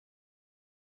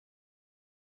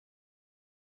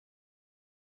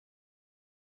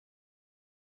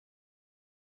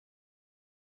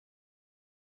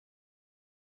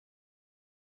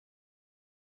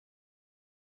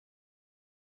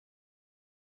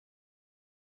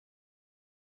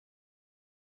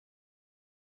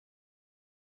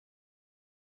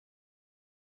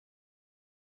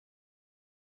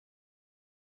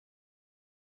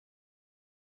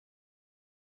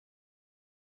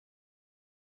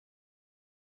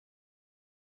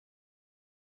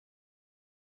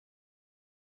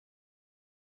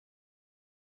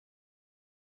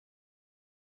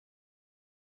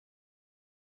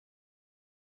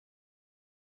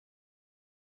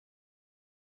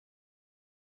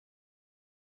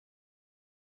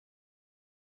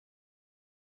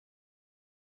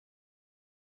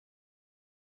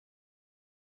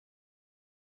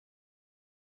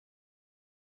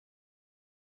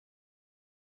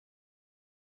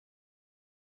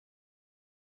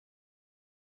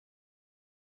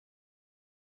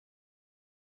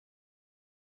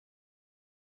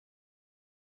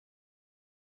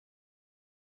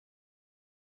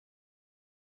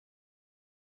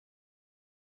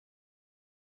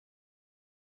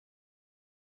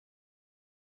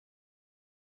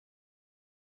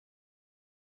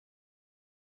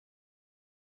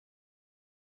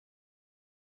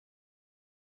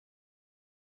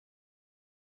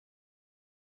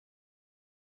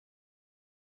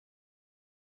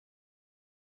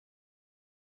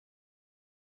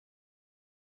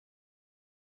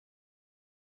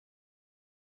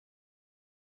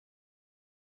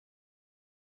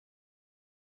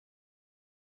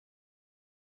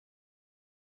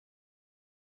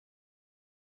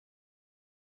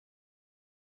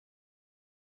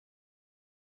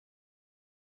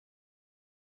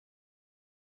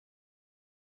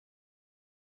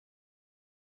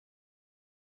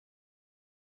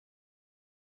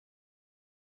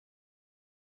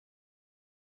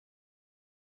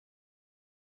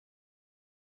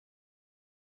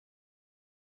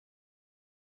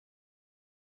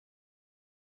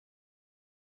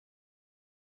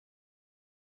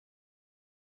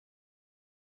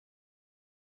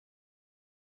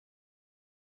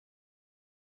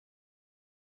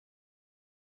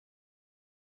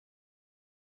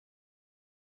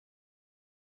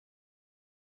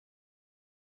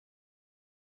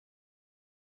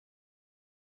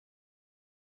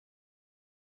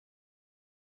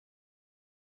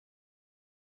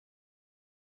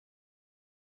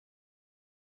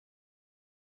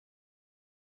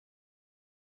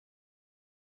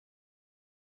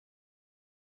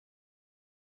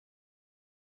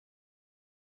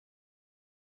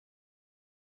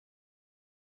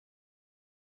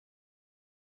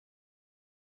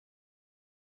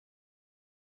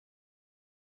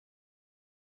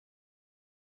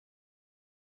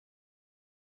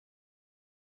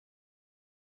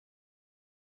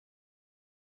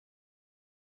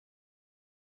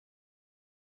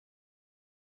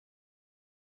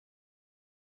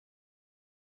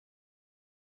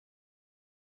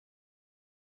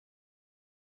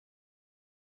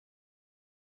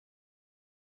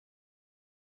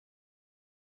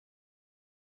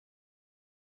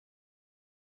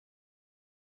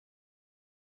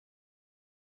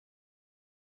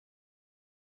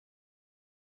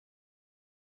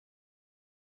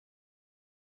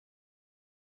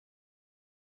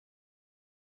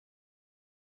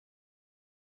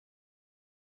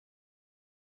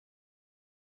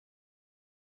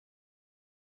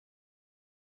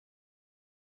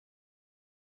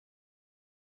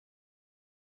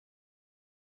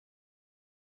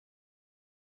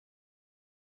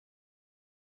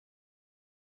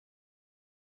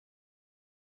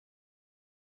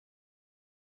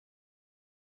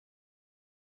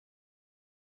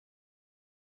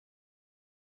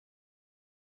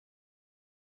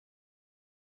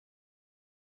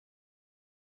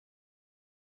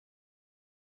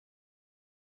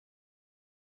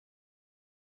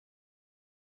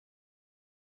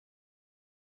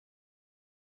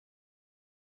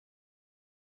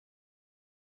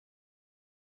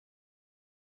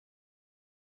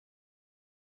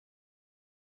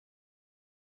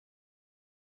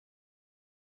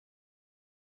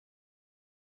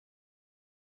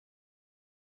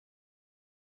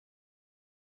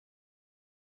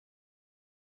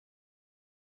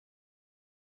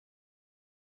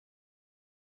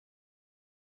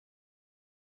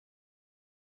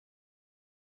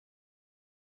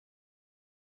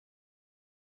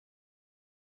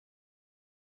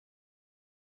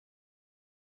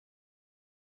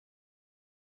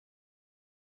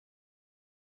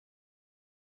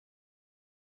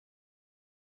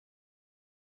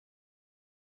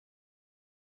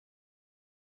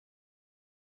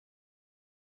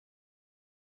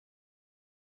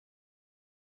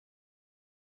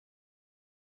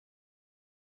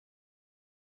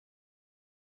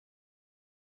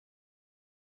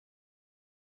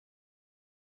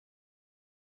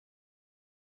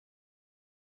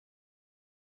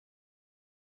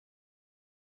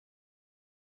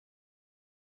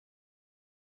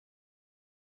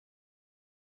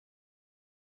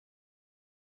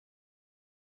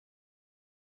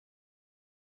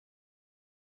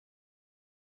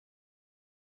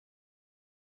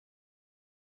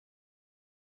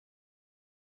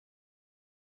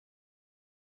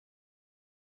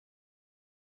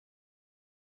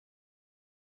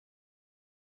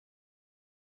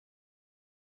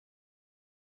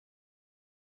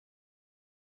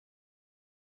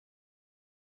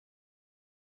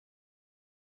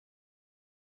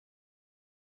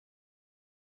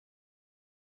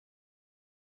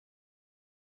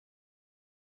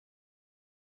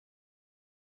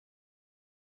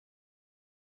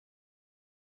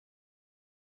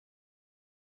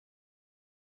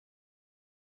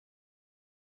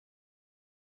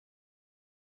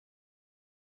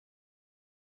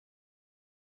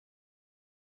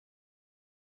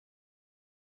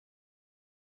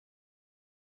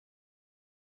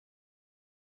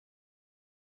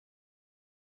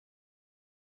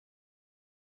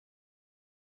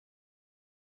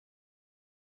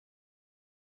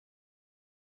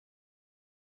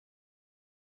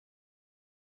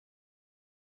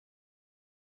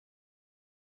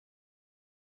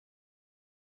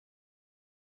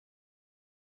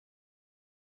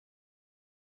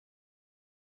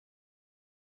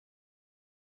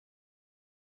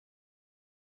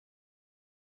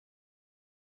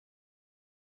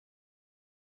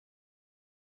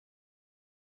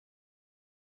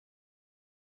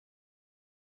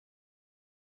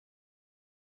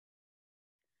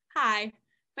Hi,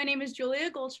 my name is Julia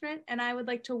Goldschmidt, and I would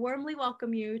like to warmly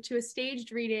welcome you to a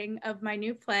staged reading of my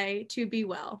new play, To Be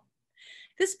Well.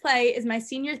 This play is my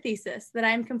senior thesis that I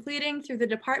am completing through the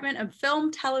Department of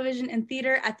Film, Television, and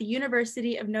Theater at the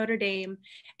University of Notre Dame,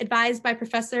 advised by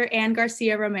Professor Anne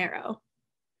García-Romero.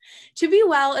 To Be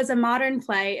Well is a modern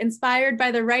play inspired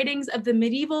by the writings of the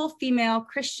medieval female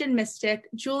Christian mystic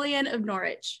Julian of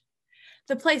Norwich.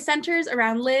 The play centers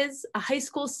around Liz, a high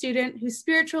school student whose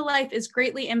spiritual life is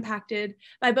greatly impacted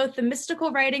by both the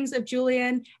mystical writings of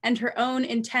Julian and her own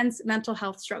intense mental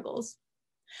health struggles.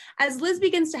 As Liz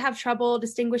begins to have trouble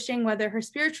distinguishing whether her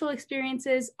spiritual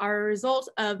experiences are a result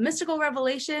of mystical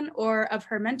revelation or of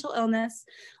her mental illness,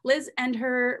 Julian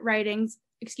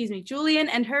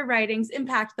and her writings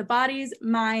impact the bodies,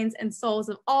 minds, and souls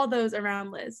of all those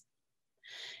around Liz.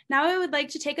 Now I would like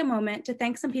to take a moment to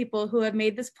thank some people who have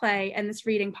made this play and this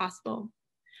reading possible.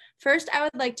 First, I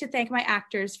would like to thank my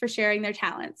actors for sharing their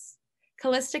talents.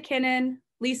 Callista Kinnan,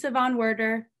 Lisa Von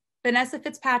Werder, Vanessa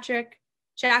Fitzpatrick,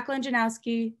 Jacqueline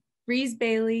Janowski, Reese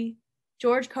Bailey,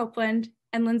 George Copeland,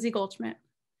 and Lindsay Goldschmidt.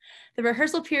 The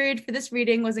rehearsal period for this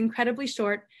reading was incredibly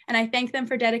short, and I thank them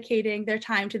for dedicating their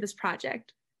time to this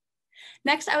project.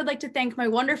 Next, I would like to thank my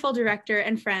wonderful director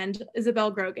and friend,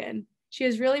 Isobel Grogan. She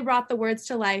has really brought the words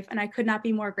to life, and I could not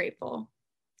be more grateful.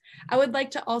 I would like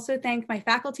to also thank my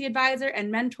faculty advisor and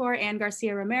mentor, Anne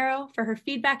García-Romero, for her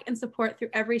feedback and support through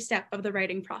every step of the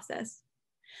writing process.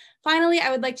 Finally, I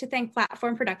would like to thank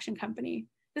Platform Production Company.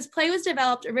 This play was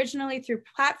developed originally through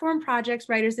Platform Projects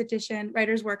Writers Edition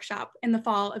Writers Workshop in the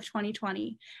fall of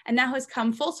 2020, and now has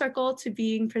come full circle to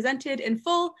being presented in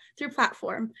full through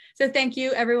Platform. So thank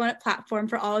you everyone at Platform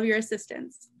for all of your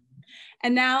assistance.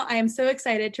 And now I am so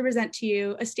excited to present to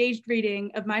you a staged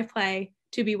reading of my play,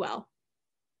 To Be Well.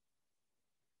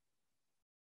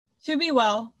 To Be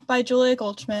Well by Julia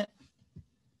Goldschmidt.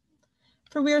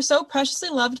 For we are so preciously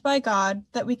loved by God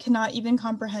that we cannot even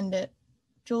comprehend it.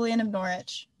 Julian of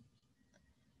Norwich.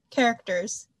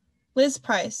 Characters: Liz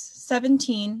Price,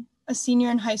 17, a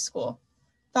senior in high school,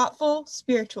 thoughtful,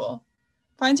 spiritual,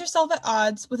 finds herself at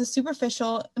odds with a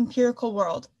superficial, empirical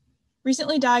world,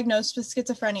 recently diagnosed with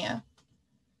schizophrenia.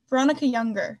 Veronica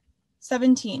Younger,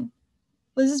 17,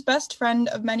 Liz's best friend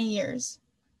of many years,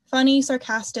 funny,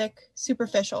 sarcastic,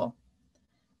 superficial.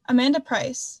 Amanda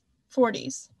Price,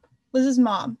 40s, Liz's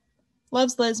mom,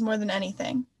 loves Liz more than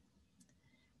anything.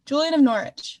 Julian of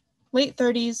Norwich, late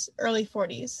 30s, early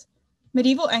 40s,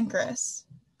 medieval anchoress,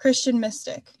 Christian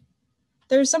mystic.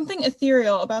 There is something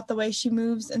ethereal about the way she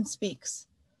moves and speaks,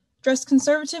 dressed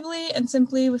conservatively and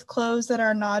simply with clothes that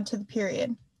are a nod to the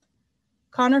period.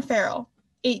 Connor Farrell,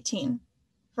 18,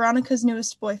 Veronica's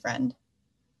newest boyfriend.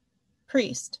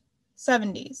 Priest,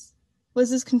 70s,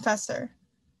 Liz's confessor,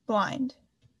 blind.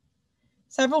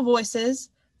 Several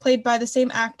voices, played by the same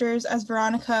actors as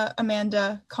Veronica,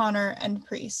 Amanda, Connor, and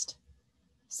Priest.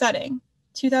 Setting,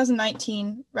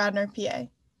 2019, Radnor, PA.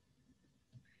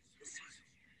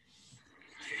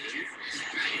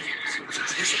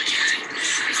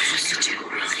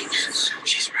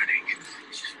 She's running.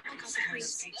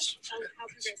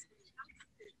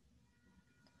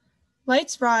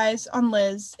 Lights rise on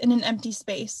Liz in an empty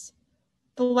space.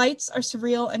 The lights are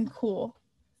surreal and cool.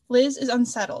 Liz is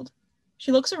unsettled.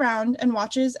 She looks around and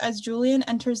watches as Julian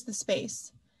enters the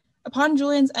space. Upon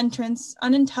Julian's entrance,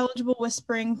 unintelligible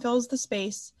whispering fills the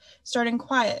space, starting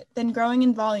quiet, then growing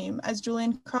in volume as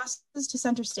Julian crosses to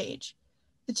center stage.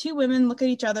 The two women look at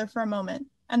each other for a moment,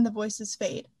 and the voices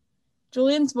fade.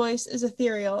 Julian's voice is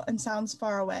ethereal and sounds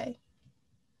far away.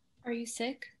 Are you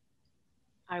sick?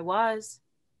 I was.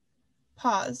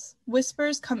 Pause.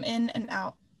 Whispers come in and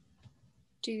out.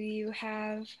 Do you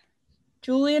have...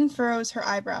 Julian furrows her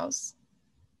eyebrows.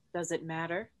 Does it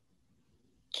matter?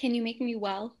 Can you make me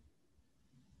well?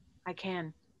 I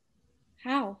can.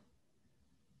 How?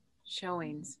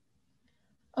 Showings.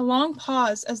 A long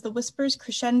pause as the whispers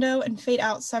crescendo and fade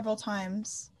out several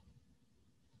times.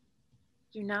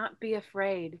 Do not be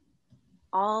afraid.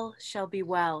 All shall be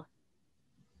well.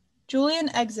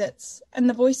 Julian exits, and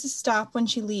the voices stop when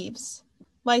she leaves.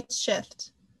 Lights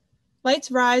shift.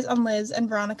 Lights rise on Liz and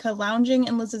Veronica lounging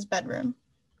in Liz's bedroom.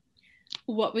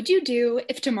 What would you do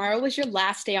if tomorrow was your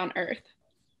last day on Earth?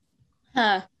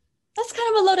 Huh. That's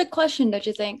kind of a loaded question, don't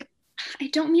you think? I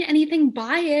don't mean anything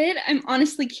by it. I'm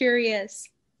honestly curious.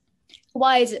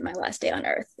 Why is it my last day on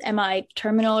Earth? Am I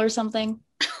terminal or something?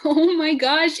 Oh my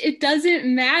gosh, it doesn't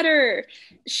matter.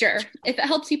 Sure, if it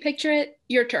helps you picture it,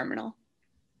 you're terminal.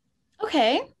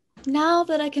 Okay, now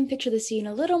that I can picture the scene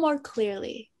a little more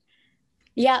clearly.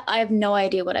 Yeah, I have no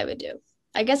idea what I would do.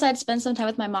 I guess I'd spend some time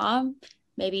with my mom,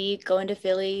 maybe go into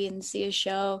Philly and see a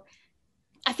show.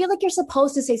 I feel like you're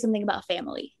supposed to say something about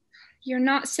family. You're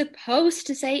not supposed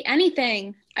to say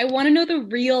anything. I want to know the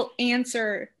real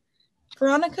answer.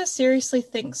 Veronica seriously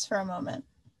thinks for a moment.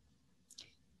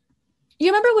 You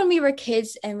remember when we were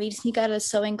kids and we'd sneak out of the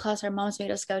sewing class our moms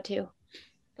made us go to?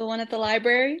 The one at the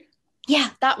library? Yeah,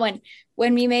 that one.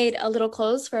 When we made a little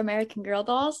clothes for American Girl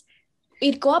dolls,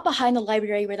 we'd go up behind the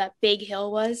library where that big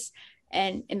hill was.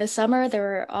 And in the summer, there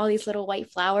were all these little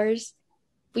white flowers.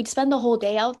 We'd spend the whole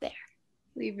day out there.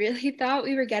 We really thought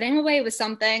we were getting away with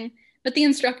something, but the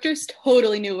instructors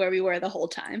totally knew where we were the whole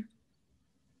time.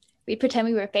 We'd pretend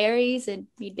we were fairies and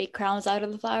we'd make crowns out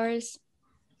of the flowers.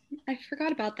 I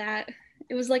forgot about that.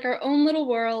 It was like our own little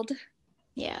world.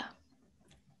 Yeah.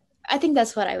 I think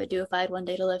that's what I would do if I had one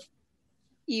day to live.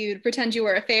 You'd pretend you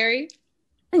were a fairy?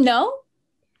 No.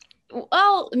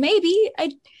 Well, maybe.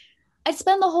 I'd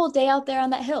spend the whole day out there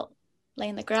on that hill. Lay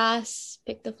in the grass,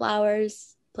 pick the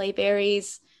flowers, play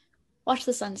berries, watch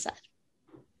the sunset.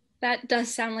 That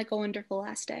does sound like a wonderful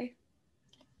last day.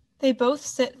 They both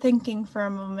sit thinking for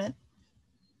a moment.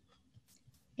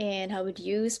 And how would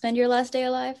you spend your last day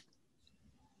alive?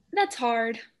 That's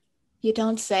hard. You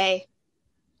don't say.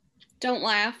 Don't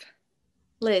laugh.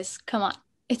 Liz, come on.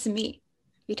 It's me.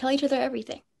 We tell each other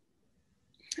everything.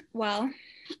 Well,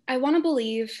 I want to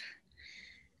believe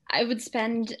I would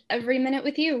spend every minute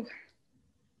with you.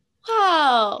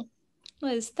 Wow.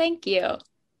 Liz, thank you.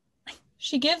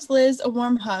 She gives Liz a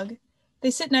warm hug.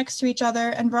 They sit next to each other,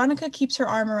 and Veronica keeps her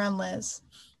arm around Liz.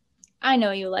 I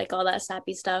know you like all that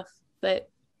sappy stuff, but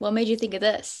what made you think of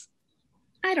this?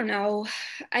 I don't know.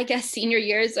 I guess senior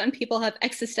year is when people have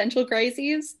existential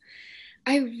crises.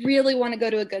 I really want to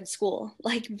go to a good school,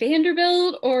 like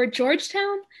Vanderbilt or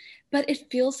Georgetown, but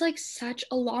it feels like such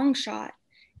a long shot.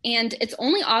 And it's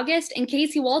only August, and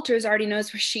Casey Walters already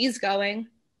knows where she's going.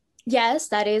 Yes,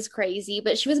 that is crazy,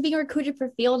 but she was being recruited for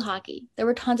field hockey. There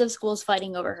were tons of schools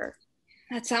fighting over her.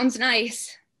 That sounds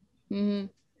nice. Mm-hmm.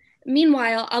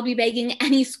 Meanwhile, I'll be begging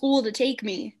any school to take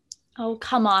me. Oh,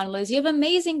 come on, Liz. You have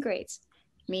amazing grades.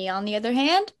 Me, on the other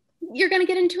hand? You're going to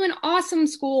get into an awesome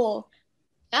school.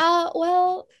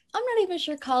 Well, I'm not even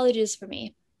sure college is for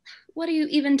me. What are you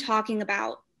even talking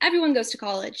about? Everyone goes to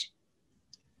college.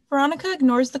 Veronica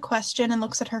ignores the question and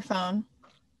looks at her phone.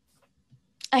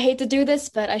 I hate to do this,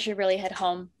 but I should really head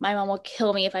home. My mom will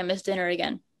kill me if I miss dinner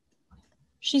again.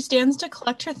 She stands to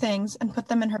collect her things and put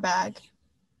them in her bag.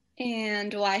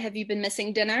 And why have you been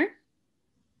missing dinner?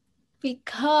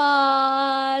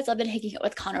 Because I've been hanging out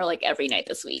with Connor like every night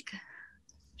this week.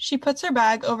 She puts her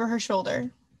bag over her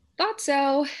shoulder. Thought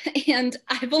so. And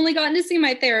I've only gotten to see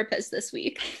my therapist this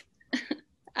week.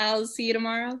 I'll see you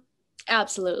tomorrow.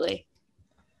 Absolutely.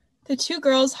 The two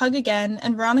girls hug again,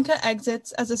 and Veronica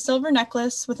exits as a silver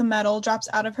necklace with a medal drops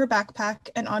out of her backpack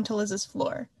and onto Liz's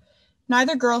floor.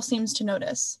 Neither girl seems to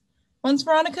notice. Once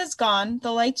Veronica's gone,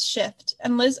 the lights shift,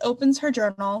 and Liz opens her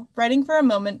journal, writing for a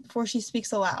moment before she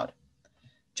speaks aloud.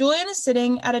 Julian is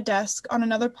sitting at a desk on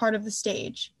another part of the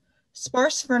stage.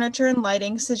 Sparse furniture and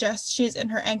lighting suggest she is in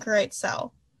her anchorite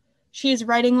cell. She is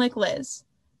writing like Liz.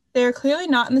 They are clearly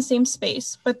not in the same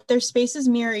space, but their spaces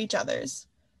mirror each other's.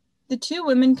 The two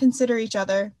women consider each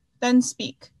other, then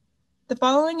speak. The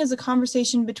following is a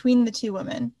conversation between the two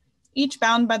women, each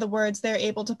bound by the words they are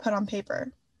able to put on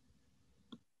paper.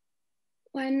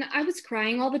 When I was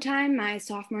crying all the time my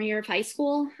sophomore year of high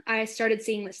school, I started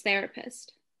seeing this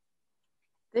therapist.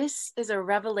 This is a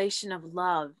revelation of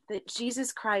love that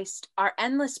Jesus Christ, our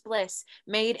endless bliss,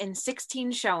 made in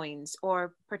 16 showings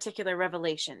or particular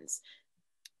revelations.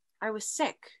 I was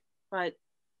sick, but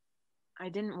I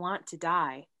didn't want to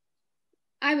die.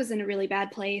 I was in a really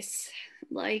bad place.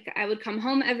 Like, I would come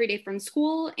home every day from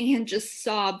school and just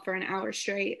sob for an hour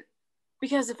straight.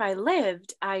 Because if I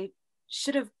lived, I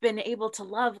should have been able to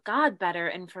love God better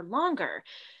and for longer,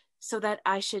 so that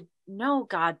I should know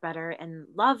God better and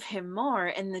love him more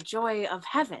in the joy of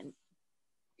heaven.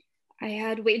 I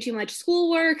had way too much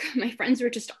schoolwork, my friends were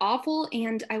just awful,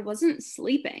 and I wasn't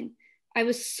sleeping. I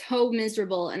was so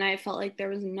miserable, and I felt like there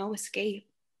was no escape.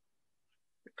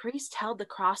 The priest held the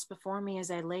cross before me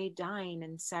as I lay dying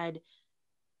and said,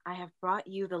 "I have brought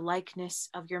you the likeness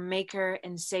of your Maker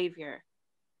and Savior.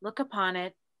 Look upon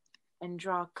it and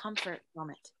draw comfort from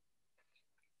it."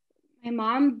 My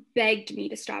mom begged me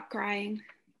to stop crying,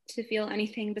 to feel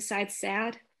anything besides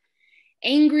sad.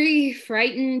 Angry,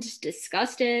 frightened,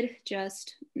 disgusted,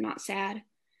 just not sad.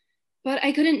 But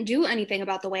I couldn't do anything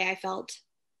about the way I felt.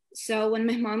 So when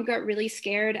my mom got really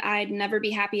scared I'd never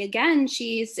be happy again,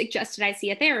 she suggested I see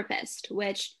a therapist,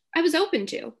 which I was open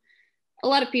to. A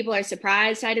lot of people are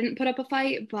surprised I didn't put up a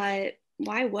fight, but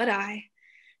why would I?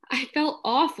 I felt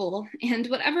awful, and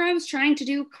whatever I was trying to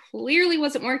do clearly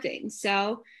wasn't working,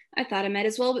 so I thought I might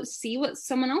as well see what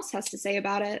someone else has to say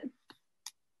about it.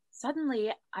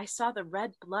 Suddenly, I saw the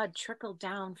red blood trickle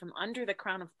down from under the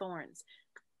crown of thorns,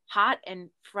 hot and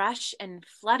fresh and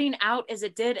flooding out as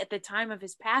it did at the time of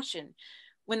his passion,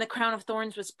 when the crown of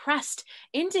thorns was pressed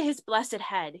into his blessed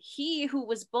head, he who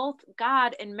was both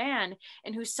God and man,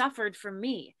 and who suffered for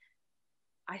me.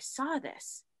 I saw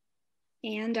this.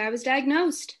 And I was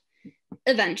diagnosed.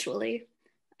 Eventually.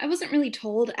 I wasn't really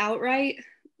told outright.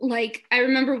 Like, I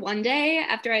remember one day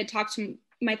after I had talked to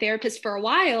my therapist for a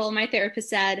while, my therapist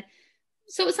said,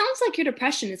 "So it sounds like your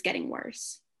depression is getting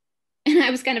worse." And I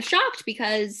was kind of shocked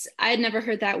because I had never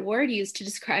heard that word used to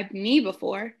describe me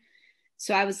before.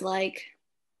 So I was like,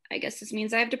 I guess this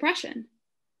means I have depression.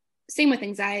 Same with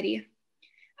anxiety.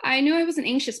 I knew I was an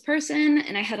anxious person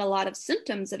and I had a lot of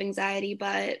symptoms of anxiety,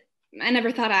 but I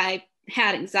never thought I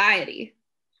had anxiety.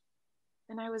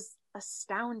 And I was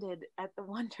astounded at the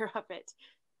wonder of it,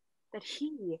 that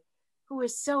he, who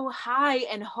is so high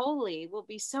and holy, will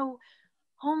be so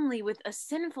homely with a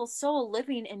sinful soul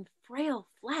living in frail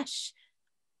flesh.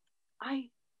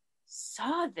 I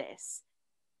saw this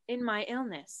in my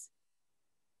illness.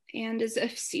 And as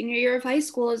if senior year of high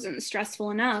school isn't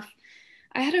stressful enough,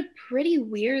 I had a pretty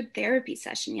weird therapy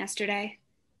session yesterday.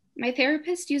 My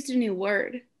therapist used a new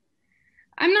word.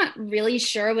 I'm not really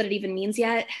sure what it even means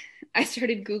yet. I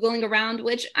started Googling around,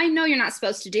 which I know you're not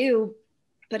supposed to do,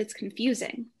 but it's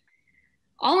confusing.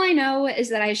 All I know is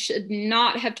that I should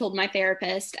not have told my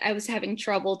therapist I was having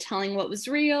trouble telling what was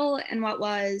real and what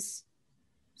was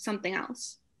something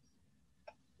else.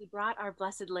 He brought our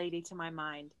Blessed Lady to my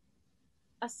mind.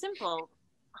 A simple,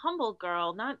 humble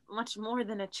girl, not much more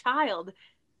than a child.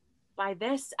 By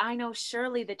this, I know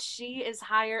surely that she is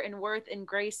higher in worth and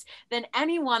grace than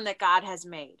anyone that God has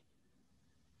made.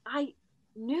 I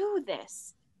knew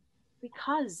this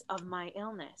because of my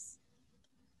illness.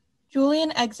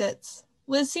 Julian exits.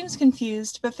 Liz seems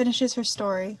confused, but finishes her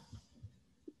story.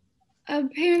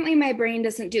 Apparently, my brain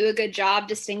doesn't do a good job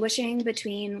distinguishing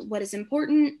between what is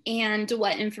important and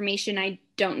what information I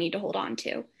don't need to hold on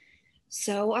to.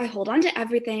 So I hold on to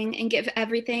everything and give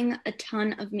everything a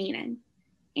ton of meaning.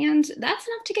 And that's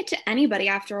enough to get to anybody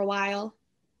after a while.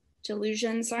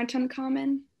 Delusions aren't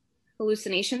uncommon.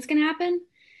 Hallucinations can happen.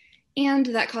 And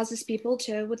that causes people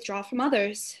to withdraw from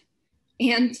others.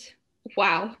 And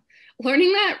wow,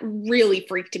 learning that really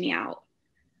freaked me out.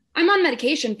 I'm on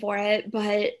medication for it,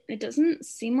 but it doesn't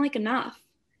seem like enough.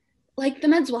 Like, the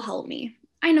meds will help me.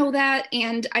 I know that,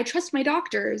 and I trust my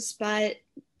doctors, but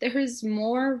there is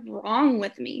more wrong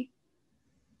with me.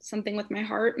 Something with my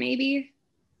heart, maybe,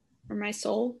 or my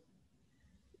soul.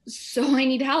 So I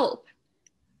need help.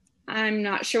 I'm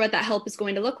not sure what that help is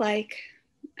going to look like.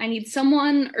 I need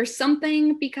someone or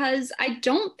something because I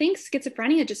don't think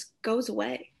schizophrenia just goes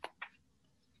away.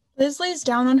 Liz lays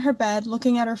down on her bed,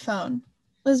 looking at her phone.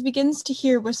 Liz begins to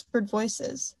hear whispered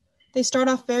voices. They start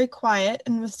off very quiet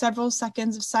and with several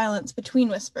seconds of silence between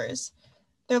whispers.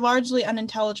 They're largely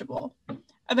unintelligible.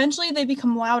 Eventually, they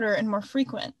become louder and more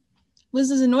frequent.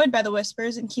 Liz is annoyed by the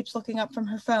whispers and keeps looking up from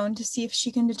her phone to see if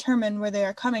she can determine where they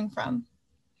are coming from.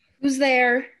 Who's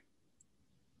there?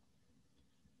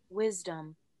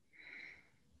 Wisdom.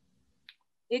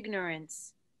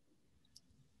 Ignorance.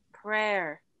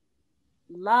 Prayer.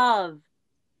 Love.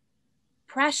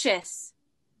 Precious.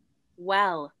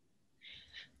 Well.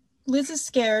 Liz is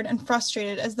scared and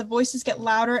frustrated as the voices get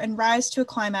louder and rise to a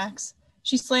climax.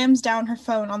 She slams down her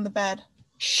phone on the bed.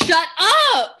 Shut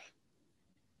up!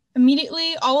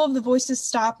 Immediately, all of the voices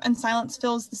stop and silence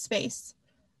fills the space.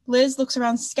 Liz looks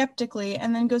around skeptically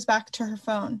and then goes back to her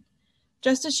phone.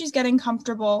 Just as she's getting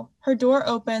comfortable, her door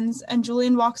opens and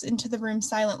Julian walks into the room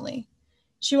silently.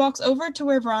 She walks over to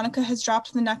where Veronica has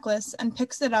dropped the necklace and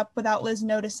picks it up without Liz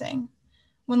noticing.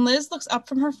 When Liz looks up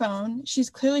from her phone, she's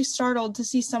clearly startled to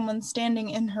see someone standing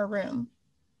in her room.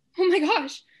 Oh my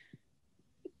gosh.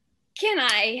 Can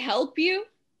I help you?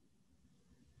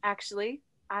 Actually,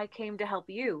 I came to help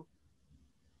you.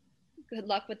 Good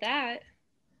luck with that.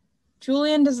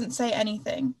 Julian doesn't say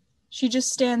anything. She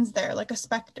just stands there like a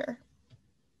specter.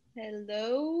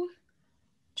 Hello?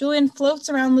 Julian floats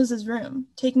around Liz's room,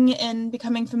 taking it in,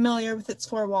 becoming familiar with its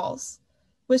four walls.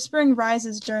 Whispering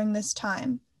rises during this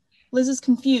time. Liz is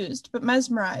confused, but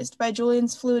mesmerized by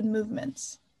Julian's fluid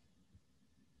movements.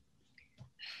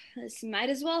 This might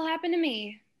as well happen to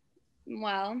me.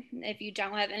 Well, if you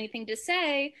don't have anything to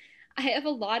say, I have a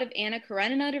lot of Anna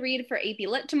Karenina to read for AP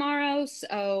Lit tomorrow,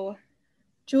 so...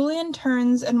 Julian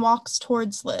turns and walks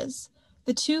towards Liz.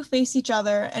 The two face each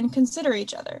other and consider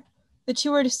each other. The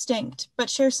two are distinct, but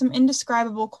share some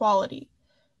indescribable quality.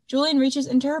 Julian reaches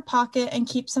into her pocket and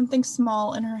keeps something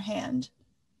small in her hand.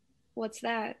 What's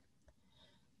that?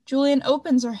 Julian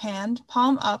opens her hand,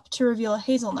 palm up, to reveal a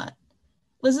hazelnut.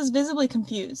 Liz is visibly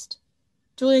confused.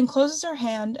 Julian closes her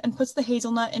hand and puts the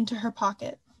hazelnut into her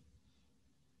pocket.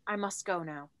 I must go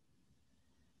now.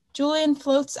 Julian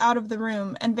floats out of the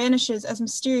room and vanishes as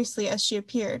mysteriously as she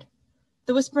appeared.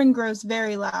 The whispering grows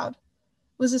very loud.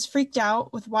 Liz is freaked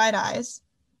out, with wide eyes.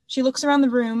 She looks around the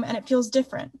room and it feels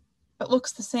different, but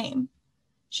looks the same.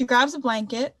 She grabs a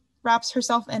blanket, wraps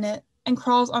herself in it, and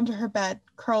crawls onto her bed,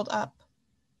 curled up.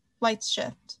 Lights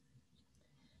shift.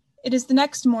 It is the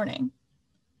next morning.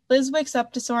 Liz wakes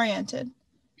up disoriented.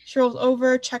 She rolls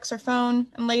over, checks her phone,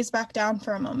 and lays back down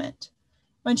for a moment.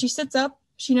 When she sits up,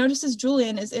 she notices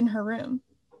Julian is in her room.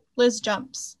 Liz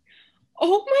jumps.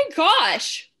 Oh my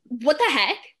gosh! What the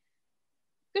heck?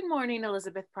 Good morning,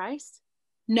 Elizabeth Price.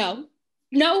 No,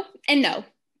 and no.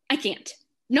 I can't.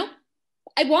 No,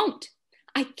 I won't.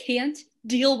 I can't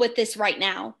deal with this right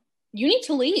now. You need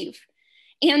to leave.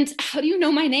 And how do you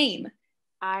know my name?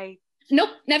 Nope,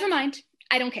 never mind.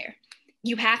 I don't care.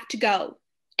 You have to go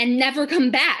and never come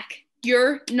back.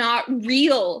 You're not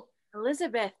real.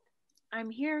 Elizabeth, I'm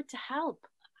here to help.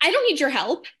 I don't need your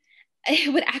help.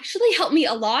 It would actually help me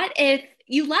a lot if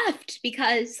you left,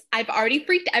 because I've already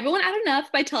freaked everyone out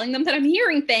enough by telling them that I'm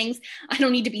hearing things. I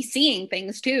don't need to be seeing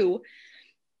things too.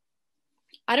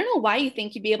 I don't know why you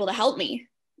think you'd be able to help me.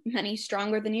 Many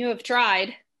stronger than you have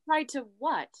tried. Tried to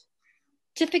what?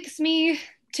 To fix me,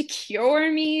 to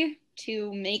cure me,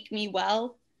 to make me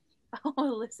well. Oh,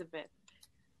 Elizabeth,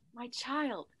 my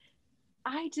child,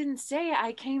 I didn't say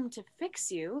I came to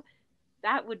fix you.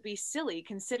 That would be silly,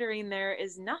 considering there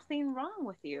is nothing wrong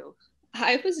with you.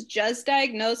 I was just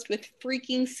diagnosed with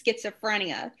freaking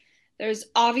schizophrenia. There's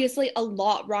obviously a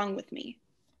lot wrong with me.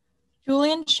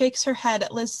 Julian shakes her head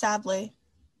at Liz sadly.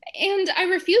 And I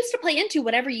refuse to play into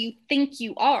whatever you think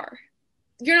you are.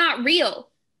 You're not real.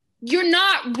 You're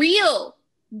not real.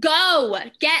 Go.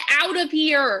 Get out of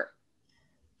here.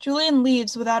 Julian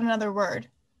leaves without another word.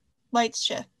 Lights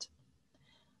shift.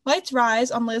 Lights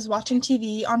rise on Liz watching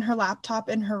TV on her laptop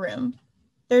in her room.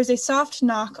 There's a soft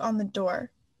knock on the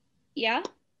door. Yeah?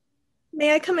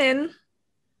 May I come in?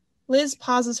 Liz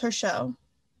pauses her show.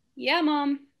 Yeah,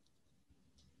 Mom.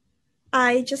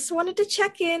 I just wanted to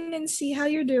check in and see how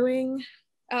you're doing.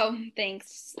 Oh,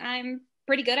 thanks. I'm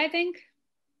pretty good, I think.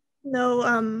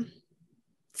 No,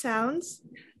 sounds?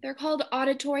 They're called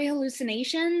auditory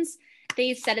hallucinations.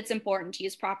 They said it's important to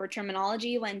use proper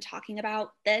terminology when talking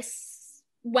about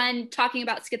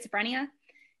schizophrenia.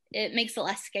 It makes it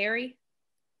less scary.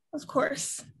 Of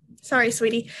course. Sorry,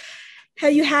 sweetie.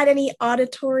 Have you had any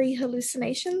auditory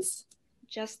hallucinations?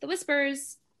 Just the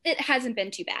whispers. It hasn't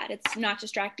been too bad. It's not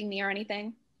distracting me or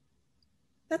anything.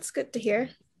 That's good to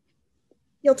hear.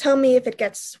 You'll tell me if it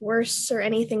gets worse or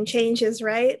anything changes,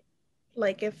 right?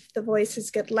 Like if the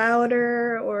voices get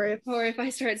louder or if I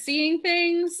start seeing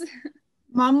things.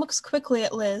 Mom looks quickly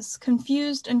at Liz,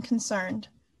 confused and concerned.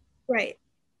 Right.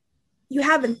 You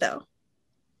haven't, though,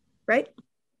 right?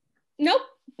 Nope,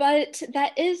 but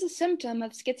that is a symptom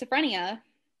of schizophrenia.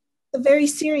 A very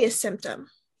serious symptom.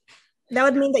 That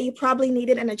would mean that you probably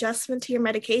needed an adjustment to your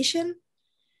medication.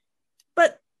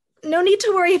 But no need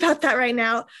to worry about that right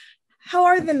now. How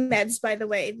are the meds, by the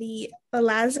way? The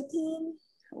olanzapine?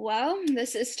 Well,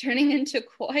 this is turning into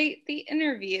quite the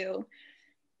interview.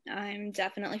 I'm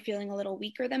definitely feeling a little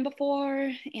weaker than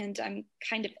before, and I'm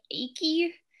kind of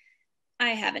achy.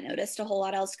 I haven't noticed a whole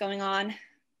lot else going on,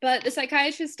 but the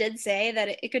psychiatrist did say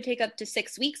that it could take up to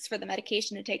 6 weeks for the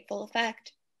medication to take full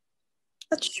effect.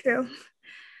 That's true.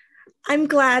 I'm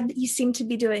glad you seem to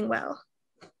be doing well.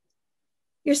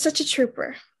 You're such a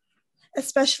trooper,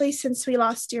 especially since we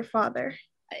lost your father.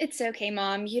 It's okay,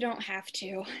 Mom. You don't have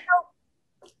to. No,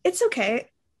 it's okay.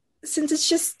 Since it's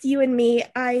just you and me,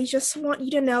 I just want you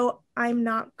to know I'm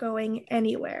not going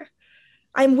anywhere.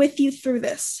 I'm with you through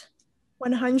this.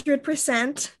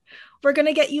 100%. We're going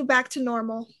to get you back to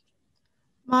normal.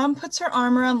 Mom puts her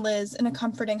arm around Liz in a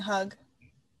comforting hug.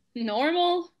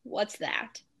 Normal? What's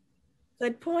that?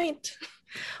 Good point.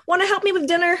 Want to help me with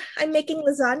dinner? I'm making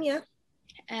lasagna.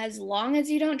 As long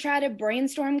as you don't try to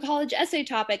brainstorm college essay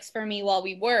topics for me while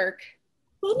we work.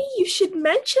 Funny you should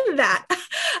mention that.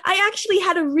 I actually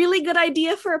had a really good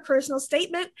idea for a personal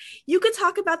statement. You could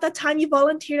talk about that time you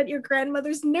volunteered at your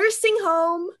grandmother's nursing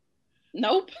home.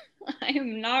 Nope, I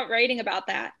am not writing about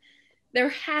that. There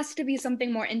has to be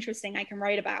something more interesting I can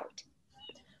write about.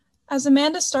 As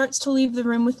Amanda starts to leave the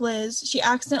room with Liz, she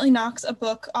accidentally knocks a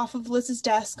book off of Liz's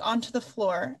desk onto the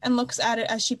floor and looks at it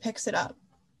as she picks it up.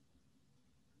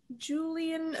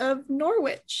 Julian of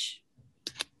Norwich.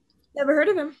 Never heard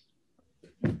of him.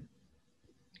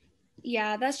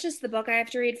 Yeah, that's just the book I have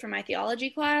to read for my theology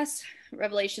class,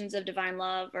 Revelations of Divine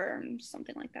Love or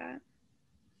something like that.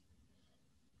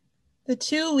 The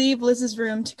two leave Liz's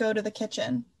room to go to the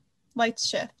kitchen. Lights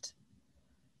shift.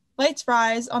 Lights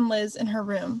rise on Liz in her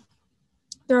room.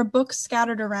 There are books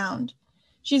scattered around.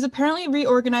 She's apparently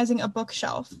reorganizing a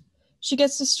bookshelf. She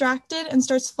gets distracted and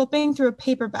starts flipping through a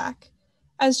paperback.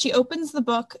 As she opens the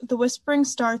book, the whispering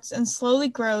starts and slowly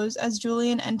grows as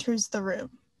Julian enters the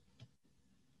room.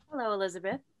 Hello,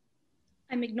 Elizabeth.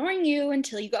 I'm ignoring you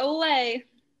until you go away.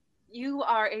 You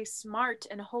are a smart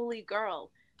and holy girl.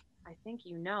 I think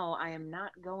you know I am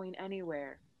not going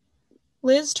anywhere.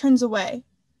 Liz turns away.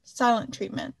 Silent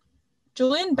treatment.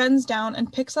 Julian bends down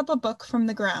and picks up a book from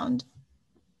the ground.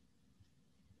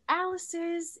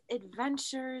 Alice's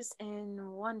Adventures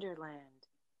in Wonderland.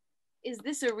 Is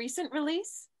this a recent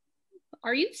release?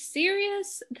 Are you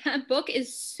serious? That book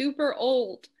is super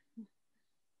old.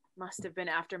 Must have been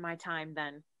after my time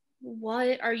then.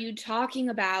 What are you talking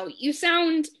about? You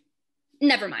sound...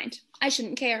 Never mind. I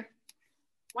shouldn't care.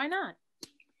 Why not?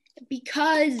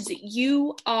 Because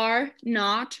you are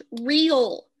not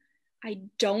real. I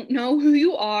don't know who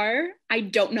you are. I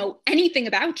don't know anything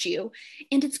about you.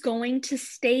 And it's going to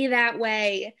stay that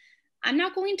way. I'm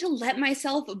not going to let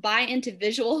myself buy into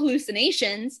visual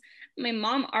hallucinations. My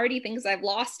mom already thinks I've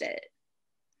lost it.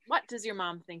 What does your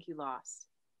mom think you lost?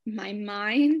 My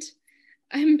mind?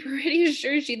 I'm pretty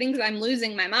sure she thinks I'm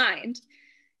losing my mind.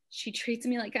 She treats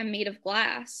me like I'm made of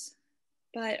glass.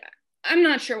 But I'm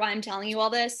not sure why I'm telling you all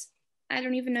this. I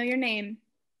don't even know your name.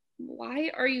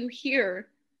 Why are you here?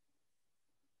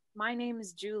 My name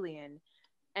is Julian,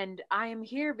 and I am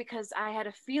here because I had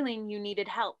a feeling you needed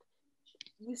help.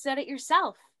 You said it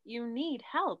yourself. You need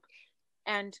help.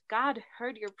 And God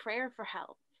heard your prayer for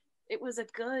help. It was a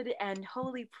good and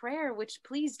holy prayer which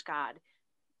pleased God.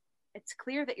 It's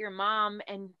clear that your mom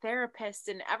and therapist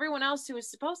and everyone else who is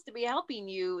supposed to be helping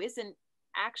you isn't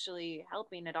actually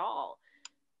helping at all.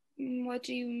 What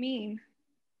do you mean?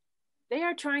 They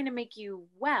are trying to make you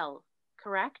well,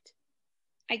 correct?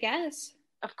 I guess.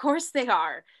 Of course they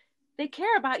are. They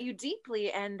care about you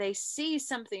deeply and they see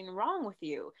something wrong with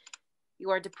you.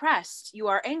 You are depressed. You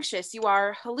are anxious. You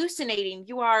are hallucinating.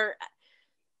 You are...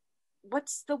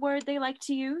 What's the word they like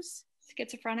to use?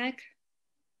 Schizophrenic?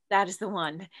 That is the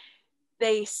one.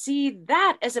 They see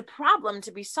that as a problem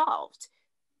to be solved.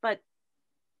 But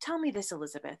tell me this,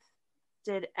 Elizabeth.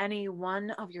 Did any one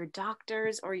of your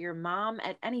doctors or your mom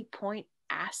at any point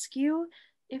ask you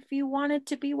if you wanted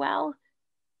to be well?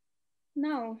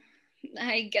 No,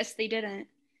 I guess they didn't.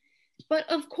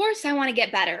 But of course I want to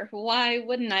get better. Why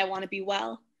wouldn't I want to be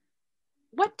well?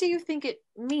 What do you think it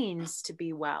means to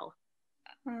be well?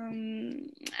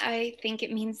 I think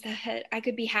it means that I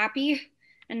could be happy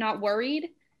and not worried,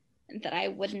 and that I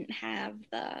wouldn't have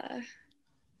the...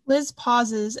 Liz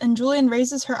pauses and Julian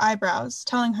raises her eyebrows,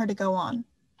 telling her to go on.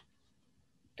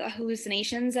 The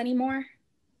hallucinations anymore?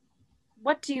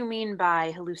 What do you mean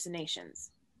by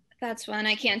hallucinations? That's when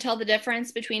I can't tell the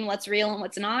difference between what's real and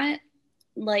what's not.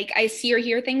 Like I see or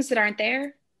hear things that aren't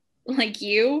there. Like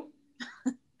you.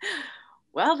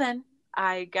 Well then,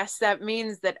 I guess that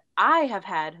means that I have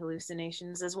had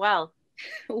hallucinations as well.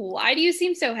 Why do you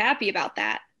seem so happy about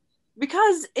that?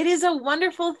 Because it is a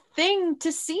wonderful thing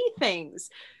to see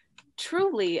things.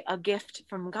 Truly a gift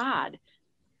from God.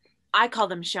 I call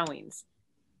them showings.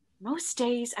 Most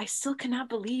days I still cannot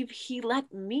believe he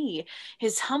let me,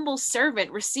 his humble servant,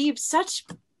 receive such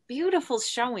beautiful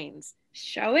showings.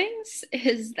 Showings?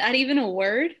 Is that even a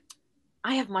word?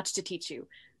 I have much to teach you.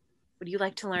 Would you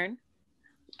like to learn?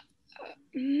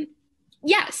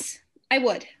 Yes, I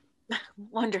would.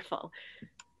 Wonderful.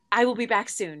 I will be back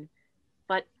soon.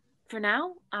 But for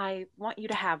now, I want you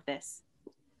to have this.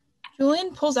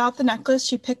 Julian pulls out the necklace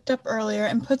she picked up earlier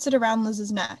and puts it around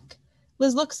Liz's neck.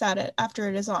 Liz looks at it after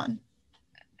it is on.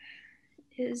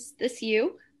 Is this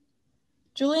you?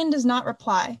 Julian does not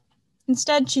reply.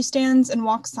 Instead, she stands and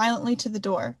walks silently to the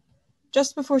door.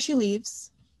 Just before she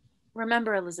leaves,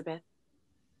 Remember, Elizabeth,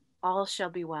 all shall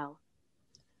be well.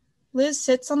 Liz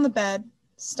sits on the bed,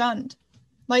 stunned.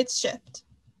 Lights shift.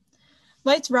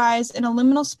 Lights rise in a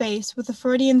liminal space with a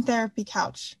Freudian therapy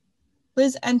couch.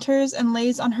 Liz enters and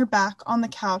lays on her back on the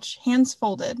couch, hands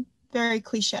folded, very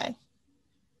cliché.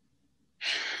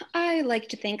 I like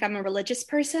to think I'm a religious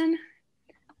person.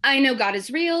 I know God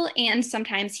is real, and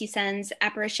sometimes he sends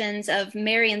apparitions of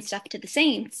Mary and stuff to the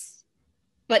saints.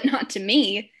 But not to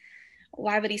me.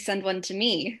 Why would he send one to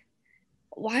me?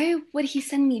 Why would he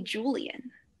send me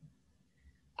Julian?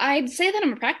 I'd say that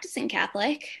I'm a practicing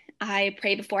Catholic. I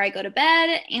pray before I go to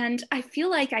bed, and I feel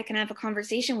like I can have a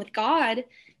conversation with God,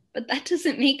 but that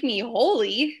doesn't make me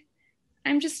holy.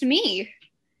 I'm just me.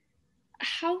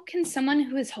 How can someone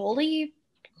who is holy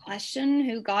question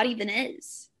who God even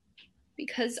is?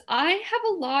 Because I have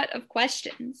a lot of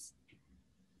questions.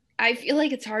 I feel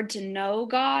like it's hard to know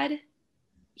God.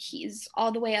 He's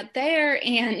all the way up there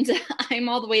and I'm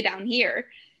all the way down here.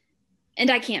 And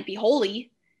I can't be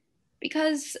holy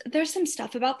because there's some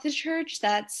stuff about the church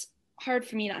that's hard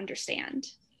for me to understand.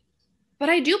 But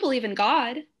I do believe in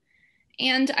God,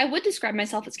 and I would describe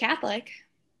myself as Catholic.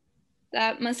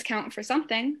 That must count for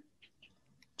something.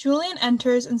 Julian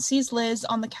enters and sees Liz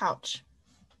on the couch.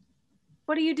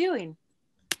 What are you doing?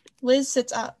 Liz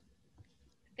sits up.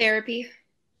 Therapy.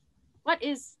 What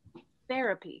is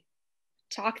therapy?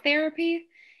 Talk therapy?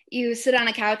 You sit on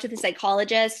a couch with a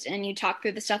psychologist and you talk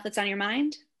through the stuff that's on your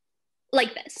mind?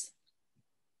 Like this.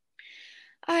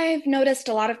 I've noticed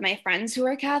a lot of my friends who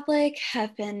are Catholic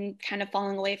have been kind of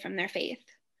falling away from their faith.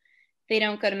 They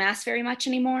don't go to Mass very much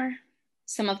anymore.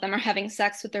 Some of them are having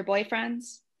sex with their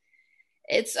boyfriends.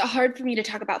 It's hard for me to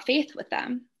talk about faith with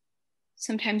them.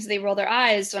 Sometimes they roll their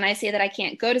eyes when I say that I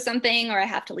can't go to something or I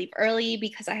have to leave early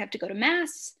because I have to go to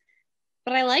Mass,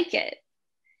 but I like it.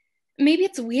 Maybe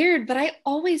it's weird, but I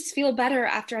always feel better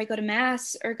after I go to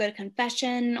Mass or go to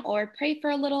confession or pray for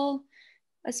a little,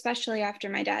 especially after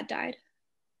my dad died.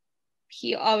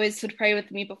 He always would pray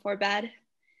with me before bed,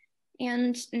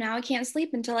 and now I can't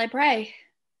sleep until I pray.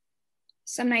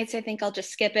 Some nights I think I'll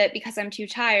just skip it because I'm too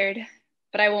tired,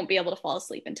 but I won't be able to fall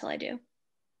asleep until I do.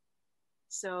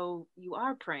 So you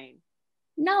are praying?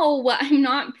 No, I'm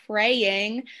not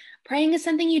praying. Praying is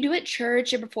something you do at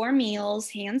church or before meals,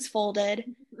 hands folded.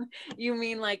 You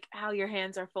mean like how your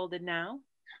hands are folded now?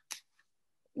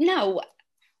 No,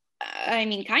 I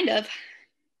mean, kind of.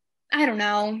 I don't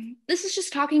know. This is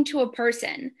just talking to a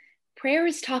person. Prayer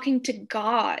is talking to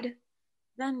God.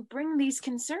 Then bring these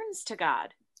concerns to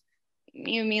God.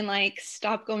 You mean like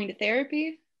stop going to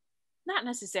therapy? Not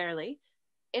necessarily.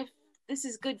 If this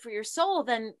is good for your soul,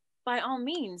 then by all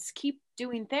means, keep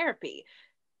doing therapy.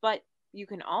 But you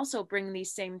can also bring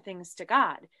these same things to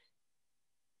God.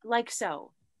 Like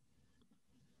so.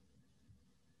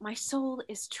 My soul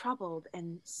is troubled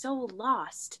and so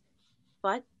lost,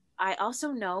 but I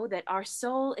also know that our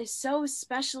soul is so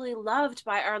specially loved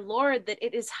by our Lord that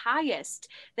it is highest,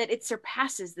 that it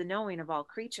surpasses the knowing of all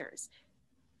creatures.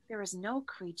 There is no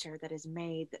creature that is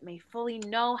made that may fully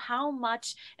know how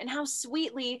much and how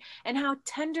sweetly and how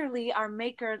tenderly our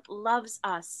Maker loves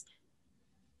us.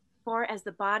 For as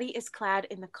the body is clad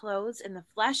in the clothes, and the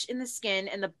flesh in the skin,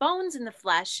 and the bones in the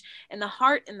flesh, and the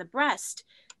heart in the breast,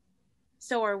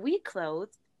 so are we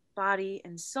clothed, body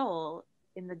and soul,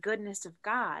 in the goodness of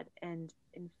God and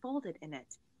enfolded in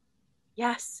it.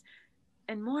 Yes,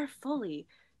 and more fully,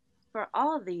 for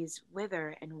all these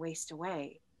wither and waste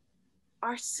away.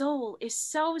 Our soul is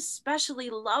so specially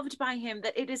loved by him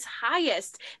that it is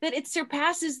highest, that it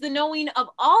surpasses the knowing of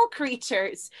all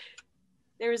creatures.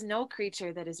 There is no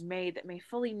creature that is made that may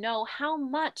fully know how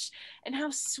much and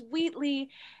how sweetly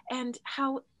and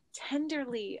how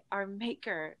tenderly our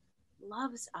Maker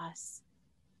loves us.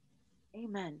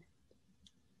 Amen.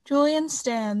 Julian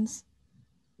stands.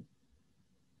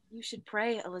 You should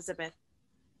pray, Elizabeth.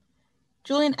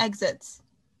 Julian exits.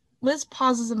 Liz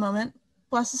pauses a moment,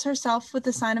 blesses herself with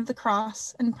the sign of the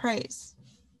cross, and prays.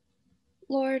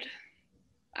 Lord,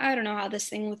 I don't know how this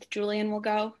thing with Julian will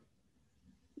go.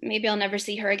 Maybe I'll never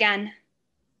see her again.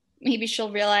 Maybe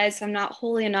she'll realize I'm not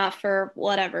holy enough or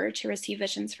whatever to receive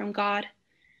visions from God.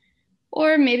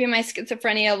 Or maybe my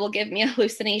schizophrenia will give me a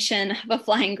hallucination of a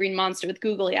flying green monster with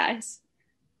googly eyes.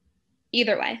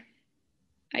 Either way,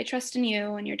 I trust in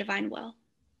you and your divine will.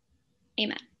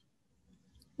 Amen.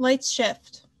 Lights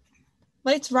shift.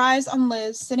 Lights rise on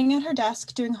Liz sitting at her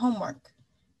desk doing homework.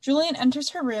 Julian enters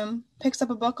her room, picks up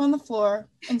a book on the floor,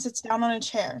 and sits down on a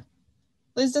chair.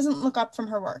 Liz doesn't look up from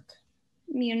her work.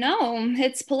 You know,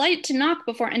 it's polite to knock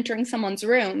before entering someone's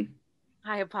room.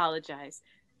 I apologize.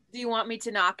 Do you want me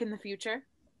to knock in the future?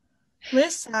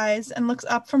 Liz sighs and looks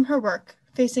up from her work,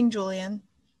 facing Julian.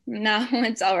 No,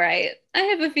 it's all right. I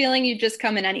have a feeling you'd just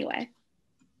come in anyway.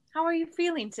 How are you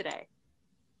feeling today?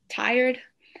 Tired.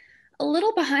 A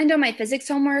little behind on my physics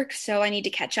homework, so I need to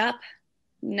catch up.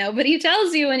 Nobody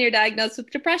tells you when you're diagnosed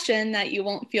with depression that you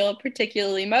won't feel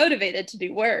particularly motivated to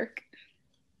do work.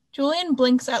 Julian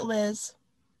blinks at Liz.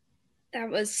 That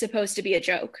was supposed to be a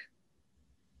joke.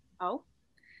 Oh?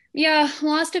 Yeah,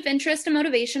 loss of interest and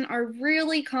motivation are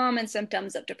really common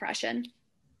symptoms of depression.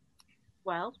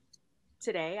 Well,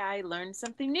 today I learned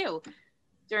something new.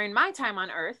 During my time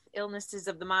on Earth, illnesses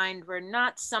of the mind were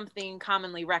not something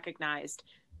commonly recognized.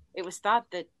 It was thought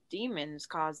that demons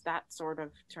caused that sort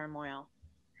of turmoil.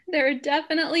 There are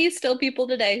definitely still people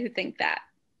today who think that.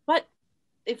 But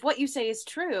if what you say is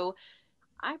true,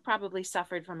 I probably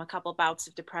suffered from a couple bouts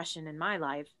of depression in my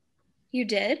life. You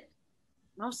did?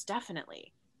 Most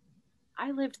definitely.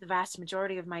 I lived the vast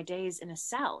majority of my days in a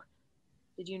cell.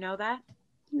 Did you know that?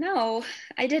 No,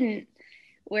 I didn't.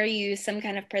 Were you some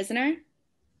kind of prisoner?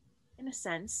 In a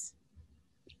sense.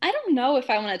 I don't know if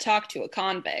I want to talk to a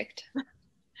convict.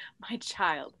 My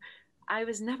child, I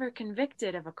was never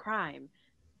convicted of a crime.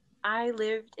 I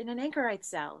lived in an anchorite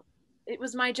cell. It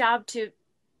was my job to...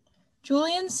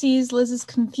 Julian sees Liz's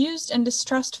confused and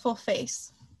distrustful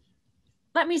face.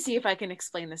 Let me see if I can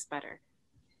explain this better.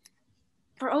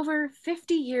 For over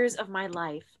 50 years of my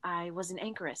life, I was an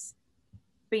anchoress.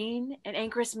 Being an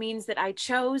anchoress means that I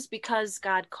chose, because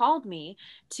God called me,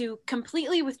 to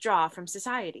completely withdraw from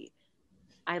society.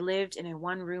 I lived in a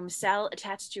one-room cell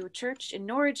attached to a church in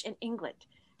Norwich in England.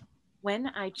 When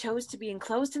I chose to be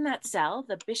enclosed in that cell,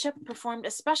 the bishop performed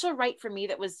a special rite for me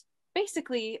that was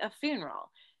basically a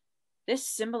funeral. This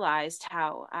symbolized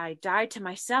how I died to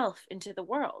myself into the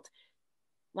world.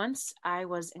 Once I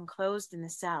was enclosed in the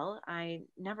cell, I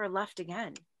never left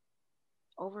again.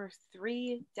 Over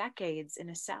 3 decades in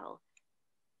a cell.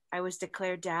 I was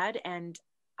declared dead, and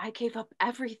I gave up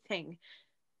everything,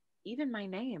 even my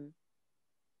name.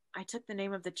 I took the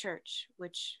name of the church,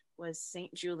 which was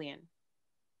St. Julian.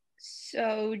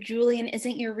 So Julian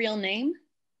isn't your real name?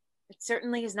 It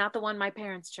certainly is not the one my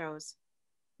parents chose.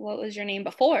 What was your name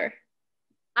before?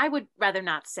 I would rather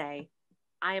not say.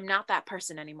 I am not that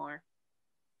person anymore.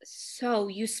 So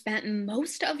you spent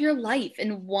most of your life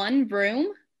in one room?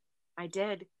 I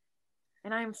did.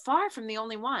 And I am far from the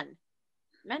only one.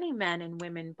 Many men and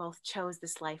women both chose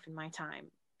this life in my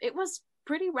time. It was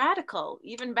pretty radical,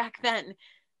 even back then.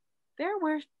 There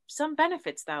were some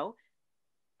benefits, though.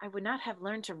 I would not have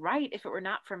learned to write if it were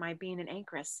not for my being an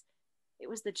anchoress. It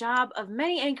was the job of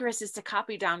many anchoresses to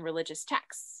copy down religious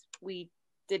texts. We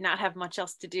did not have much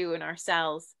else to do in our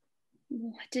cells.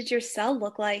 What did your cell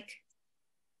look like?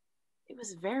 It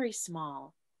was very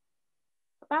small.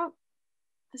 About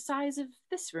the size of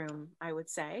this room, I would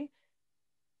say.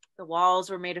 The walls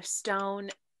were made of stone.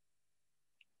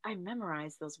 I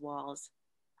memorized those walls.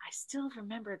 I still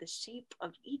remember the shape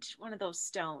of each one of those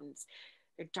stones,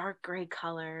 their dark gray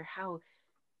color, how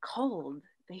cold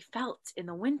they felt in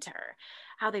the winter,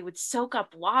 how they would soak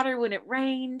up water when it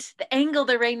rained, the angle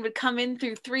the rain would come in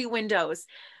through 3 windows.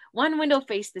 One window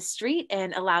faced the street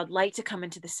and allowed light to come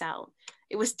into the cell.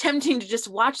 It was tempting to just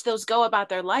watch those go about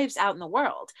their lives out in the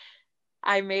world.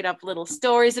 I made up little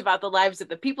stories about the lives of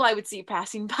the people I would see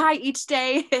passing by each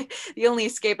day. The only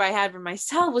escape I had from my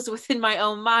cell was within my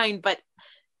own mind, but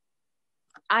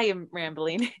I am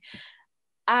rambling.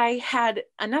 I had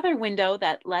another window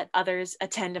that let others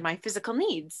attend to my physical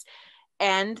needs,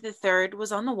 and the third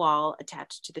was on the wall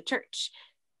attached to the church.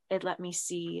 It let me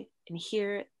see and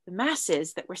hear the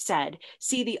masses that were said,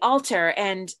 see the altar,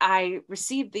 and I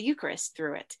received the Eucharist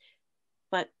through it.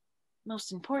 But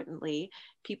most importantly,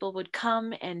 people would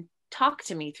come and talk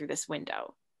to me through this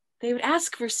window. They would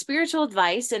ask for spiritual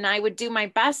advice, and I would do my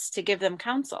best to give them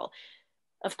counsel.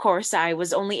 Of course, I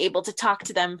was only able to talk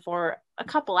to them for a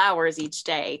couple hours each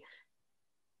day.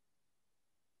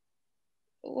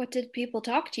 What did people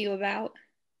talk to you about?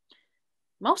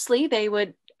 Mostly, they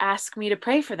would ask me to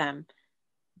pray for them.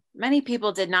 Many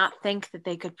people did not think that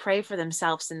they could pray for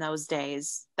themselves in those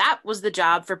days. That was the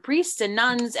job for priests and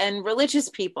nuns and religious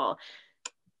people.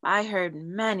 I heard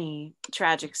many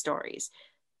tragic stories.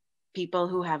 People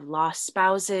who have lost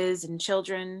spouses and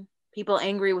children, people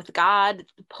angry with God,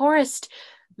 the poorest,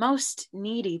 most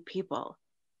needy people.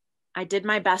 I did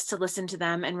my best to listen to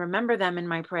them and remember them in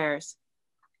my prayers.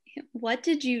 What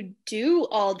did you do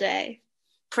all day?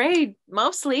 Prayed,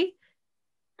 mostly.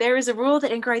 There is a rule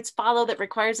that anchorites follow that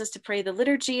requires us to pray the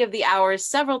liturgy of the hours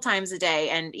several times a day,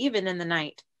 and even in the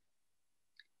night.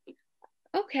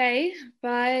 Okay,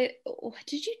 but what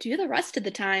did you do the rest of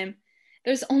the time?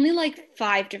 There's only like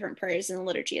 5 different prayers in the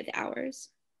liturgy of the hours.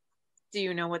 Do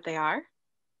you know what they are?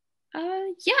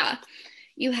 Yeah.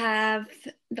 You have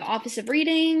the office of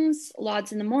readings,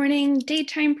 lauds in the morning,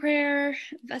 daytime prayer,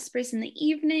 vespers in the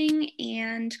evening,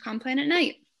 and compline at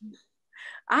night.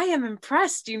 I am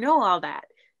impressed you know all that.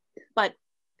 But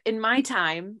in my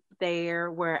time,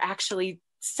 there were actually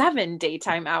 7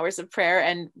 daytime hours of prayer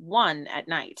and 1 at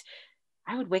night.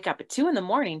 I would wake up at 2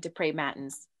 a.m. to pray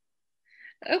matins.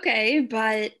 Okay,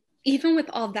 but even with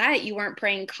all that, you weren't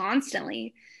praying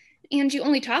constantly. And you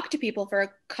only talked to people for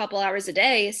a couple hours a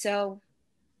day, so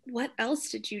what else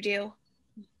did you do?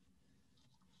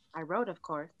 I wrote, of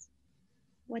course.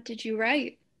 What did you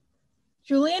write?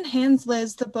 Julian hands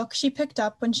Liz the book she picked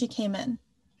up when she came in.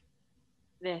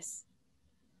 This.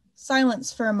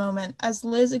 Silence for a moment as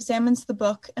Liz examines the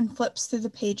book and flips through the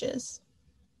pages.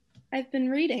 I've been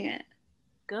reading it.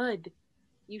 Good.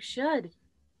 You should.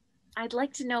 I'd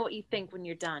like to know what you think when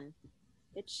you're done.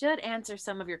 It should answer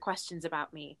some of your questions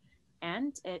about me,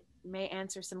 and it may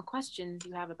answer some questions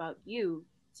you have about you,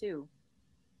 too.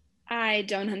 I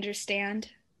don't understand.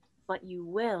 But you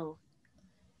will.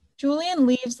 Julian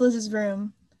leaves Liz's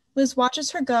room. Liz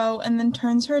watches her go and then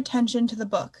turns her attention to the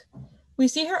book. We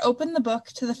see her open the book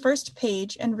to the first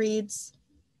page and reads,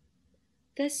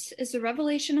 This is the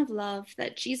revelation of love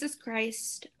that Jesus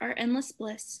Christ, our endless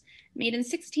bliss, made in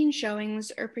 16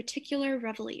 showings or particular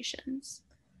revelations.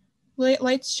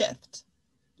 Lights shift.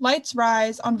 Lights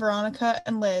rise on Veronica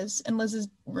and Liz in Liz's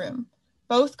room.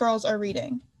 Both girls are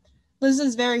reading. Liz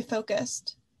is very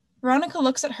focused. Veronica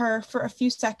looks at her for a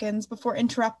few seconds before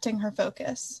interrupting her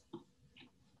focus.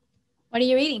 What are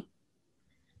you reading?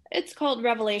 It's called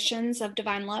Revelations of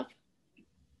Divine Love.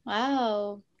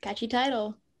 Wow, catchy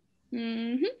title.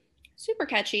 Super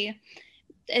catchy.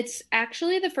 It's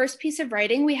actually the first piece of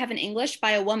writing we have in English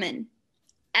by a woman.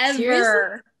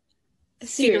 Ever.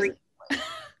 Seriously?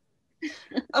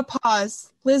 A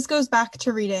pause. Liz goes back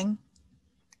to reading.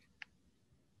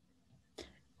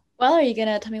 Well, are you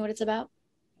gonna tell me what it's about?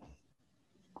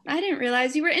 I didn't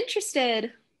realize you were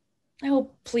interested.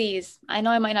 Oh, please. I know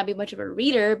I might not be much of a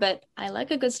reader, but I like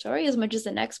a good story as much as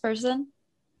the next person.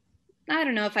 I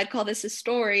don't know if I'd call this a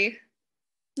story.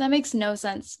 That makes no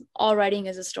sense. All writing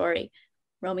is a story.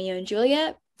 Romeo and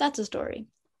Juliet, that's a story.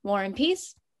 War and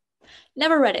Peace?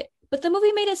 Never read it, but the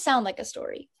movie made it sound like a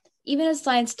story. Even a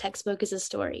science textbook is a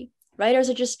story. Writers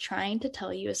are just trying to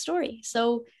tell you a story.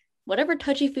 So whatever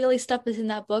touchy-feely stuff is in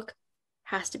that book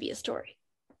has to be a story.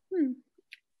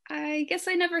 I guess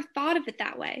I never thought of it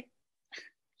that way.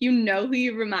 You know who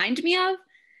you remind me of?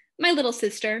 My little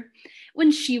sister. When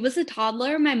she was a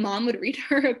toddler, my mom would read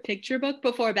her a picture book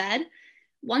before bed.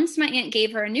 Once my aunt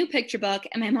gave her a new picture book,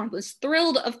 and my mom was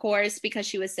thrilled, of course, because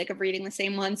she was sick of reading the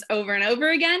same ones over and over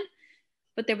again.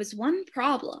 But there was one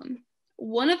problem.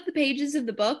 One of the pages of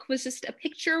the book was just a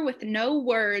picture with no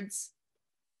words.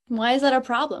 Why is that a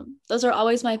problem? Those are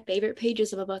always my favorite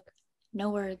pages of a book. No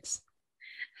words.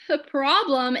 The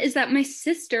problem is that my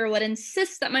sister would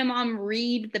insist that my mom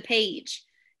read the page.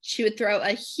 She would throw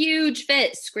a huge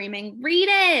fit, screaming, "Read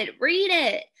it, read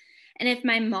it." And if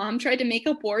my mom tried to make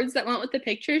up words that went with the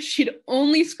picture, she'd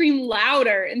only scream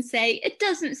louder and say, "It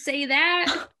doesn't say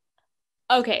that."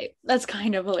 Okay, that's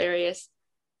kind of hilarious.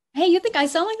 Hey, you think I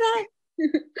sound like that?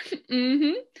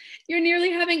 You're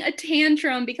nearly having a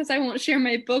tantrum because I won't share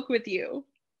my book with you.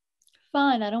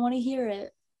 Fine, I don't want to hear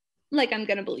it. Like I'm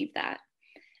gonna believe that.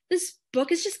 This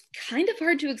book is just kind of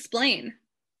hard to explain.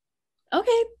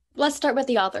 Okay, let's start with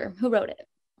the author. Who wrote it?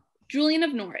 Julian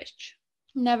of Norwich.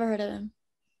 Never heard of him.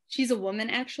 She's a woman,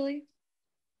 actually.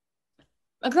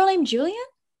 A girl named Julian?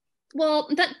 Well,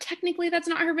 that's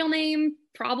not her real name,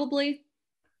 probably.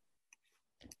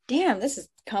 Damn, this is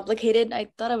complicated. I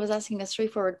thought I was asking a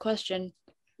straightforward question.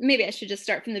 Maybe I should just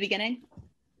start from the beginning.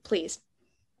 Please.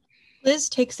 Liz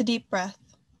takes a deep breath.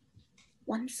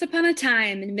 Once upon a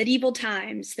time, in medieval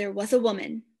times, there was a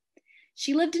woman.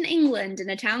 She lived in England in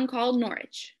a town called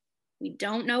Norwich. We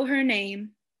don't know her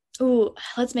name. Ooh,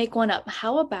 let's make one up.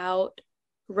 How about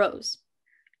Rose?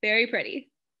 Very pretty.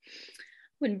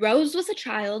 When Rose was a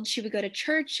child, she would go to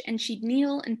church and she'd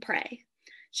kneel and pray.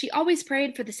 She always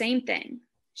prayed for the same thing.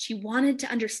 She wanted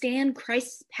to understand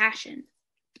Christ's passion.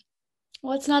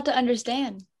 What's not to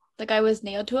understand? The guy was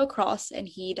nailed to a cross and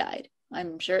he died.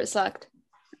 I'm sure it sucked.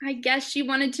 I guess she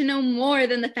wanted to know more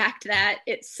than the fact that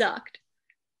it sucked.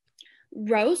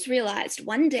 Rose realized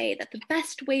one day that the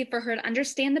best way for her to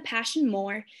understand the passion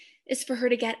more is for her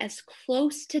to get as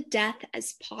close to death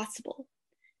as possible.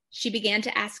 She began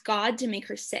to ask God to make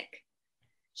her sick.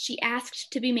 She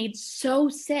asked to be made so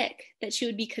sick that she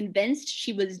would be convinced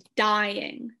she was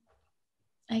dying.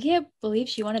 I can't believe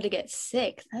she wanted to get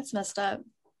sick. That's messed up.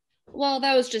 Well,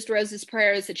 that was just Rose's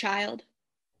prayer as a child.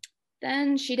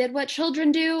 Then she did what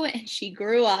children do, and she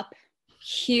grew up.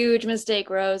 Huge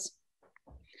mistake, Rose.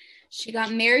 She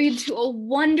got married to a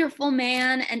wonderful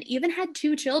man and even had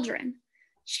 2 children.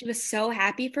 She was so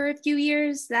happy for a few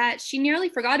years that she nearly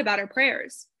forgot about her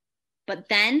prayers. But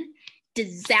then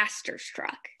disaster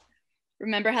struck.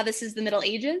 Remember how this is the Middle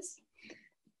Ages?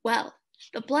 Well,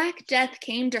 the Black Death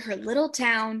came to her little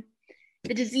town.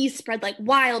 The disease spread like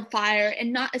wildfire,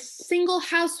 and not a single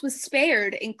house was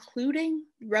spared, including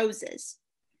Rose's.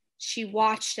 She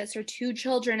watched as her 2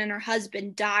 children and her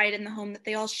husband died in the home that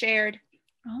they all shared.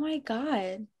 Oh my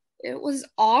God. It was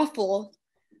awful.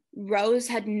 Rose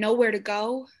had nowhere to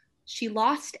go. She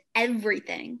lost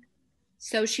everything.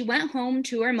 So she went home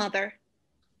to her mother.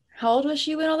 How old was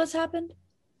she when all this happened?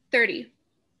 30.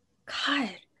 God,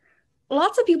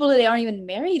 lots of people today aren't even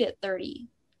married at 30,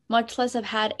 much less have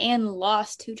had and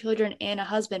lost 2 children and a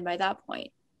husband by that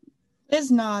point. Liz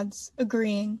nods,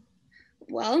 agreeing.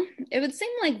 Well, it would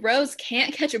seem like Rose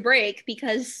can't catch a break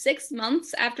because 6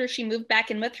 months after she moved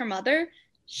back in with her mother,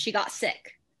 she got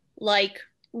sick. Like,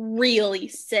 really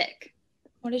sick.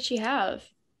 What did she have?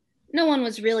 No one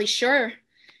was really sure.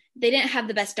 They didn't have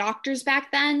the best doctors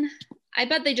back then. I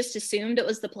bet they just assumed it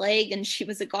was the plague and she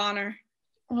was a goner.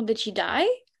 Well, did she die?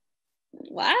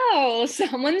 Wow,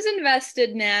 someone's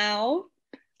invested now.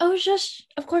 Oh, shush.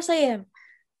 Of course I am.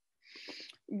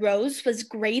 Rose was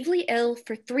gravely ill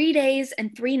for 3 days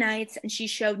and 3 nights, and she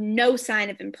showed no sign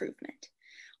of improvement.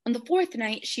 On the 4th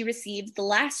night, she received the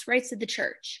last rites of the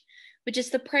church, which is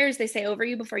the prayers they say over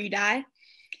you before you die,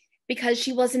 because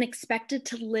she wasn't expected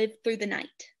to live through the night.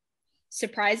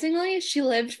 Surprisingly, she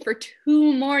lived for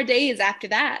 2 more days after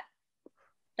that.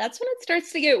 That's when it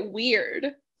starts to get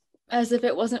weird. As if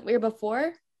it wasn't weird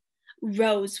before?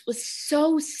 Rose was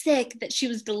so sick that she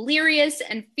was delirious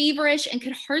and feverish and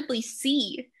could hardly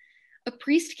see. A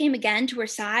priest came again to her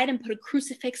side and put a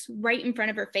crucifix right in front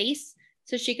of her face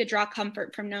so she could draw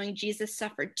comfort from knowing Jesus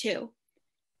suffered too.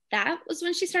 That was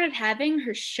when she started having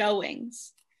her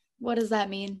showings. What does that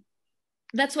mean?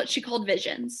 That's what she called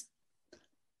visions.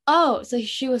 Oh, so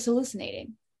she was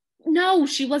hallucinating. No,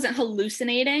 she wasn't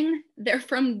hallucinating. They're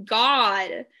from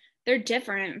God. They're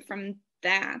different from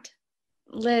that.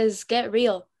 Liz, get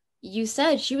real. You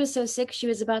said she was so sick she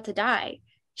was about to die.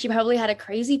 She probably had a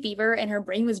crazy fever and her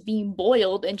brain was being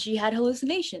boiled and she had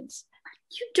hallucinations.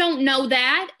 You don't know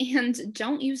that, and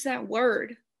don't use that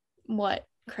word. What,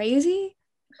 crazy?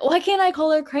 Why can't I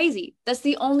call her crazy? That's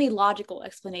the only logical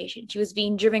explanation. She was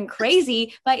being driven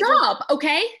crazy by— Stop,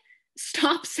 okay?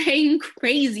 Stop saying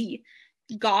crazy.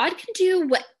 God can do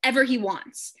whatever he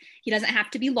wants. He doesn't have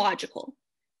to be logical.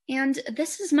 And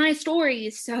this is my story,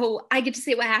 so I get to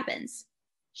say what happens.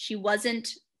 She wasn't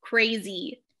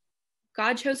crazy.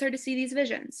 God chose her to see these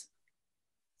visions.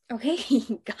 Okay,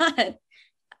 God.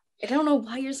 I don't know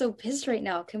why you're so pissed right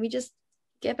now. Can we just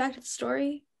get back to the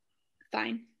story?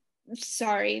 Fine.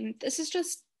 Sorry, this is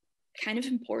just kind of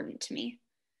important to me.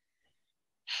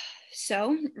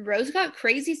 So, Rose got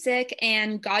crazy sick,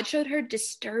 and God showed her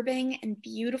disturbing and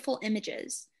beautiful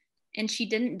images, and she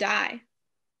didn't die.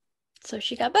 So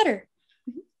she got better.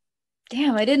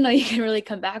 Damn, I didn't know you could really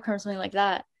come back from something like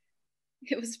that.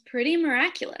 It was pretty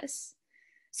miraculous.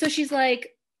 So she's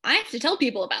like, I have to tell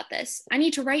people about this. I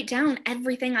need to write down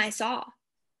everything I saw.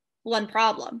 One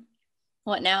problem.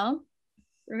 What now?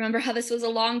 Remember how this was a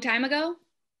long time ago?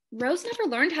 Rose never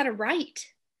learned how to write.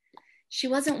 She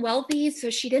wasn't wealthy, so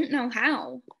she didn't know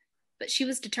how, but she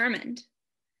was determined.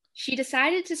 She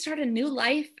decided to start a new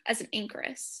life as an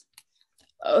anchoress.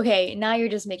 Okay, now you're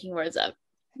just making words up.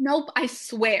 Nope, I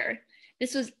swear.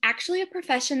 This was actually a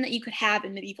profession that you could have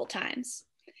in medieval times.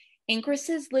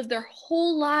 Anchoresses lived their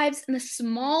whole lives in a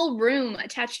small room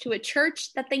attached to a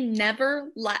church that they never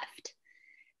left.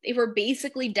 They were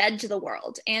basically dead to the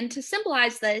world, and to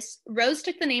symbolize this, Rose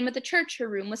took the name of the church her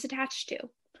room was attached to.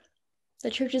 The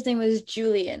church's name was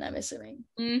Julian, I'm assuming.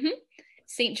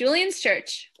 St. Julian's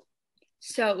Church.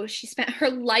 So she spent her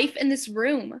life in this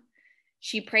room.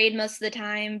 She prayed most of the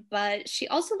time, but she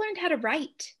also learned how to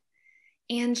write.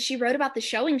 And she wrote about the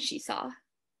showings she saw.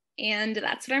 And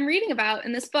that's what I'm reading about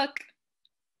in this book.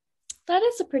 That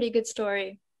is a pretty good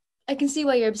story. I can see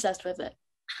why you're obsessed with it.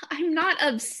 I'm not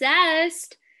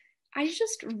obsessed. I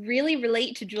just really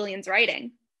relate to Julian's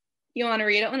writing. You want to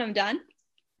read it when I'm done?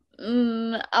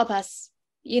 I'll pass.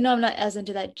 You know I'm not as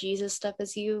into that Jesus stuff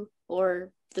as you, or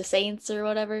the saints or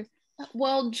whatever.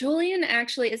 Well, Julian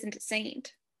actually isn't a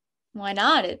saint. Why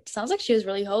not? It sounds like she was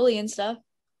really holy and stuff.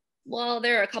 Well,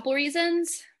 there are a couple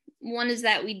reasons. One is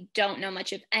that we don't know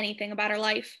much of anything about her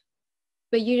life.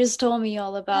 But you just told me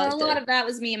all about A lot of that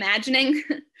was me imagining.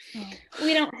 Oh.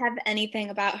 We don't have anything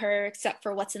about her except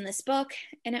for what's in this book,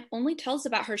 and it only tells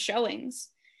about her showings.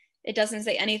 It doesn't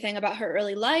say anything about her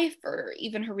early life or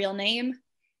even her real name.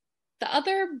 The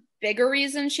other bigger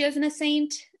reason she isn't a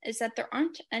saint is that there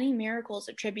aren't any miracles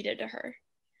attributed to her.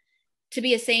 To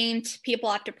be a saint, people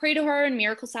have to pray to her and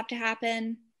miracles have to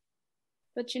happen.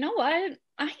 But you know what?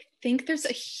 I think there's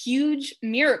a huge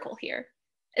miracle here.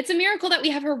 It's a miracle that we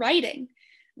have her writing.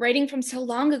 Writing from so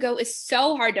long ago is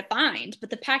so hard to find, but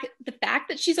the fact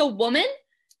that she's a woman,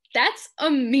 that's a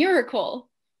miracle.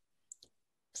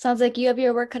 Sounds like you have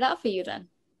your work cut out for you then.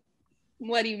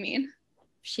 What do you mean?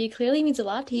 She clearly means a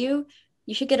lot to you.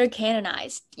 You should get her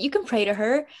canonized. You can pray to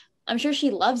her. I'm sure she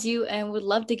loves you and would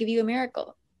love to give you a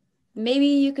miracle. Maybe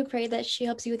you could pray that she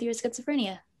helps you with your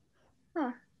schizophrenia.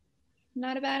 Huh.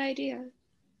 Not a bad idea.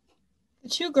 The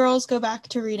two girls go back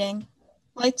to reading.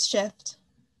 Lights shift.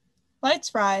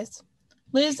 Lights rise.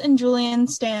 Liz and Julian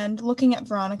stand looking at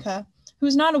Veronica, who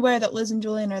is not aware that Liz and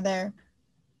Julian are there.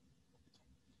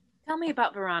 Tell me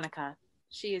about Veronica.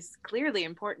 She is clearly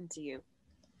important to you.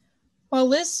 While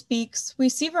Liz speaks, we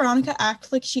see Veronica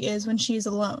act like she is when she is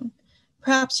alone.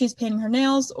 Perhaps she's painting her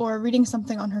nails or reading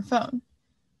something on her phone.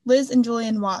 Liz and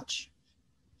Julian watch.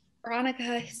 Veronica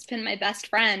has been my best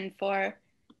friend for,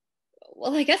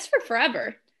 well, I guess for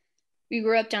forever. We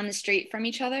grew up down the street from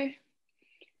each other.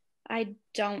 I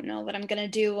don't know what I'm going to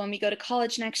do when we go to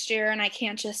college next year, and I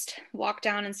can't just walk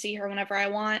down and see her whenever I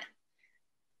want.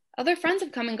 Other friends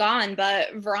have come and gone,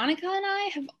 but Veronica and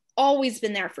I have always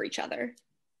been there for each other.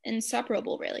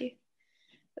 Inseparable, really.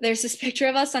 There's this picture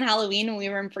of us on Halloween when we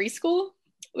were in preschool.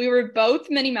 We were both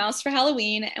Minnie Mouse for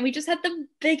Halloween, and we just had the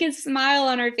biggest smile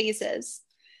on our faces.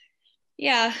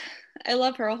 Yeah, I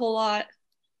love her a whole lot.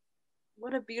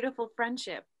 What a beautiful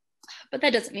friendship. But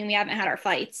that doesn't mean we haven't had our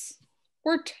fights.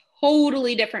 We're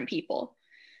totally different people.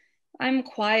 I'm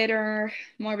quieter,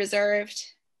 more reserved.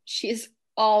 She's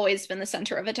always been the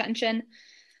center of attention.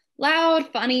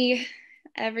 Loud, funny.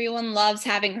 Everyone loves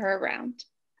having her around.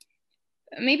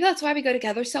 Maybe that's why we go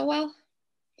together so well.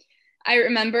 I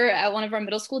remember at one of our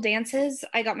middle school dances,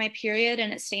 I got my period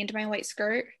and it stained my white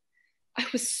skirt. I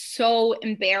was so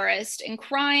embarrassed and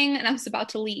crying, and I was about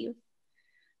to leave.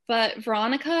 But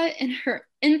Veronica, in her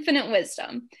infinite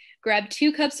wisdom, grabbed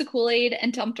 2 cups of Kool-Aid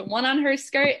and dumped one on her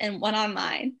skirt and one on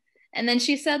mine. And then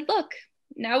she said, "Look,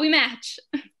 now we match."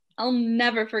 I'll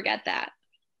never forget that.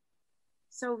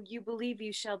 So you believe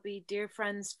you shall be dear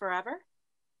friends forever?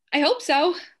 I hope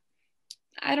so.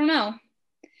 I don't know.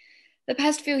 The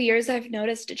past few years, I've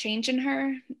noticed a change in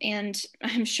her, and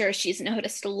I'm sure she's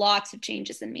noticed lots of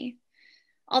changes in me.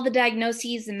 All the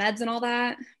diagnoses and meds and all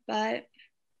that, but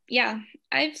yeah,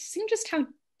 I've seen just how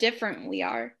different we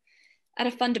are at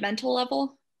a fundamental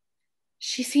level.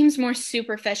 She seems more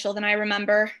superficial than I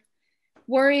remember,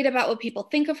 worried about what people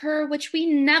think of her, which we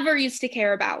never used to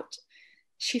care about.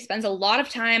 She spends a lot of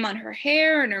time on her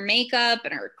hair and her makeup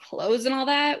and her clothes and all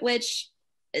that, which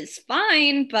is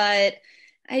fine, but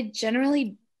I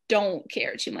generally don't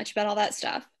care too much about all that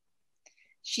stuff.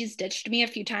 She's ditched me a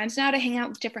few times now to hang out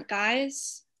with different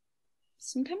guys.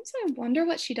 Sometimes I wonder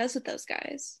what she does with those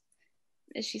guys.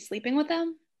 Is she sleeping with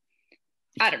them?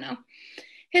 I don't know.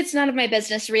 It's none of my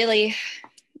business, really.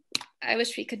 I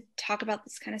wish we could talk about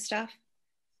this kind of stuff.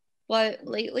 But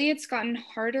lately it's gotten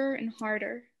harder and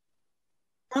harder.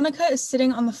 Veronica is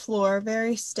sitting on the floor,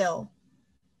 very still.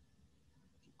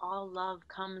 All love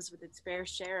comes with its fair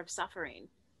share of suffering.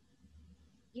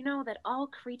 You know that all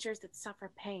creatures that suffer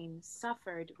pain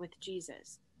suffered with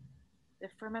Jesus. The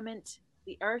firmament,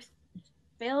 the earth,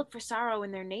 failed for sorrow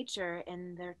in their nature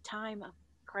in their time of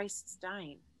Christ's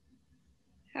dying.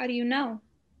 How do you know?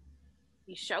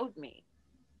 He showed me.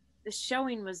 The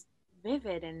showing was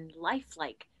vivid and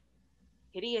lifelike,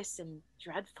 hideous and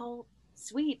dreadful,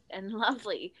 sweet and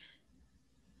lovely.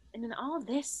 And in all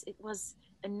this, it was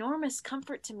enormous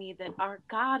comfort to me that our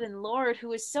God and Lord,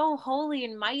 who is so holy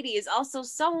and mighty, is also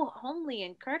so homely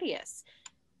and courteous.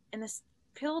 And this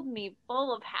filled me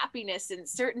full of happiness and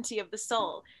certainty of the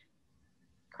soul.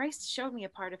 Christ showed me a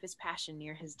part of his passion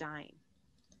near his dying.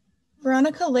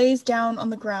 Veronica lays down on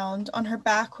the ground on her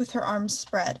back with her arms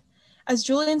spread. As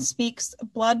Julian speaks,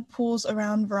 blood pools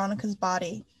around Veronica's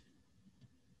body.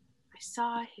 I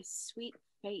saw his sweet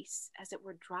face as it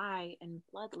were dry and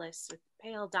bloodless with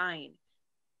pale dying,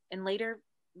 and later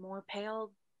more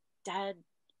pale, dead,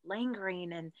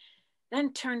 languoring, and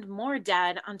then turned more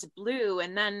dead onto blue,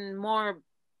 and then more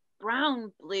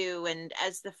brown blue, and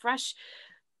as the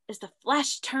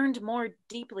flesh turned more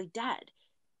deeply dead.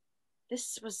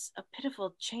 This was a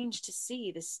pitiful change to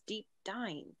see, this deep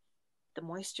dying. The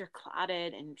moisture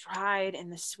clotted and dried, and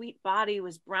the sweet body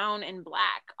was brown and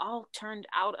black, all turned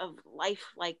out of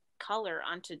lifelike color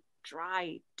onto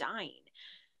dry dying.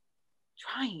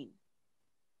 Drying,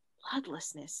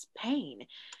 bloodlessness, pain,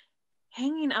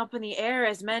 hanging up in the air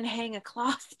as men hang a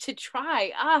cloth to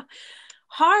dry.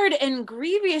 Hard and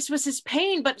grievous was his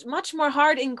pain, but much more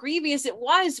hard and grievous it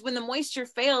was when the moisture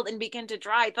failed and began to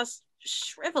dry, thus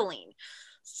shriveling,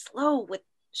 slow with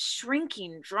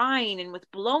shrinking, drying, and with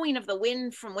blowing of the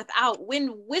wind from without,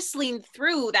 wind whistling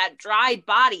through that dried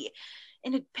body.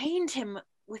 And it pained him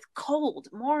with cold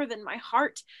more than my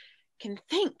heart can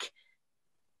think.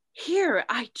 Here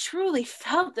I truly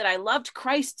felt that I loved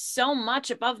Christ so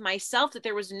much above myself that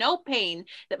there was no pain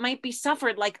that might be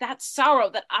suffered like that sorrow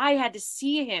that I had to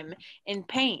see him in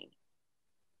pain.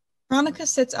 Veronica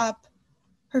sits up.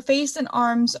 Her face and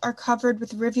arms are covered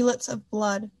with rivulets of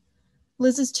blood.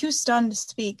 Liz is too stunned to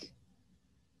speak.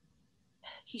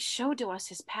 He showed to us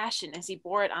his passion as he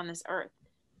bore it on this earth.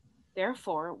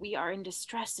 Therefore, we are in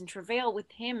distress and travail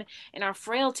with him in our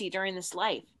frailty during this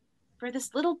life. For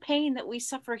this little pain that we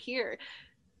suffer here,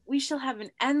 we shall have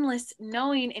an endless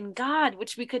knowing in God,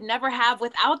 which we could never have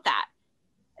without that.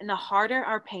 And the harder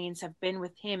our pains have been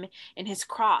with him in his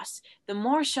cross, the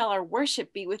more shall our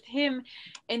worship be with him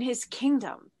in his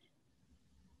kingdom.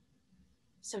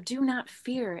 So do not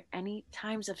fear any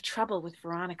times of trouble with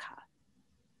Veronica.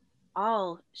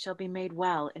 All shall be made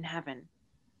well in heaven.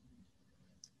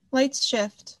 Lights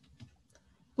shift.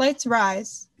 Lights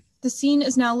rise. The scene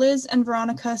is now Liz and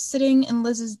Veronica sitting in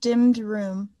Liz's dimmed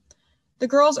room. The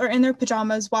girls are in their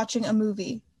pajamas watching a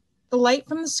movie. The light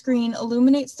from the screen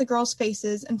illuminates the girls'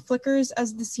 faces and flickers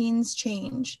as the scenes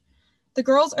change. The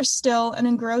girls are still and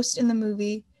engrossed in the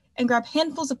movie and grab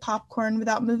handfuls of popcorn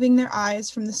without moving their eyes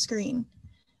from the screen.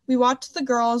 We watch the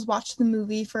girls watch the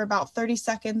movie for about 30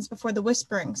 seconds before the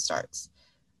whispering starts.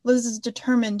 Liz is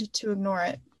determined to ignore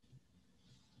it.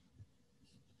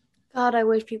 God, I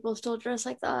wish people still dress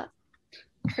like that.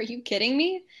 Are you kidding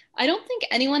me? I don't think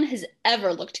anyone has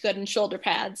ever looked good in shoulder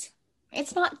pads.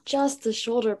 It's not just the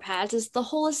shoulder pads, it's the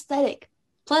whole aesthetic.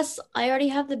 Plus, I already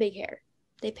have the big hair.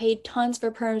 They paid tons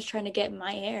for perms trying to get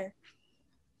my hair.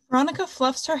 Veronica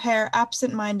fluffs her hair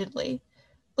absent-mindedly.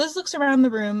 Liz looks around the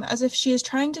room as if she is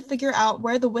trying to figure out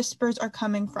where the whispers are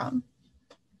coming from.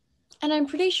 And I'm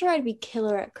pretty sure I'd be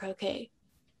killer at croquet.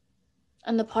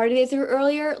 And the party they threw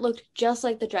earlier looked just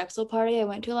like the Drexel party I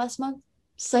went to last month.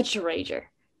 Such a rager.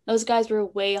 Those guys were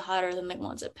way hotter than the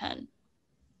ones at Penn.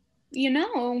 You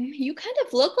know, you kind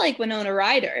of look like Winona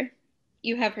Ryder.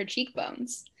 You have her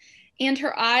cheekbones. And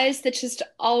her eyes that just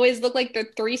always look like they're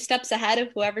 3 steps ahead of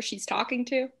whoever she's talking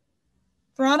to.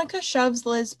 Veronica shoves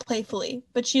Liz playfully,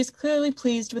 but she is clearly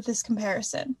pleased with this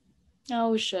comparison.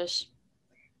 Oh, shush.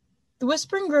 The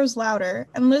whispering grows louder,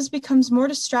 and Liz becomes more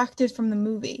distracted from the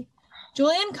movie.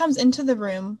 Julian comes into the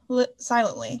room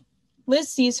silently. Liz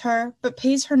sees her, but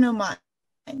pays her no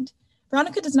mind.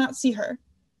 Veronica does not see her.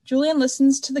 Julian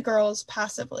listens to the girls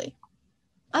passively.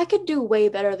 I could do way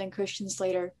better than Christian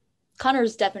Slater.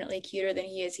 Connor's definitely cuter than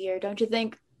he is here, don't you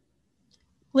think?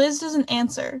 Liz doesn't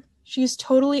answer. She is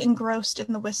totally engrossed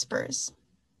in the whispers.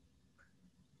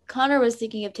 Connor was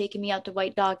thinking of taking me out to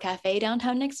White Dog Cafe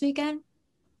downtown next weekend.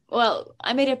 Well,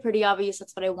 I made it pretty obvious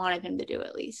that's what I wanted him to do,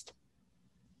 at least.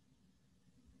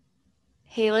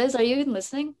 Hey, Liz, are you even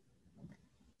listening?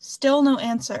 Still no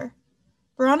answer.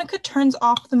 Veronica turns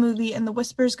off the movie and the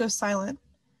whispers go silent.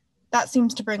 That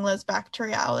seems to bring Liz back to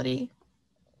reality.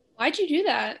 Why'd you do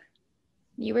that?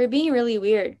 You were being really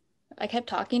weird. I kept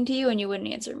talking to you and you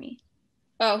wouldn't answer me.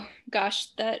 Oh, gosh,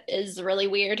 that is really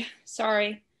weird.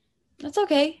 Sorry. That's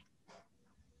okay.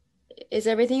 Is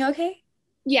everything okay?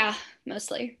 Yeah,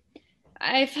 mostly.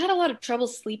 I've had a lot of trouble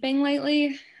sleeping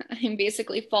lately. I'm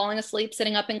basically falling asleep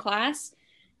sitting up in class.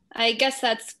 I guess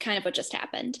that's kind of what just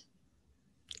happened.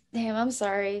 Damn, I'm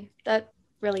sorry. That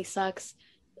really sucks.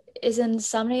 Is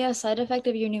insomnia a side effect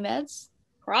of your new meds?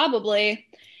 Probably.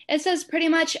 It says pretty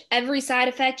much every side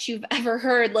effect you've ever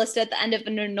heard listed at the end of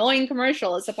an annoying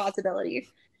commercial is a possibility.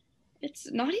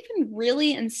 It's not even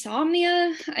really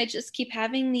insomnia. I just keep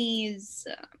having these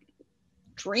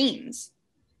dreams.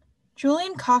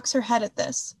 Julian cocks her head at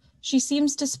this. She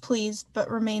seems displeased, but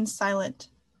remains silent.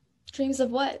 Dreams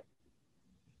of what?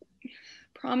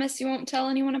 Promise you won't tell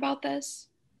anyone about this?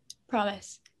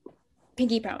 Promise.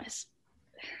 Pinky promise.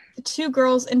 The two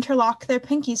girls interlock their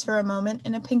pinkies for a moment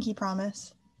in a pinky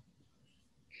promise.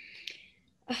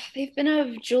 They've been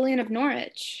of Julian of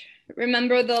Norwich.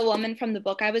 Remember the woman from the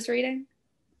book I was reading?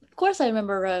 Of course I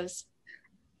remember Rose.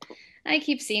 I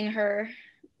keep seeing her,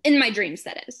 in my dreams,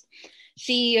 that is.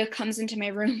 She comes into my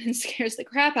room and scares the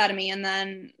crap out of me, and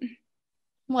then...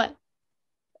 What?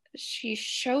 She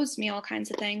shows me all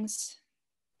kinds of things.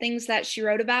 Things that she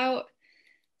wrote about,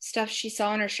 stuff she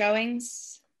saw in her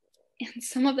showings. And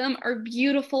some of them are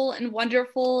beautiful and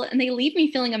wonderful, and they leave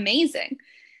me feeling amazing.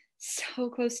 So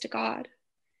close to God.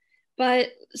 But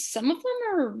some of them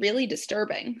are really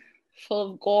disturbing,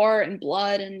 full of gore and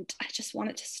blood, and I just want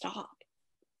it to stop.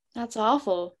 That's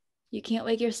awful. You can't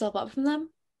wake yourself up from them?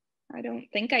 I don't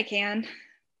think I can,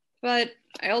 but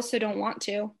I also don't want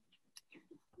to.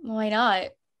 Why not?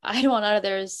 I'd want out of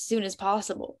there as soon as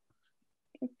possible.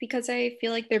 Because I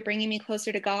feel like they're bringing me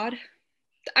closer to God.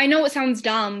 I know it sounds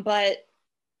dumb, but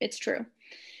it's true.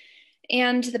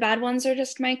 And the bad ones are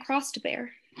just my cross to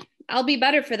bear. I'll be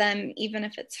better for them, even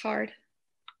if it's hard.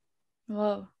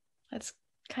 Whoa, that's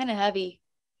kind of heavy.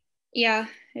 Yeah,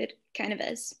 it kind of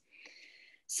is.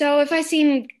 So if I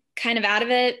seem kind of out of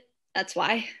it, that's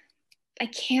why. I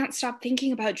can't stop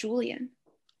thinking about Julian.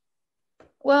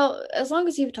 Well, as long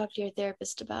as you've talked to your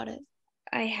therapist about it.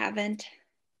 I haven't.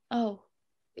 Oh,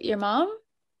 your mom?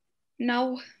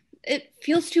 No, it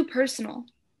feels too personal.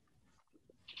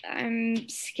 I'm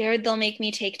scared they'll make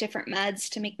me take different meds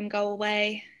to make them go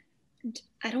away. And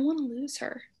I don't want to lose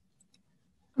her.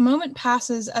 A moment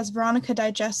passes as Veronica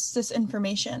digests this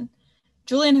information.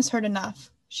 Julian has heard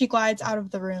enough. She glides out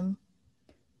of the room.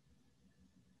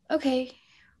 Okay.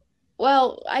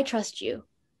 Well, I trust you,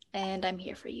 and I'm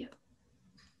here for you.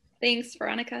 Thanks,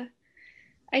 Veronica.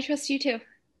 I trust you too.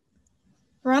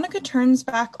 Veronica turns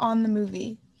back on the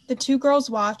movie. The two girls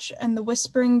watch, and the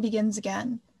whispering begins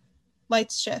again.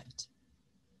 Lights shift.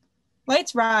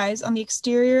 Lights rise on the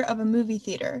exterior of a movie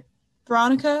theater.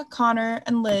 Veronica, Connor,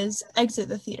 and Liz exit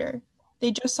the theater.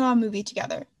 They just saw a movie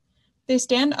together. They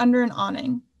stand under an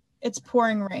awning. It's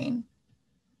pouring rain.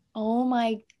 Oh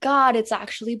my God, it's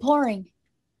actually pouring. Do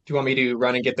you want me to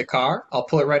run and get the car? I'll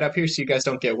pull it right up here so you guys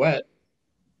don't get wet.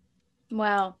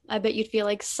 Wow, I bet you'd feel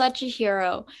like such a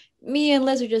hero. Me and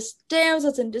Liz are just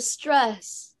damsels in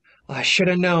distress. I should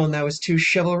have known that was too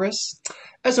chivalrous.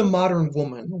 As a modern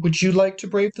woman, would you like to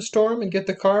brave the storm and get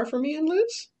the car for me and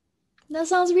Liz? That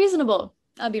sounds reasonable.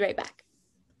 I'll be right back.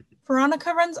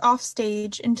 Veronica runs off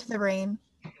stage into the rain.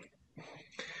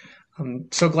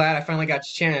 I'm so glad I finally got the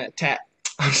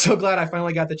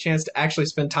chance to actually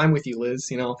spend time with you, Liz.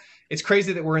 You know, it's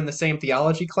crazy that we're in the same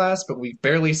theology class, but we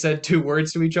barely said 2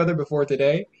 words to each other before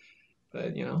today.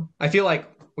 But, you know, I feel like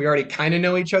we already kind of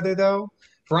know each other, though.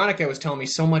 Veronica was telling me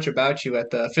so much about you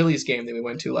at the Phillies game that we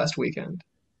went to last weekend.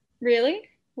 Really?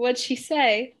 What'd she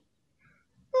say?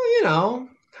 Well, you know,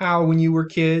 how when you were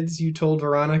kids, you told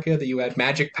Veronica that you had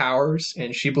magic powers,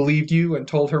 and she believed you and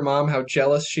told her mom how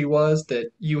jealous she was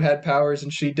that you had powers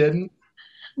and she didn't.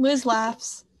 Liz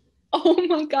laughs. Oh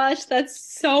my gosh, that's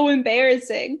so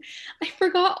embarrassing. I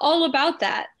forgot all about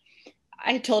that.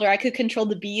 I told her I could control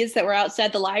the bees that were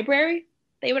outside the library.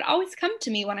 They would always come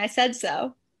to me when I said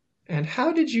so. And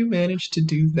how did you manage to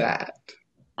do that?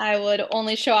 I would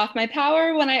only show off my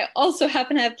power when I also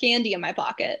happen to have candy in my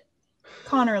pocket.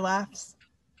 Connor laughs.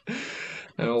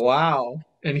 Oh, wow.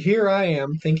 And here I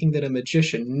am thinking that a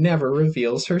magician never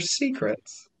reveals her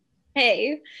secrets.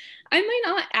 Hey, I might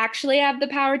not actually have the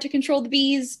power to control the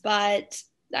bees, but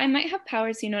I might have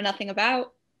powers you know nothing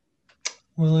about.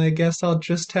 Well, I guess I'll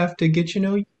just have to get to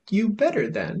know you better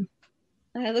then.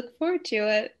 I look forward to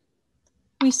it.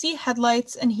 We see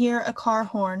headlights and hear a car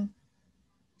horn.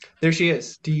 There she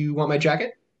is. Do you want my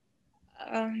jacket?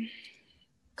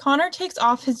 Connor takes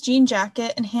off his jean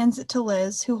jacket and hands it to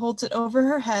Liz, who holds it over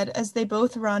her head as they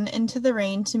both run into the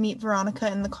rain to meet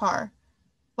Veronica in the car.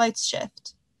 Lights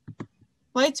shift.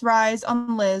 Lights rise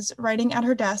on Liz, writing at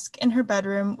her desk in her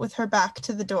bedroom with her back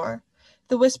to the door.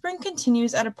 The whispering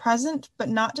continues at a present but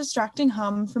not distracting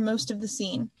hum for most of the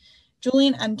scene.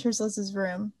 Julian enters Liz's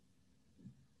room.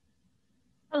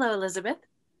 Hello, Elizabeth.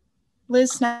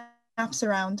 Liz snaps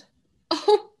around.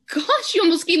 Oh gosh, you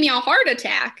almost gave me a heart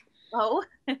attack. Oh?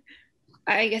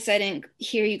 I guess I didn't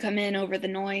hear you come in over the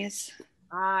noise.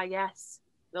 Ah, yes.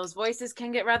 Those voices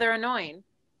can get rather annoying.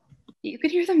 You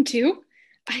could hear them too?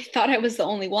 I thought I was the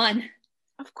only one.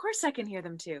 Of course I can hear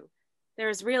them too. They're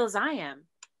as real as I am.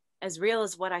 As real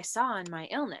as what I saw in my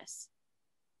illness.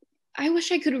 I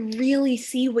wish I could really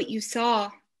see what you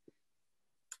saw.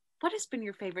 What has been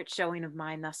your favorite showing of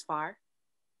mine thus far?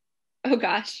 Oh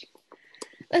gosh,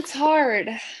 that's hard.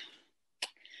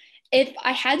 If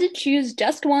I had to choose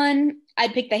just one,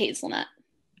 I'd pick the hazelnut.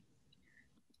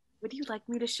 Would you like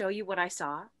me to show you what I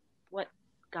saw? What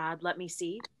God let me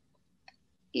see?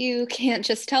 You can't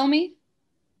just tell me?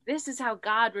 This is how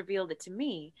God revealed it to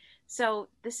me, so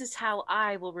this is how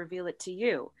I will reveal it to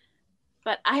you.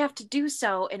 But I have to do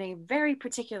so in a very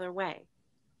particular way.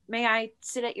 May I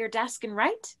sit at your desk and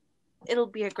write? It'll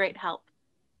be a great help.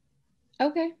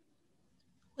 Okay.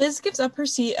 Liz gives up her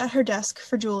seat at her desk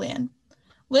for Julian.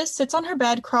 Liz sits on her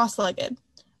bed cross-legged.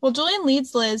 While Julian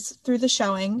leads Liz through the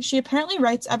showing, she apparently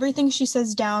writes everything she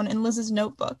says down in Liz's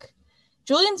notebook.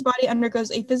 Julian's body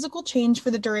undergoes a physical change for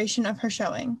the duration of her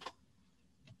showing.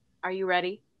 Are you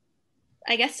ready?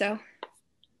 I guess so.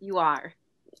 You are.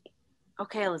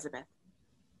 Okay, Elizabeth.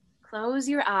 Close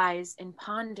your eyes and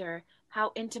ponder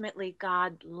how intimately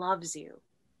God loves you.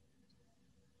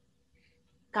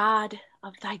 God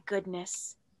of thy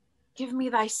goodness, give me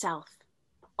thyself.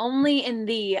 Only in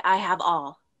thee I have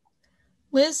all.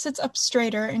 Liz sits up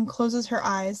straighter and closes her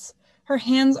eyes. Her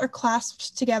hands are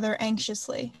clasped together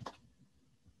anxiously.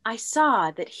 I saw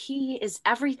that he is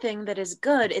everything that is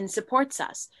good and supports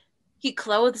us. He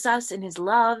clothes us in his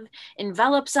love,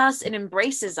 envelops us, and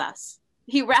embraces us.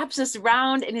 He wraps us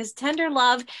round in his tender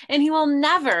love, and he will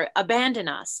never abandon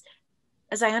us.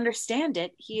 As I understand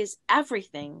it, he is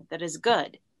everything that is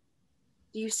good.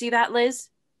 Do you see that, Liz?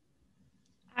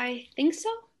 I think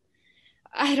so.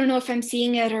 I don't know if I'm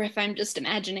seeing it or if I'm just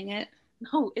imagining it.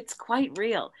 No, it's quite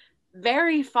real.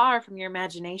 Very far from your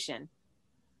imagination.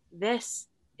 This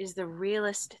is the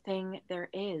realest thing there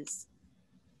is.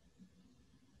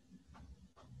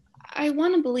 I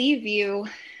want to believe you.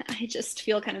 I just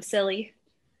feel kind of silly.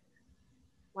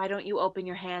 Why don't you open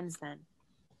your hands then?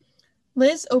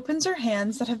 Liz opens her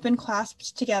hands that have been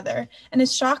clasped together and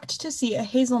is shocked to see a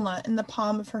hazelnut in the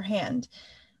palm of her hand.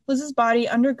 Liz's body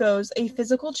undergoes a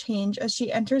physical change as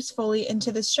she enters fully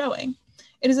into this showing.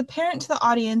 It is apparent to the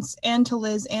audience and to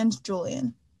Liz and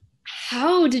Julian.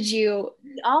 How did you?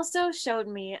 He also showed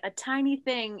me a tiny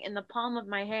thing in the palm of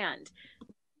my hand,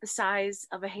 the size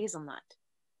of a hazelnut.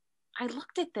 I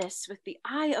looked at this with the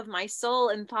eye of my soul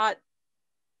and thought,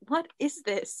 what is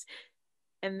this?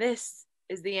 And this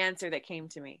is the answer that came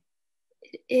to me.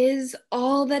 It is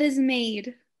all that is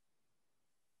made.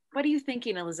 What are you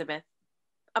thinking, Elizabeth,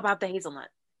 about the hazelnut?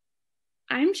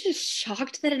 I'm just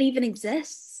shocked that it even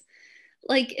exists.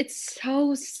 Like, it's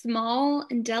so small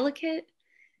and delicate.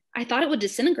 I thought it would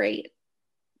disintegrate,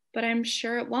 but I'm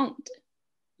sure it won't.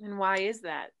 And why is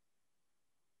that?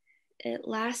 It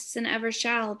lasts and ever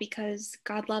shall because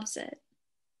God loves it.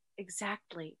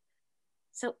 Exactly.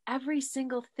 So every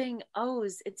single thing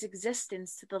owes its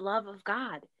existence to the love of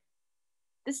God.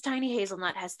 This tiny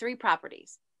hazelnut has 3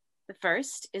 properties. The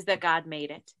first is that God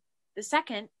made it. The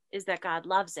second is that God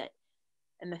loves it.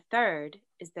 And the third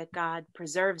is that God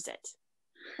preserves it.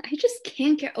 I just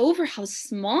can't get over how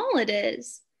small it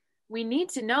is. We need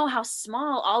to know how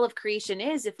small all of creation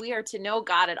is if we are to know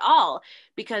God at all,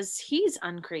 because he's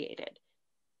uncreated.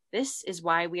 This is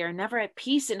why we are never at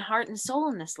peace in heart and soul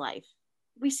in this life.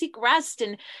 We seek rest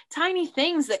in tiny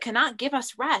things that cannot give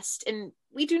us rest, and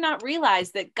we do not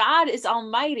realize that God is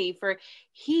almighty, for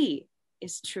he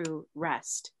is true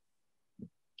rest.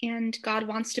 And God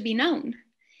wants to be known.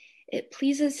 It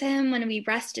pleases him when we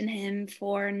rest in him,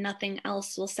 for nothing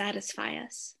else will satisfy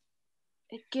us.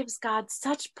 It gives God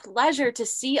such pleasure to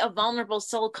see a vulnerable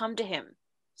soul come to him,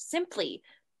 simply,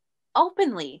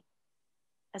 openly,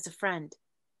 as a friend.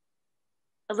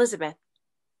 Elizabeth,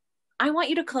 I want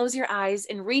you to close your eyes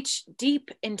and reach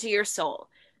deep into your soul.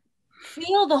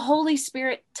 Feel the Holy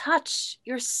Spirit touch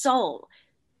your soul.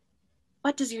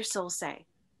 What does your soul say?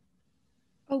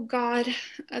 O God,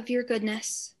 of your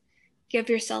goodness, give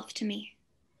yourself to me.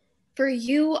 For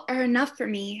you are enough for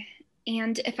me,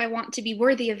 and if I want to be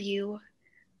worthy of you,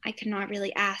 I cannot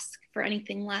really ask for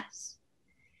anything less.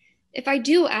 If I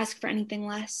do ask for anything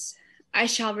less, I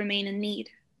shall remain in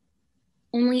need.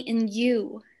 Only in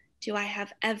you do I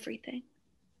have everything.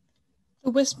 The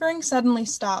whispering suddenly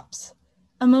stops.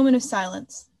 A moment of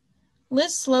silence.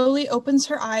 Liz slowly opens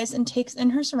her eyes and takes in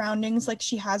her surroundings like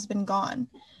she has been gone.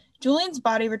 Julian's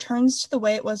body returns to the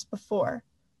way it was before.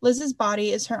 Liz's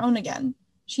body is her own again.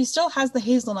 She still has the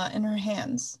hazelnut in her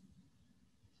hands.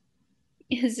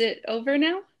 Is it over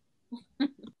now?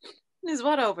 Is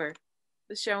what over?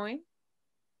 The showing?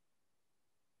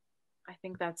 I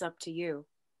think that's up to you.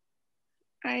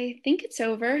 I think it's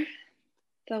over.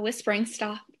 The whispering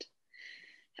stopped.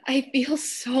 I feel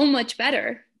so much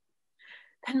better.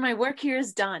 Then my work here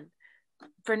is done.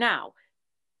 For now.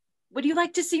 Would you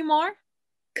like to see more?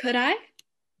 Could I?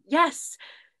 Yes.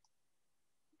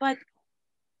 But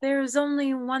there's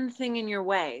only one thing in your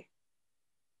way.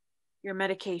 Your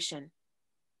medication.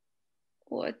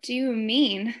 What do you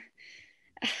mean?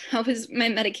 How is my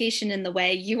medication in the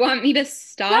way? You want me to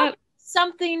stop? Well,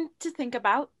 something to think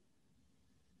about.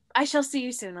 I shall see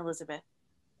you soon, Elizabeth.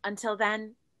 Until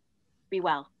then, be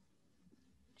well.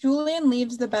 Julian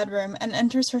leaves the bedroom and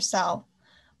enters her cell.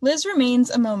 Liz remains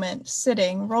a moment,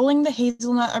 sitting, rolling the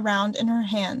hazelnut around in her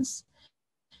hands.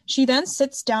 She then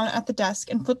sits down at the desk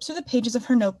and flips through the pages of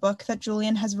her notebook that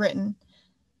Julian has written.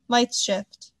 Lights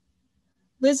shift.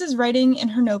 Liz is writing in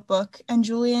her notebook, and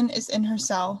Julian is in her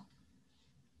cell.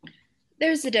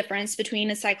 There's a difference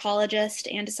between a psychologist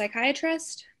and a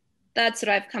psychiatrist. That's what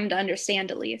I've come to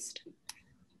understand, at least.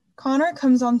 Connor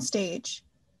comes on stage.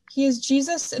 He is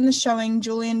Jesus in the showing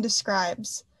Julian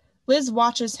describes. Liz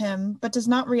watches him, but does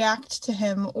not react to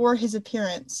him or his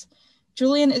appearance.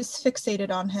 Julian is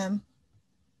fixated on him.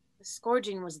 The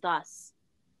scourging was thus.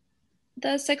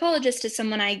 The psychologist is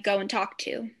someone I go and talk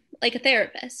to, like a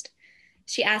therapist.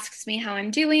 She asks me how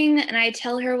I'm doing, and I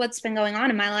tell her what's been going on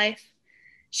in my life.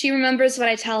 She remembers what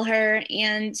I tell her,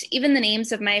 and even the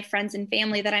names of my friends and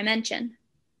family that I mention.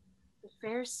 The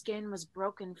fair skin was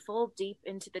broken full deep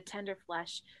into the tender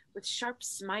flesh, with sharp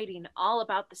smiting all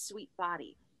about the sweet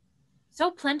body.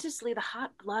 So plenteously the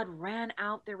hot blood ran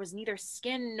out, there was neither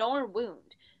skin nor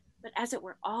wound, but as it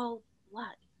were all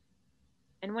blood.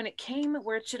 And when it came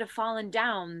where it should have fallen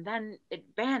down, then it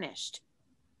vanished.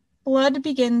 Blood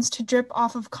begins to drip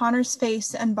off of Connor's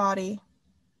face and body.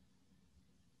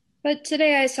 But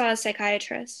today I saw a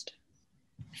psychiatrist.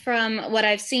 From what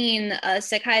I've seen, a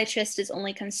psychiatrist is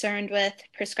only concerned with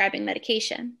prescribing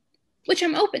medication, which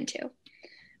I'm open to.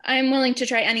 I'm willing to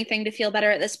try anything to feel better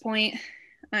at this point.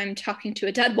 I'm talking to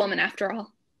a dead woman, after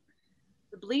all.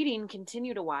 The bleeding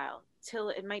continued a while, till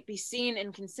it might be seen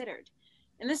and considered.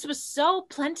 And this was so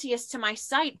plenteous to my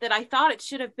sight that I thought it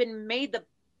should have been made the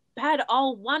bed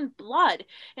all one blood,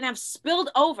 and have spilled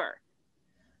over.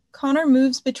 Connor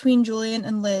moves between Julian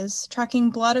and Liz, tracking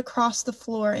blood across the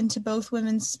floor into both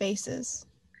women's spaces.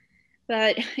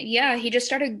 But yeah, he just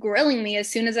started grilling me as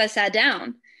soon as I sat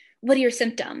down. What are your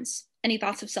symptoms? Any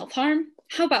thoughts of self-harm?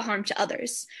 How about harm to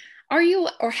others? Are you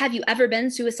or have you ever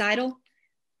been suicidal?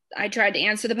 I tried to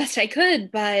answer the best I could,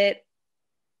 but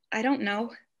I don't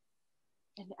know.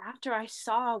 And after I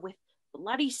saw with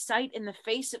bloody sight in the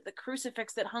face of the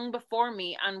crucifix that hung before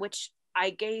me, on which I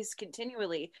gazed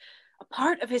continually, a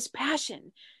part of his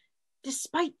passion,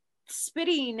 despite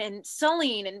spitting and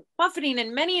sullying and buffeting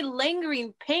and many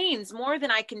lingering pains, more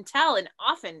than I can tell, and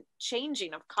often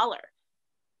changing of color.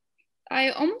 I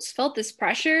almost felt this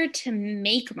pressure to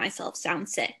make myself sound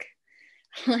sick.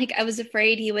 Like I was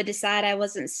afraid he would decide I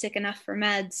wasn't sick enough for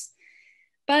meds.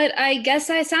 But I guess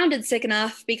I sounded sick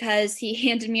enough because he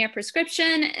handed me a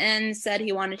prescription and said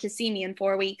he wanted to see me in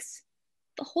 4 weeks.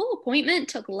 The whole appointment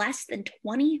took less than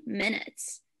 20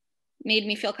 minutes. Made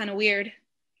me feel kind of weird.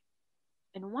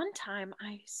 And one time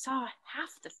I saw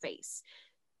half the face,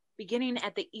 beginning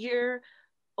at the ear,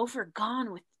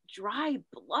 overgone with dry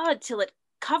blood till it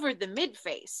covered the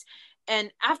mid-face.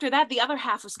 And after that, the other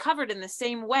half was covered in the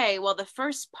same way, while the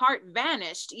first part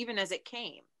vanished even as it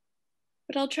came.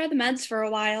 But I'll try the meds for a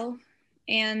while,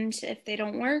 and if they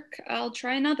don't work, I'll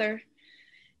try another.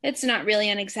 It's not really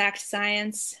an exact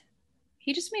science.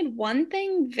 He just made one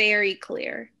thing very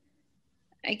clear.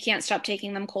 I can't stop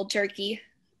taking them cold turkey.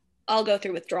 I'll go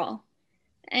through withdrawal.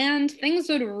 And things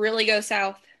would really go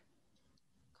south.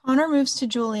 Connor moves to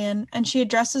Julian, and she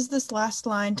addresses this last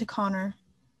line to Connor.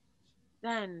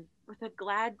 Then, with a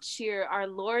glad cheer, our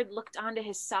Lord looked onto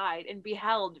his side and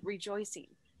beheld, rejoicing.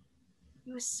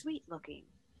 He was sweet-looking,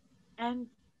 and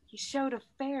he showed a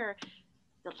fair,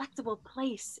 delectable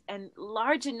place, and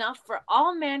large enough for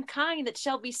all mankind that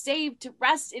shall be saved to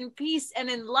rest in peace and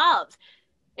in love.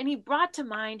 And he brought to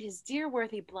mind his dear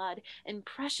worthy blood and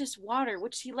precious water,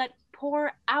 which he let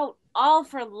pour out all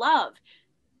for love.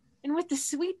 And with the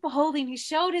sweet beholding, he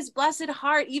showed his blessed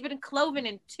heart even cloven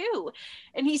in two.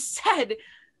 And he said,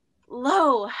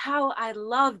 Lo, how I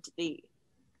loved thee.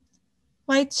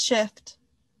 Lights shift.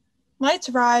 Lights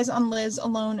rise on Liz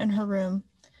alone in her room.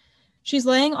 She's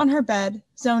laying on her bed,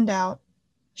 zoned out.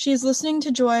 She is listening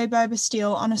to Joy by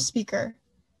Bastille on a speaker.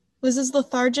 Liz is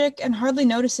lethargic and hardly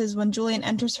notices when Julian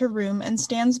enters her room and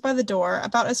stands by the door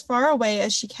about as far away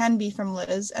as she can be from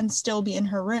Liz and still be in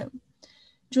her room.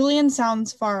 Julian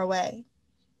sounds far away.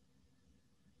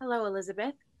 Hello,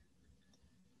 Elizabeth.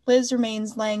 Liz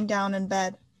remains laying down in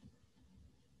bed.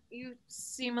 You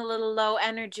seem a little low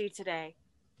energy today.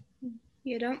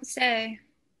 You don't say.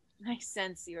 I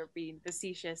sense you're being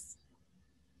facetious.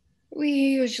 We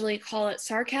usually call it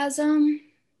sarcasm,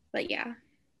 but yeah.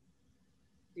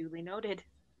 Duly noted.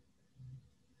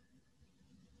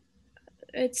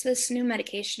 It's this new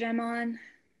medication I'm on.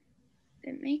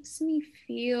 It makes me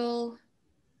feel...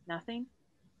 Nothing?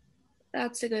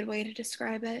 That's a good way to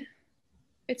describe it.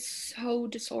 It's so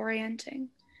disorienting.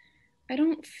 I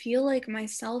don't feel like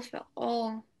myself at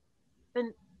all.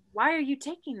 Then why are you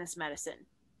taking this medicine?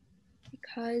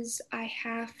 Because I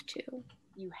have to.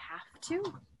 You have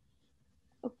to?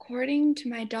 According to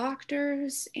my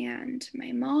doctors and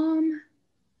my mom,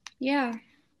 yeah.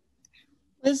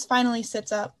 Liz finally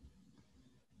sits up.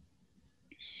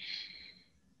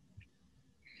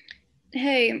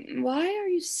 Hey, why are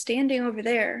you standing over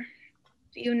there?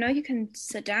 You know you can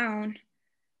sit down.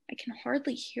 I can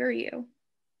hardly hear you.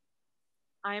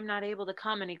 I am not able to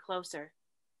come any closer.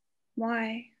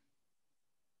 Why?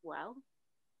 Well,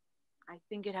 I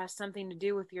think it has something to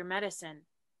do with your medicine.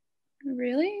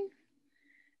 Really?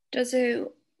 Does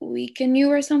it weaken you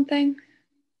or something?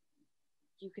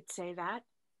 You could say that.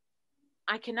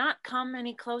 I cannot come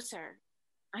any closer.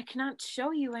 I cannot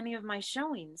show you any of my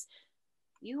showings.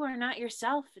 You are not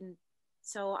yourself, and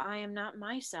so I am not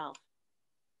myself.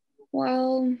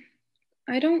 Well,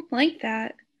 I don't like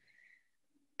that.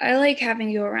 I like having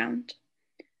you around.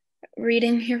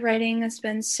 Reading your writing has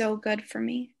been so good for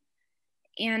me.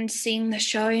 And seeing the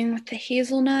showing with the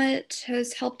hazelnut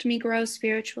has helped me grow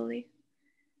spiritually.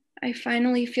 I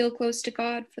finally feel close to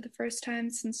God for the first time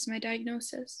since my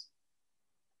diagnosis.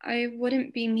 I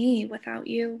wouldn't be me without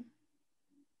you.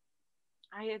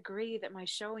 I agree that my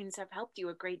showings have helped you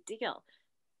a great deal.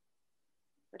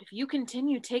 But if you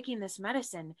continue taking this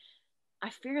medicine, I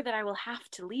fear that I will have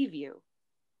to leave you.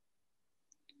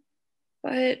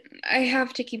 But I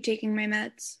have to keep taking my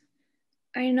meds.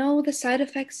 I know the side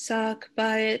effects suck,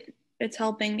 but it's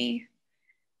helping me.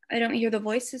 I don't hear the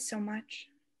voices so much.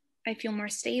 I feel more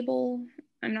stable.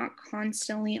 I'm not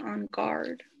constantly on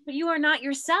guard. But you are not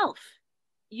yourself.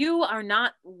 You are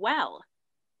not well.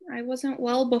 I wasn't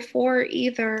well before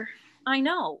either. I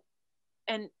know.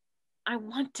 And I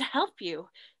want to help you.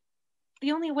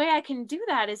 The only way I can do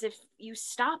that is if you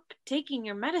stop taking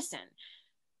your medicine,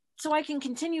 so I can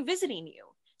continue visiting you,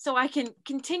 so I can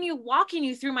continue walking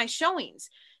you through my showings.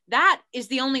 That is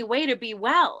the only way to be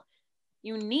well.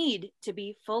 You need to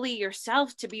be fully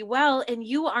yourself to be well, and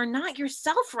you are not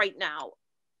yourself right now,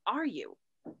 are you?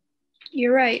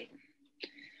 You're right.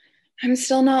 I'm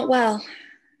still not well,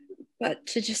 but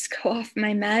to just go off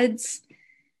my meds,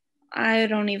 I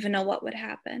don't even know what would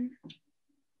happen.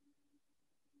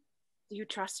 Do you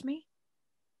trust me?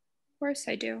 Of course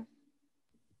I do.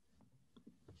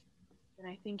 Then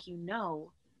I think you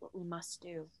know what we must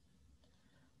do.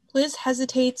 Liz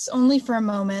hesitates only for a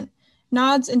moment,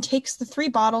 nods, and takes the 3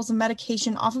 bottles of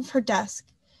medication off of her desk.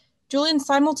 Julian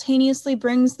simultaneously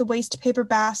brings the waste paper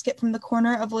basket from the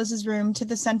corner of Liz's room to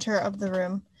the center of the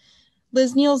room.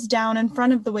 Liz kneels down in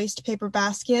front of the waste paper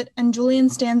basket, and Julian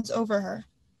stands over her.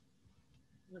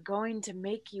 We're going to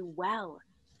make you well,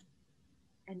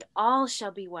 and all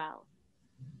shall be well.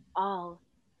 All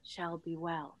shall be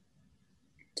well.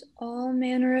 All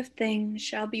manner of things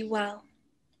shall be well.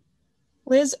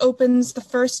 Liz opens the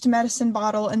first medicine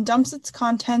bottle and dumps its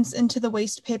contents into the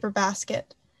waste paper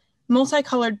basket.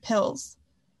 Multicolored pills.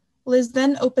 Liz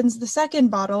then opens the second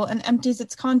bottle and empties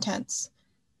its contents.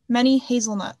 Many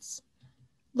hazelnuts.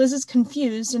 Liz is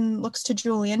confused and looks to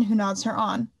Julian, who nods her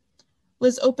on.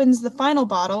 Liz opens the final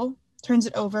bottle, turns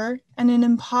it over, and an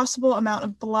impossible amount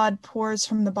of blood pours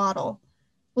from the bottle.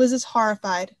 Liz is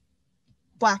horrified.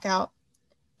 Blackout.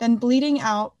 Then Bleeding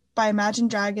Out by Imagine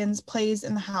Dragons plays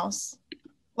in the house.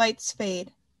 Lights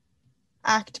fade.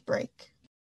 Act break.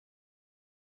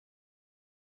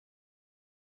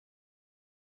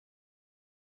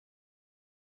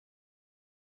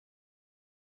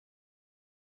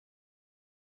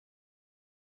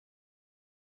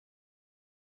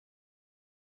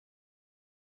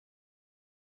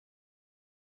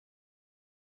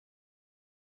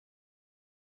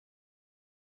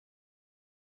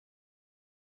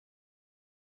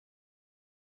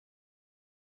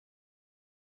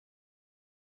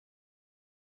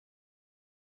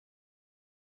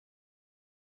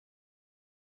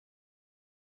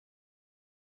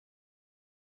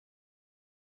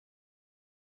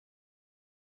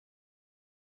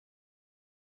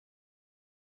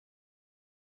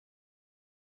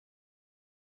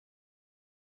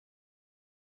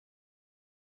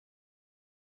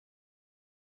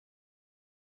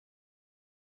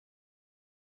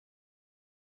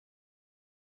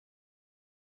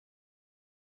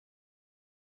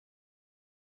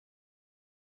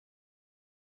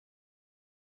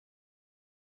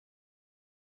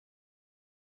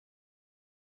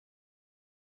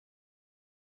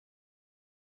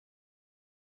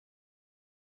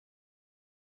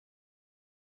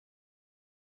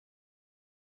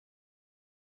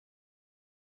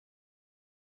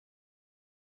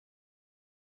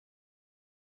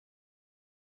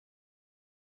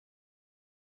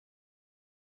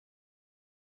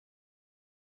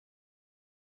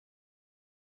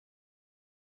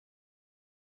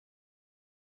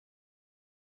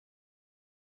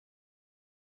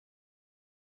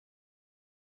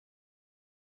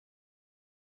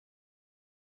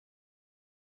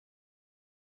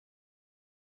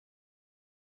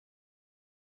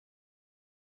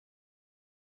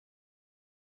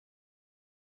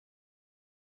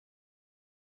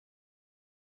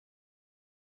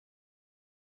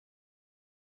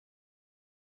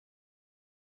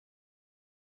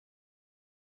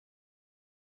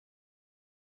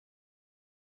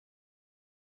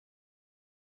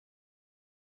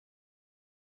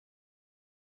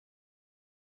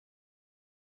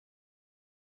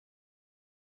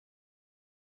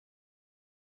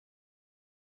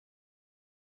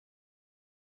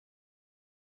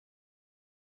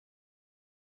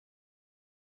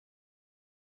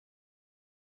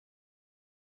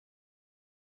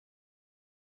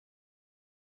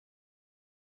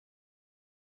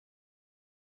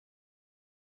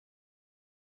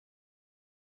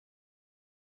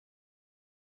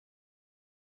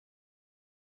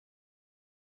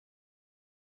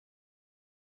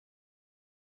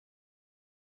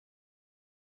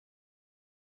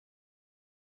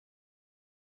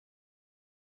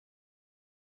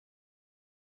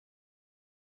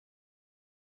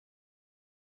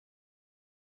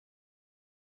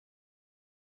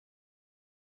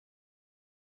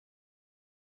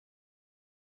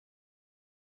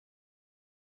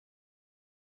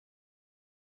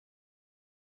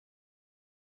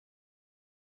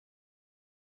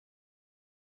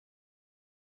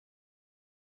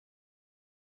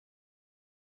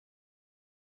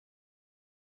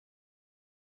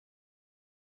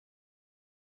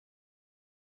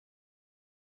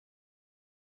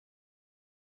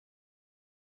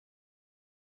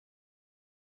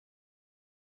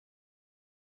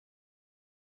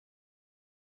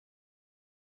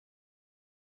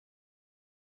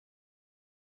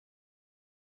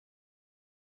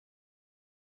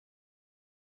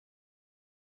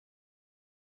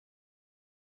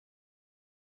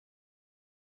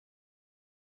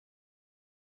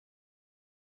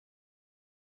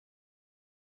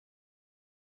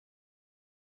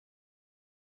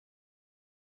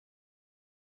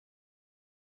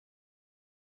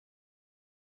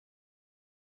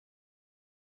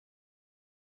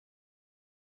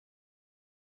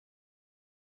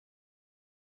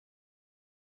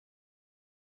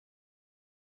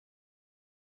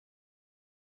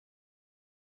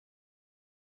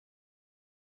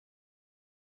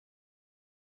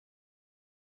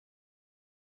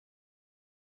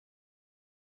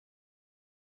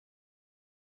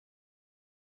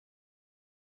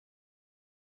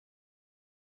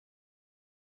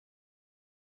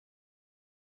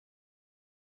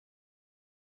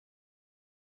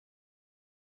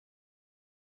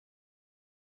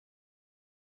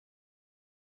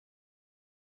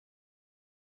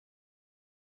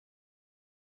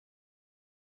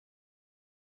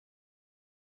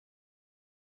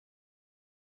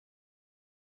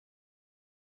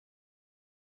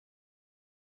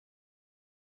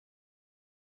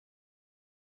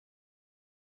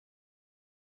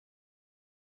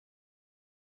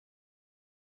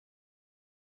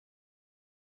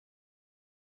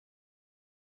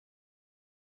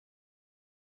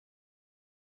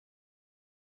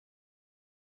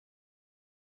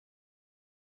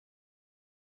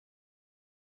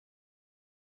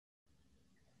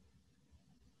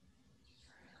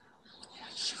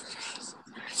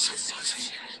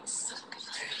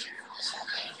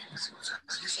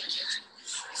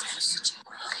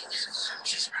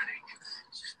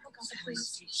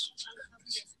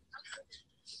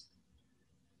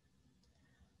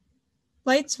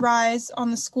 Lights rise on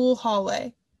the school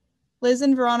hallway. Liz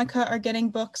and Veronica are getting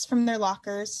books from their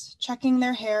lockers, checking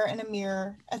their hair in a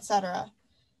mirror, etc.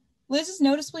 Liz is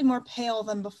noticeably more pale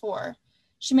than before.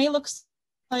 She may look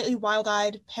slightly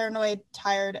wild-eyed, paranoid,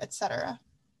 tired, etc.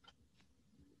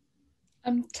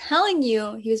 I'm telling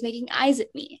you, he was making eyes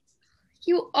at me.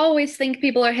 You always think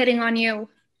people are hitting on you.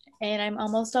 And I'm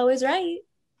almost always right.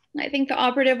 I think the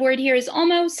operative word here is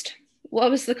almost. What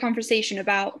was the conversation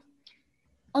about?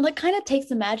 Well, that kind of takes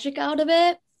the magic out of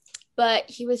it, but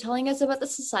he was telling us about the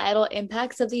societal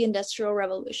impacts of the Industrial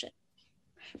Revolution.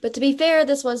 But to be fair,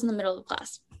 this was in the middle of the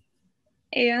class.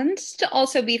 And to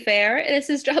also be fair, it is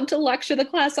his job to lecture the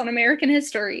class on American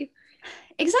history.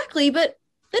 Exactly, but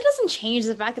that doesn't change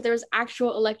the fact that there was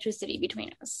actual electricity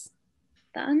between us.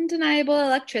 The undeniable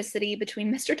electricity between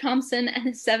Mr. Thompson and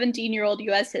his 17-year-old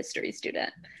U.S. history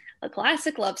student. A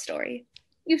classic love story.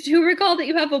 You do recall that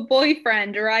you have a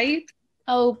boyfriend, right?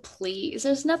 Oh, please.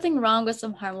 There's nothing wrong with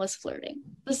some harmless flirting.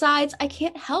 Besides, I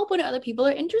can't help when other people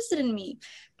are interested in me.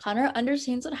 Connor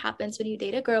understands what happens when you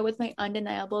date a girl with my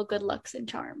undeniable good looks and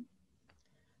charm.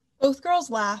 Both girls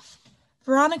laugh.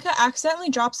 Veronica accidentally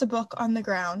drops a book on the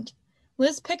ground.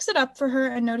 Liz picks it up for her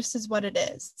and notices what it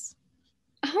is.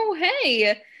 Oh,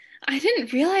 hey. I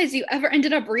didn't realize you ever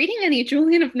ended up reading any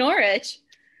Julian of Norwich.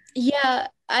 Yeah,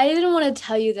 I didn't want to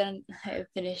tell you that I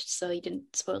finished so you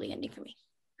didn't spoil the ending for me.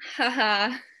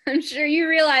 Haha, I'm sure you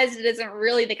realize it isn't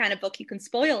really the kind of book you can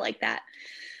spoil like that.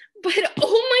 But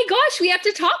oh my gosh, we have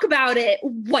to talk about it.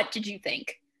 What did you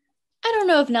think? I don't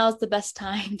know if now's the best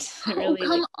time to really... Oh,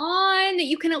 come on.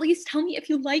 You can at least tell me if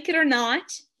you like it or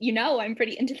not. You know I'm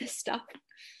pretty into this stuff.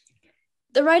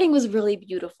 The writing was really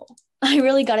beautiful. I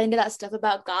really got into that stuff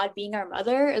about God being our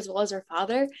mother as well as our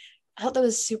father. I thought that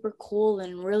was super cool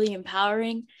and really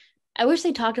empowering. I wish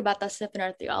they talked about that stuff in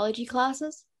our theology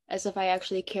classes, as if I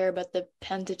actually care about the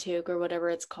Pentateuch or whatever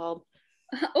it's called.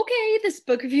 Okay, this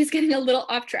book review is getting a little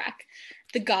off track.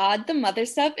 The God, the mother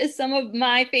stuff is some of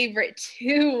my favorite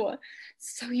too.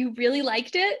 So you really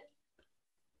liked it?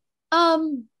 I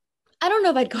don't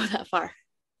know if I'd go that far.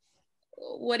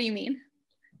 What do you mean?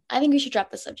 I think we should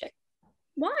drop the subject.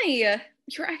 Why?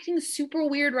 You're acting super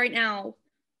weird right now.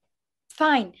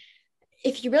 Fine.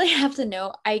 If you really have to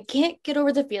know, I can't get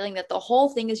over the feeling that the whole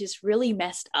thing is just really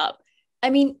messed up.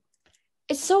 I mean,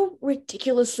 it's so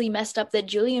ridiculously messed up that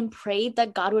Julian prayed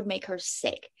that God would make her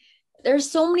sick.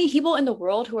 There's so many people in the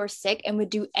world who are sick and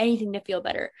would do anything to feel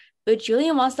better, but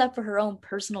Julian wants that for her own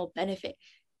personal benefit.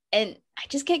 And I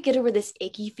just can't get over this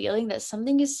icky feeling that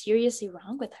something is seriously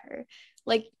wrong with her.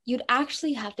 Like, you'd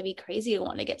actually have to be crazy to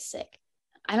want to get sick.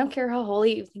 I don't care how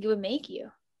holy you think it would make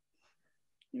you.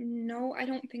 No, I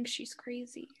don't think she's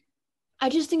crazy. I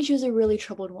just think she was a really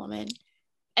troubled woman.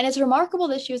 And it's remarkable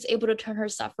that she was able to turn her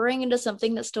suffering into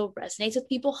something that still resonates with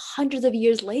people hundreds of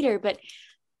years later, but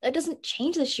that doesn't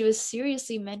change that she was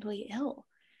seriously mentally ill.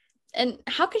 And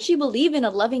how can she believe in a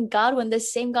loving God when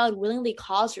this same God willingly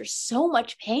caused her so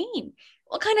much pain?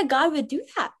 What kind of God would do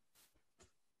that?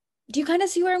 Do you kind of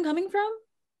see where I'm coming from?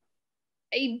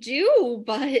 I do,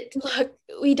 but... Look,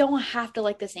 we don't have to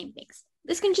like the same things.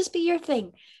 This can just be your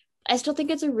thing. I still think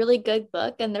it's a really good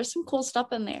book, and there's some cool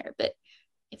stuff in there, but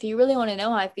if you really want to know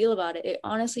how I feel about it, it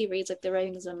honestly reads like the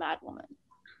writings of a mad woman.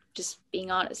 Just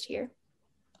being honest here.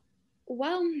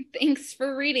 Well, thanks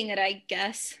for reading it, I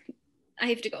guess. I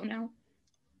have to go now.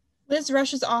 Liz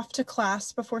rushes off to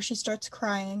class before she starts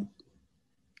crying.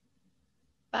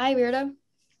 Bye, weirdo.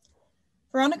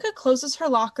 Veronica closes her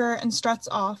locker and struts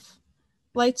off.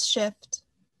 Lights shift.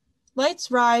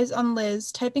 Lights rise on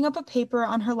Liz, typing up a paper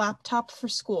on her laptop for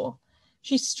school.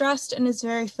 She's stressed and is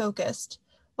very focused.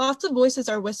 Lots of voices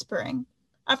are whispering.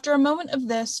 After a moment of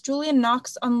this, Julian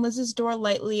knocks on Liz's door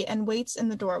lightly and waits in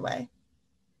the doorway.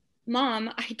 Mom,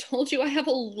 I told you I have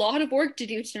a lot of work to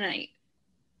do tonight.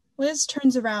 Liz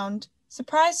turns around,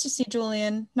 surprised to see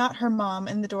Julian, not her mom,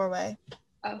 in the doorway.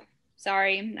 Oh,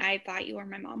 sorry. I thought you were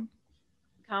my mom.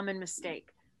 Common mistake.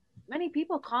 Many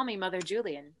people call me Mother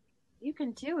Julian. You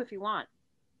can too if you want.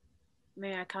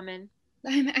 May I come in?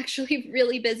 I'm actually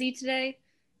really busy today.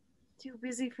 Too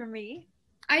busy for me?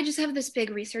 I just have this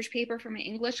big research paper for my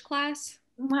English class.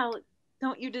 Well,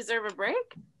 don't you deserve a break?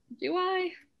 Do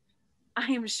I?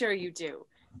 I am sure you do.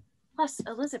 Plus,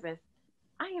 Elizabeth,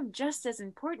 I am just as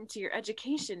important to your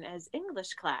education as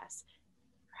English class.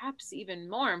 Perhaps even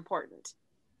more important.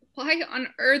 Why on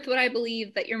earth would I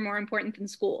believe that you're more important than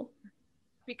school?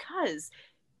 Because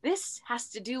this has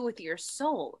to do with your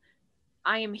soul.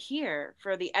 I am here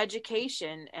for the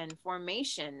education and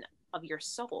formation of your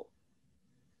soul.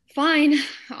 Fine.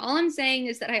 All I'm saying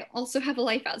is that I also have a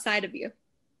life outside of you.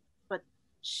 But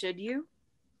should you?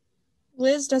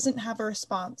 Liz doesn't have a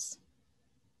response.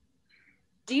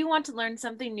 Do you want to learn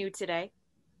something new today?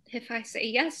 If I say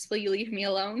yes, will you leave me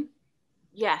alone?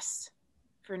 Yes,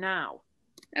 for now.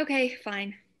 Okay,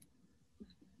 fine.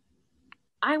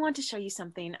 I want to show you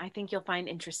something I think you'll find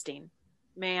interesting.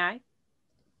 May I?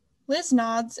 Liz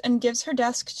nods and gives her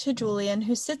desk to Julian,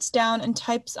 who sits down and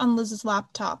types on Liz's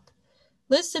laptop.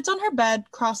 Liz sits on her bed,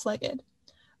 cross-legged.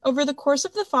 Over the course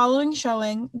of the following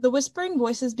showing, the whispering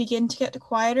voices begin to get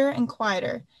quieter and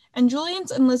quieter, and Julian's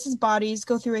and Liz's bodies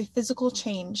go through a physical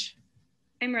change.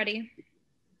 I'm ready.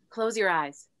 Close your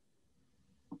eyes.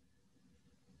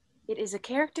 It is a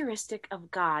characteristic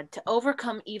of God to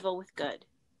overcome evil with good.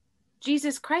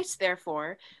 Jesus Christ,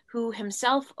 therefore, who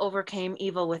himself overcame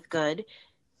evil with good,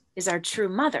 is our true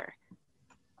mother.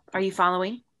 Are you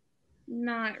following?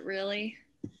 Not really.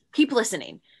 Keep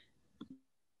listening.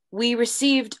 We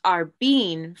received our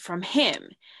being from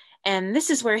him, and this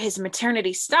is where his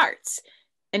maternity starts.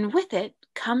 And with it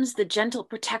comes the gentle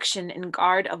protection and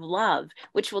guard of love,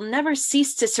 which will never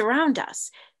cease to surround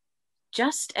us.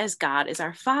 Just as God is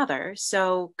our Father,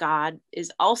 so God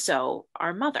is also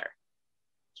our mother.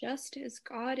 Just as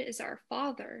God is our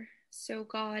Father, so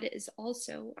God is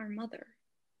also our mother.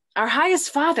 Our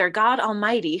highest Father, God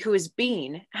Almighty, who is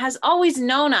being, has always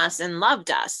known us and loved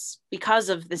us. Because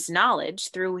of this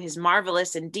knowledge, through his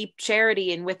marvelous and deep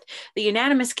charity and with the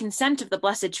unanimous consent of the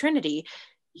Blessed Trinity,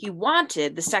 he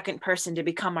wanted the second person to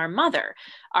become our mother,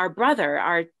 our brother,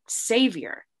 our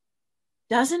Savior.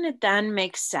 Doesn't it then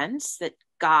make sense that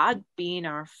God, being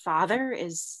our Father,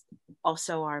 is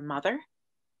also our mother?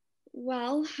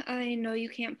 Well, I know you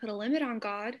can't put a limit on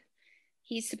God.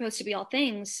 He's supposed to be all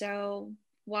things, so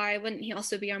why wouldn't he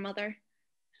also be our mother?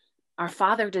 Our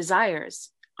Father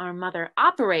desires, our mother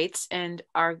operates, and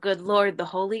our good Lord, the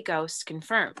Holy Ghost,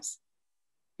 confirms.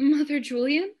 Mother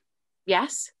Julian?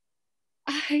 Yes?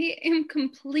 I am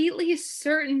completely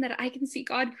certain that I can see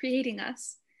God creating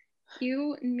us.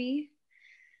 You and me.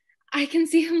 I can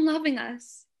see him loving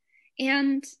us.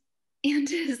 And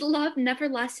his love never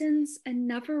lessens and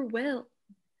never will.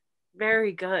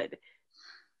 Very good.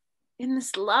 In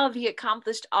this love, he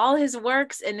accomplished all his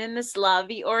works, and in this love,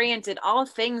 he oriented all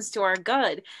things to our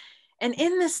good. And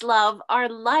in this love, our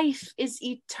life is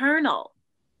eternal.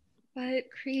 But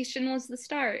creation was the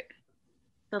start.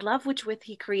 The love which with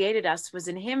he created us was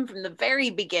in him from the very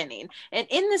beginning, and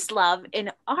in this love,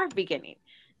 in our beginning.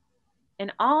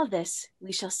 In all this,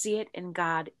 we shall see it in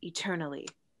God eternally.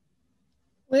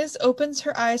 Liz opens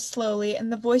her eyes slowly,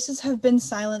 and the voices have been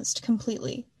silenced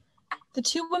completely. The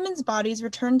two women's bodies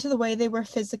return to the way they were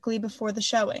physically before the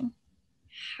showing.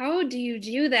 How do you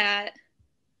do that?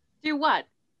 Do what?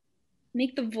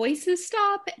 Make the voices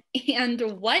stop? And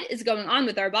what is going on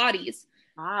with our bodies?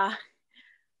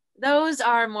 Those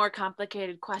are more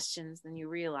complicated questions than you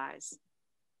realize.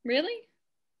 Really?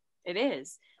 It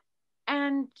is.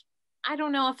 And I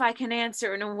don't know if I can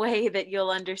answer in a way that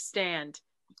you'll understand.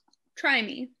 Try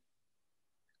me.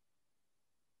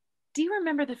 Do you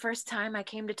remember the first time I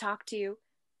came to talk to you?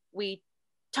 We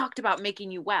talked about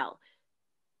making you well.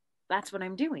 That's what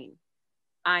I'm doing.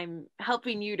 I'm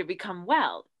helping you to become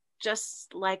well,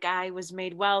 just like I was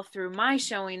made well through my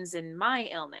showings and my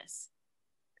illness.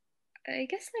 I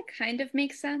guess that kind of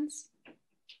makes sense.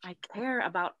 I care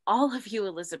about all of you,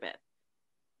 Elizabeth.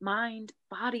 Mind,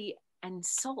 body, and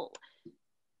soul.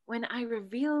 When I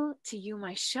reveal to you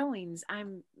my showings,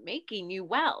 I'm making you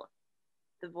well.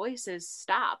 The voices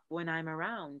stop when I'm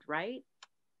around, right?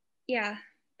 Yeah,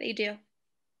 they do.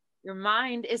 Your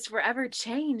mind is forever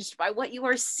changed by what you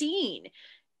are seeing,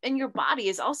 and your body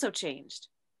is also changed.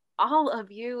 All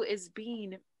of you is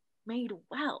being made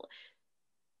well.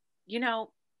 You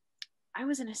know, I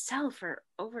was in a cell for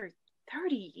over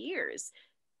 30 years.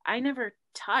 I never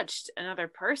touched another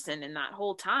person in that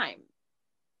whole time.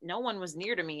 No one was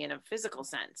near to me in a physical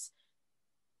sense.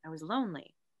 I was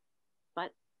lonely,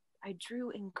 but I drew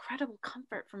incredible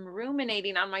comfort from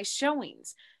ruminating on my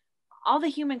showings. All the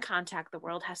human contact the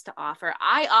world has to offer,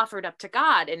 I offered up to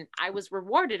God, and I was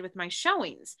rewarded with my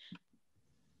showings.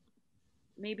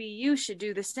 Maybe you should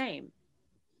do the same.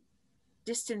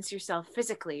 Distance yourself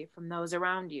physically from those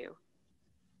around you.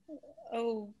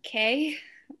 Okay,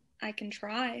 I can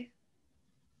try.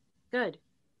 Good.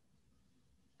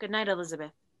 Good night,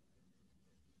 Elizabeth.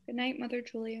 Good night, Mother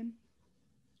Julian.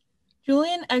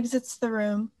 Julian exits the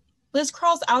room. Liz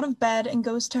crawls out of bed and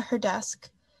goes to her desk.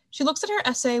 She looks at her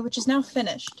essay, which is now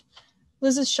finished.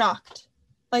 Liz is shocked.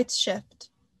 Lights shift.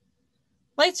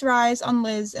 Lights rise on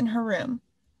Liz in her room.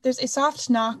 There's a soft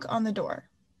knock on the door.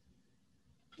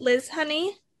 Liz,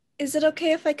 honey, is it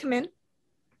okay if I come in?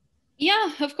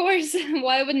 Yeah, of course.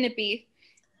 Why wouldn't it be?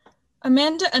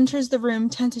 Amanda enters the room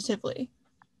tentatively.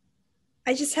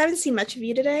 I just haven't seen much of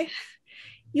you today.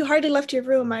 You hardly left your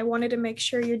room. I wanted to make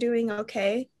sure you're doing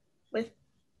okay with,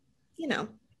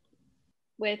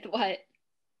 With what?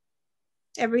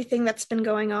 everything that's been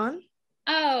going on.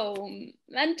 Oh,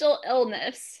 mental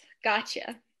illness.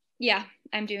 Gotcha. Yeah,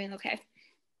 I'm doing okay.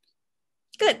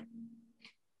 Good.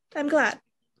 I'm glad.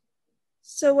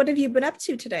 So what have you been up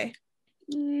to today?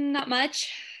 Not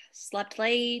much. Slept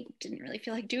late, didn't really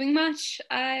feel like doing much.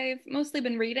 I've mostly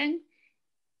been reading.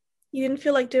 You didn't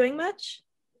feel like doing much?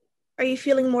 Are you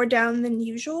feeling more down than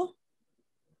usual?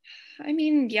 I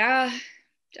mean, yeah,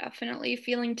 definitely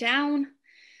feeling down.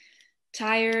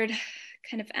 Tired,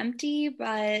 kind of empty,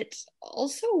 but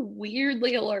also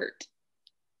weirdly alert.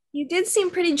 You did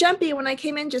seem pretty jumpy when I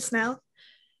came in just now.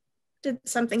 Did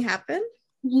something happen?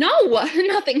 No,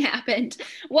 nothing happened.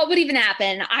 What would even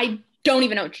happen? I don't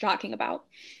even know what you're talking about.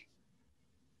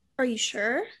 Are you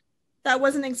sure? That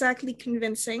wasn't exactly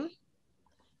convincing.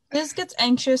 Liz gets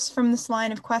anxious from this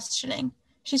line of questioning.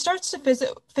 She starts to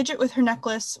fidget with her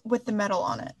necklace with the medal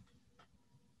on it.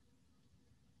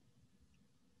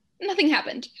 Nothing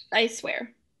happened, I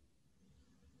swear.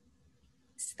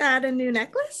 Is that a new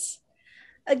necklace?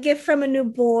 A gift from a new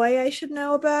boy I should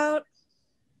know about?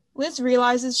 Liz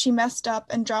realizes she messed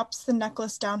up and drops the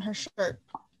necklace down her shirt.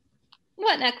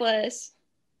 What necklace?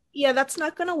 Yeah, that's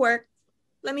not gonna work.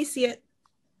 Let me see it.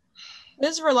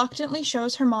 Liz reluctantly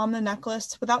shows her mom the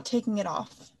necklace without taking it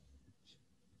off.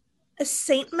 A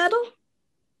saint medal?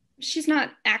 She's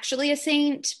not actually a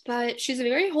saint, but she's a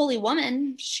very holy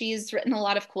woman. She's written a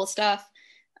lot of cool stuff.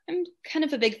 I'm kind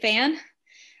of a big fan.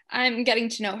 I'm getting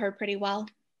to know her pretty well.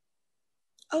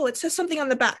 Oh, it says something on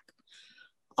the back.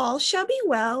 All shall be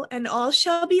well, and all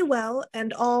shall be well,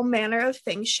 and all manner of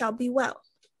things shall be well.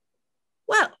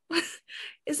 Well,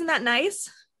 isn't that nice?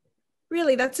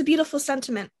 Really, that's a beautiful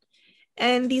sentiment.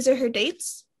 And these are her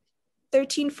dates?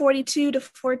 1342 to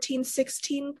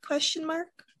 1416 ?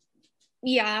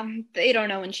 Yeah, they don't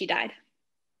know when she died.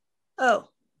 Oh.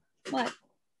 What?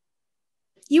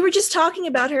 You were just talking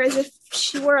about her as if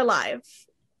she were alive,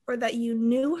 or that you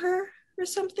knew her or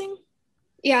something?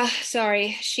 Yeah,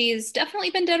 sorry. She's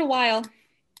definitely been dead a while.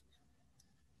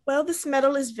 Well, this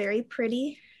medal is very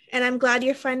pretty, and I'm glad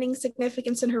you're finding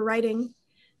significance in her writing.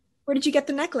 Where did you get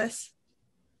the necklace?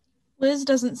 Liz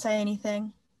doesn't say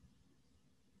anything.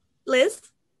 Liz?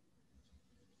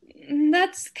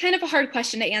 That's kind of a hard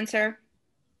question to answer.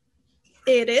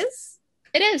 It is?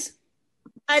 It is.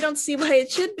 I don't see why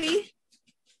it should be.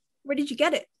 Where did you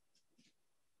get it?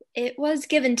 It was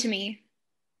given to me.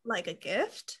 Like a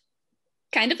gift?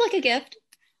 Kind of like a gift.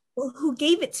 Well, who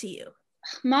gave it to you?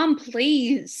 Mom,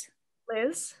 please.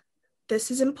 Liz,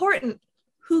 this is important.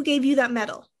 Who gave you that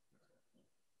medal?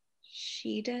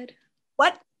 She did.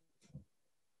 What?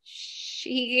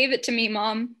 She gave it to me,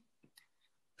 Mom.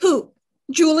 Who?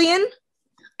 Julian?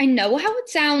 I know how it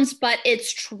sounds, but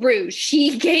it's true.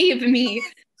 She gave me.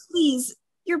 Please,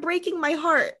 you're breaking my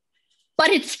heart. But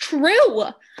it's true.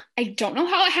 I don't know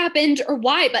how it happened or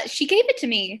why, but she gave it to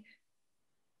me.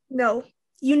 No,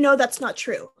 you know that's not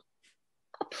true.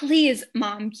 Please,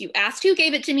 Mom, you asked who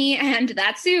gave it to me, and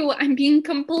that's who. I'm being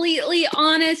completely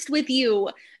honest with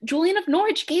you. Julian of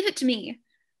Norwich gave it to me.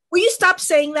 Will you stop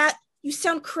saying that? You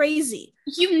sound crazy.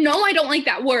 You know I don't like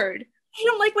that word. I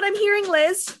don't like what I'm hearing,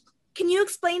 Liz. Can you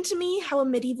explain to me how a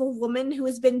medieval woman who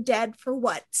has been dead for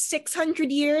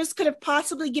 600 years could have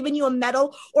possibly given you a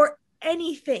medal or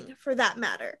anything for that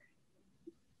matter?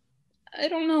 I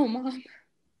don't know, Mom.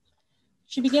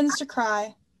 She begins to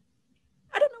cry.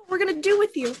 I don't know what we're going to do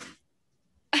with you.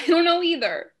 I don't know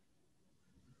either.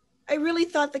 I really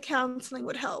thought the counseling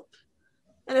would help.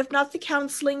 And if not the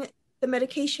counseling, the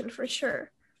medication for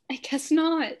sure. I guess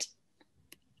not.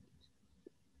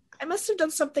 I must have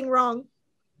done something wrong.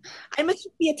 I must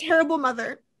be a terrible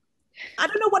mother. I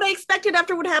don't know what I expected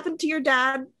after what happened to your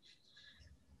dad.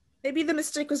 Maybe the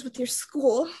mistake was with your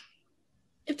school.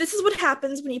 If this is what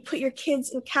happens when you put your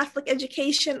kids in Catholic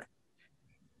education,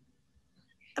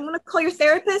 I'm going to call your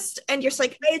therapist and your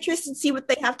psychiatrist and see what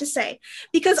they have to say,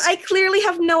 because I clearly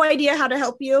have no idea how to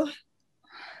help you.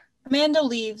 Amanda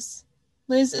leaves.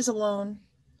 Liz is alone.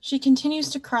 She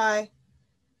continues to cry.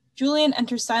 Julian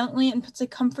enters silently and puts a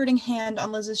comforting hand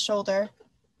on Liz's shoulder.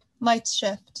 Lights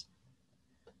shift.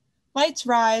 Lights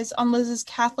rise on Liz's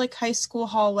Catholic high school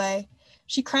hallway.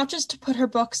 She crouches to put her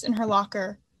books in her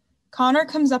locker. Connor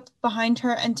comes up behind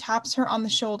her and taps her on the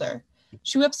shoulder.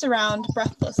 She whips around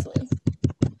breathlessly.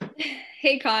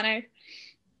 Hey, Connor.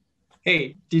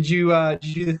 Hey, did you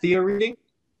do the Theo reading?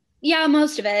 Yeah,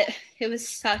 most of it. It was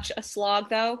such a slog,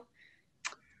 though.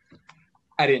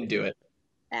 I didn't do it.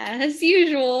 As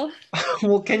usual.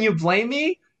 Well, can you blame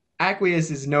me? Aqueous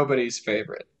is nobody's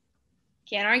favorite.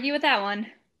 Can't argue with that one.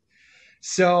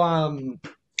 So,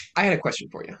 I had a question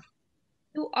for you.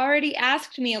 You already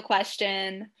asked me a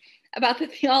question about the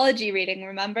theology reading,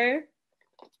 remember?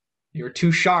 You were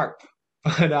too sharp,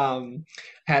 but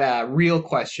had a real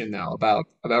question though about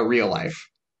real life.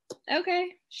 Okay,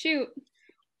 shoot.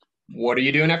 What are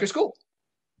you doing after school?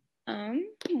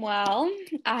 Well,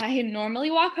 I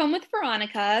normally walk home with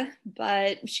Veronica,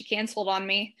 but she canceled on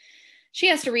me. She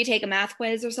has to retake a math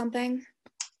quiz or something.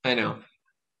 I know.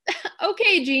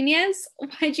 Okay, genius.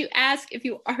 Why'd you ask if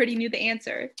you already knew the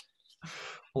answer?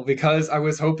 Well, because I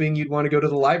was hoping you'd want to go to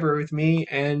the library with me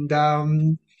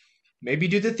and maybe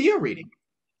do the Theo reading.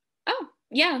 Oh,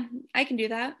 yeah, I can do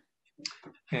that.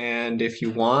 And if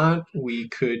you want, we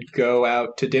could go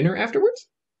out to dinner afterwards.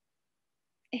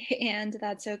 And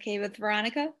that's okay with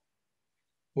Veronica?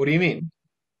 What do you mean?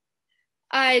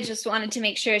 I just wanted to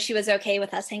make sure she was okay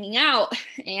with us hanging out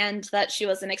and that she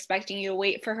wasn't expecting you to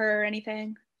wait for her or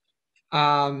anything.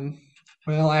 Well,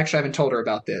 actually, I haven't told her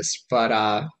about this, but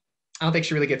I don't think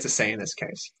she really gets a say in this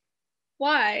case.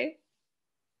 Why?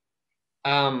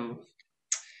 Um,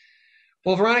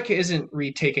 well, Veronica isn't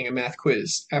retaking a math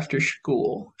quiz after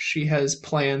school. She has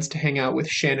plans to hang out with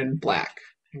Shannon Black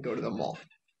and go to the mall.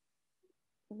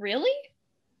 Really?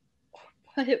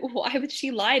 Why would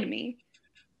she lie to me?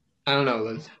 I don't know,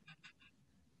 Liz.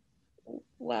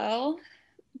 Well,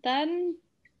 then,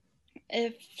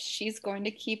 if she's going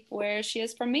to keep where she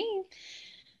is from me,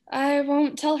 I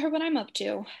won't tell her what I'm up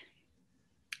to.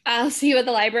 I'll see you at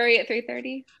the library at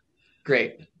 3:30.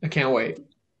 Great. I can't wait.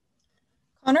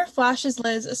 Connor flashes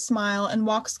Liz a smile and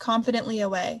walks confidently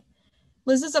away.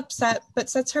 Liz is upset but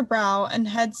sets her brow and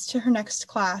heads to her next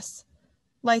class.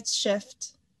 Lights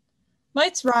shift.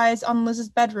 Lights rise on Liz's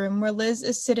bedroom where Liz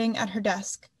is sitting at her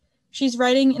desk. She's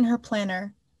writing in her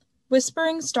planner.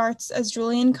 Whispering starts as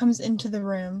Julian comes into the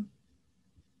room.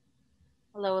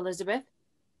 Hello, Elizabeth.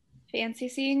 Fancy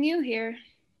seeing you here.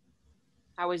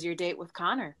 How was your date with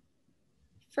Connor?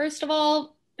 First of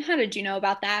all, how did you know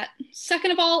about that?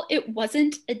 Second of all, it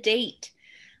wasn't a date.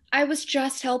 I was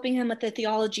just helping him with the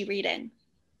theology reading.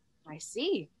 I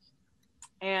see.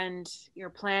 And your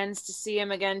plans to see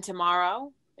him again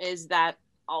tomorrow? Is that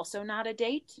also not a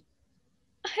date?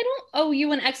 I don't owe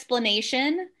you an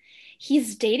explanation.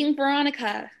 He's dating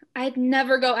Veronica. I'd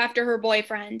never go after her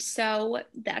boyfriend, so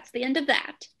that's the end of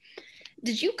that.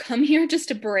 Did you come here just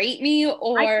to berate me,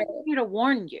 or... I came here to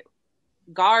warn you.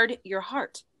 Guard your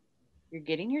heart. You're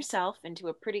getting yourself into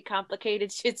a pretty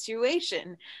complicated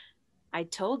situation. I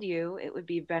told you it would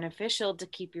be beneficial to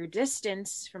keep your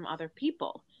distance from other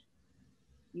people.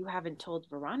 You haven't told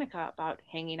Veronica about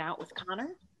hanging out with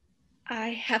Connor? I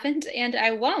haven't, and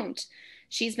I won't.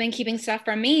 She's been keeping stuff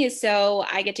from me, so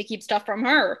I get to keep stuff from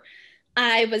her.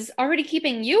 I was already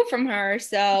keeping you from her,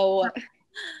 so...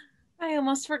 I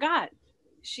almost forgot.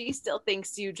 She still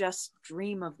thinks you just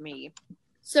dream of me.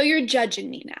 So you're judging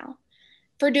me now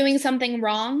for doing something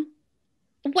wrong?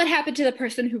 What happened to the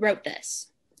person who wrote this?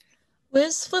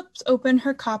 Liz flips open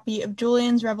her copy of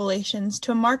Julian's Revelations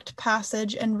to a marked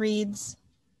passage and reads,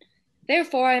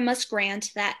 Therefore I must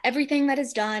grant that everything that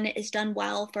is done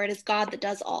well, for it is God that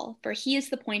does all, for he is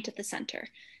the point at the center.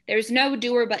 There is no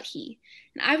doer but he,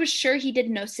 and I was sure he did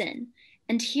no sin.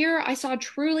 And here I saw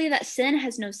truly that sin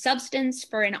has no substance,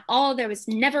 for in all there was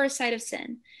never a sight of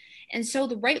sin. And so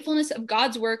the rightfulness of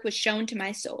God's work was shown to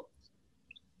my soul.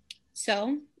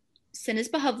 So, sin is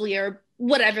behovely, or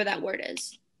whatever that word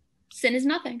is. Sin is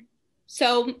nothing.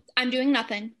 So, I'm doing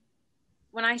nothing.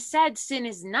 When I said sin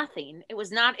is nothing, it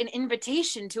was not an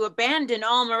invitation to abandon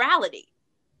all morality.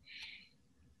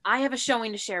 I have a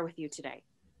showing to share with you today.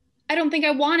 I don't think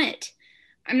I want it.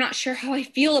 I'm not sure how I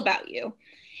feel about you.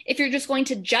 If you're just going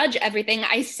to judge everything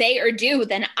I say or do,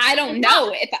 then I don't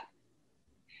know if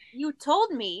You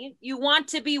told me you want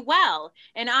to be well,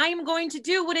 and I am going to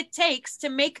do what it takes to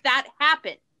make that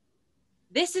happen.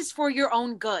 This is for your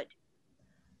own good.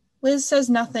 Liz says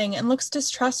nothing and looks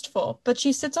distrustful, but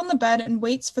she sits on the bed and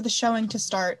waits for the showing to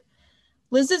start.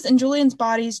 Liz's and Julian's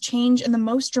bodies change in the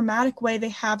most dramatic way they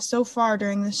have so far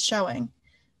during this showing.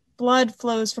 Blood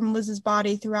flows from Liz's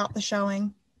body throughout the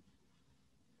showing.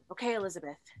 Okay,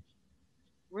 Elizabeth.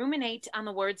 Ruminate on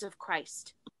the words of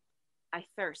Christ. I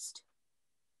thirst.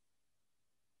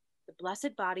 The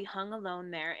blessed body hung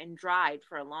alone there and dried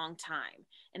for a long time,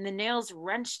 and the nails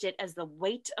wrenched it as the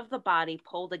weight of the body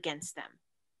pulled against them.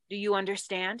 Do you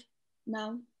understand?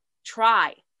 No.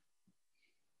 Try.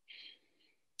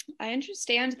 I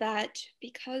understand that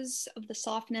because of the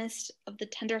softness of the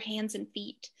tender hands and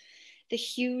feet, The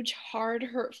huge, hard,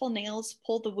 hurtful nails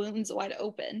pull the wounds wide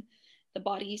open. The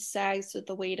body sags with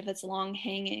the weight of its long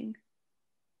hanging.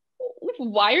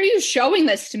 Why are you showing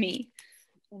this to me?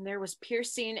 And there was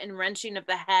piercing and wrenching of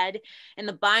the head and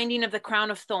the binding of the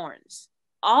crown of thorns,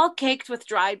 all caked with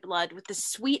dried blood, with the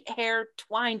sweet hair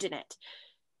twined in it.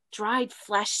 Dried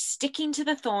flesh sticking to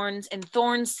the thorns and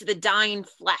thorns to the dying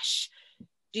flesh.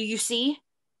 Do you see?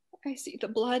 I see the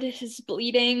blood is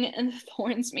bleeding and the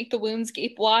thorns make the wounds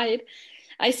gape wide.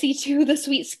 I see too the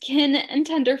sweet skin and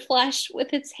tender flesh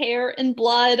with its hair and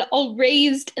blood all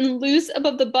raised and loose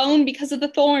above the bone because of the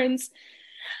thorns.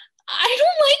 I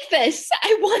don't like this.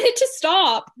 I want it to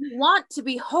stop. You want to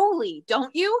be holy,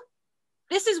 don't you?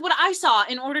 This is what I saw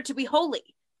in order to be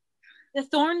holy. The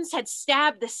thorns had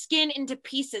stabbed the skin into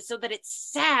pieces so that it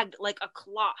sagged like a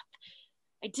cloth.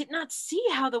 I did not see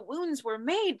how the wounds were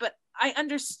made, but I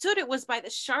understood it was by the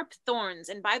sharp thorns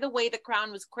and by the way the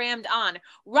crown was crammed on,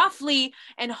 roughly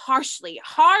and harshly,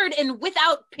 hard and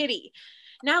without pity.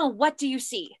 Now, what do you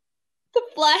see? The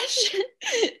flesh,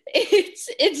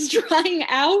 it's drying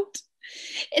out.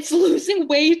 It's losing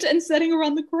weight and setting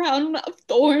around the crown of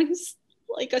thorns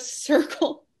like a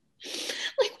circle,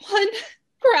 like one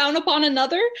crown upon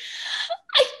another.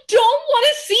 I don't want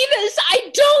to see this.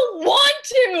 I don't want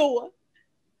to.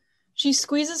 She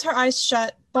squeezes her eyes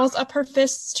shut, balls up her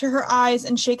fists to her eyes,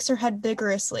 and shakes her head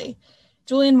vigorously.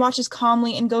 Julian watches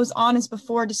calmly and goes on as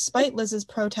before, despite Liz's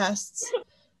protests.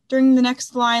 During the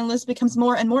next line, Liz becomes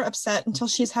more and more upset until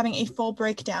she is having a full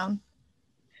breakdown.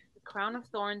 The crown of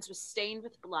thorns was stained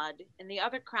with blood, and the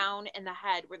other crown and the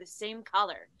head were the same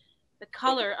color, the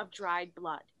color of dried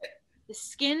blood. The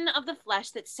skin of the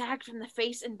flesh that sagged from the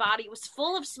face and body was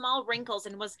full of small wrinkles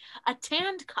and was a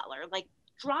tanned color, like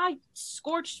dry,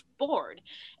 scorched board,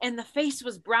 and the face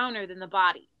was browner than the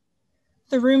body.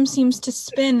 The room seems to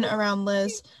spin around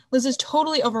Liz. Liz is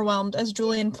totally overwhelmed as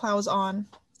Julian plows on.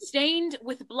 Stained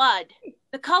with blood,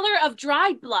 the color of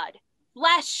dried blood,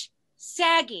 flesh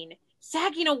sagging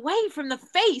away from the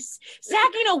face,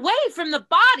 sagging away from the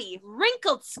body,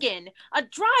 wrinkled skin, a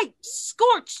dry,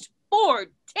 scorched board,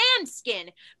 tanned skin,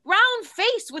 brown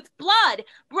face with blood,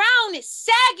 brown,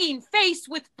 sagging face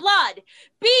with blood.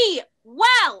 Be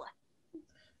well!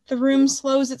 The room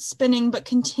slows its spinning but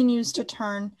continues to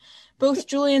turn. Both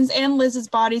Julian's and Liz's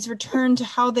bodies return to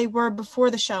how they were before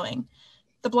the showing.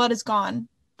 The blood is gone,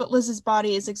 but Liz's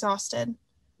body is exhausted.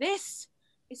 This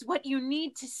is what you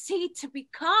need to see to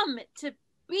become, to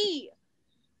be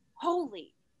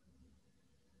holy.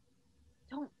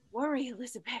 Don't worry,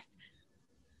 Elizabeth.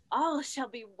 All shall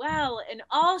be well, and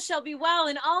all shall be well,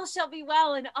 and all shall be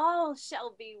well, and all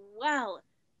shall be well.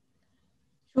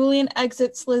 Julian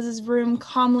exits Liz's room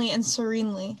calmly and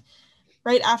serenely.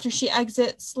 Right after she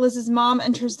exits, Liz's mom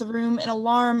enters the room in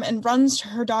alarm and runs to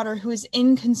her daughter, who is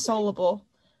inconsolable.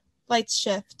 Lights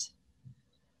shift.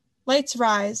 Lights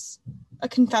rise. A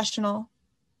confessional.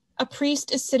 A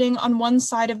priest is sitting on one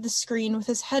side of the screen with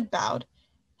his head bowed,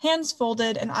 hands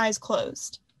folded and eyes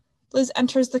closed. Liz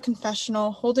enters the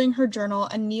confessional, holding her journal,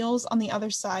 and kneels on the other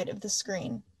side of the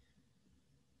screen.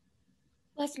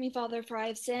 Bless me, Father, for I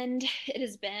have sinned. It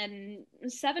has been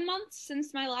 7 months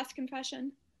since my last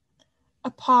confession.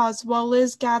 A pause while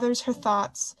Liz gathers her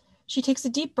thoughts. She takes a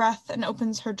deep breath and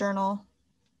opens her journal.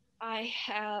 I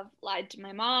have lied to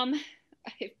my mom.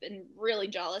 I've been really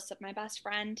jealous of my best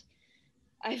friend.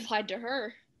 I've lied to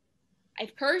her.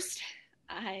 I've cursed.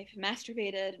 I've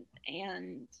masturbated,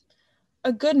 and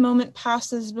A good moment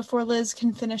passes before Liz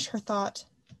can finish her thought.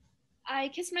 I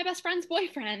kissed my best friend's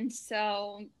boyfriend,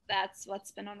 so that's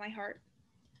what's been on my heart.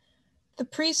 The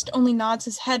priest only nods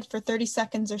his head for 30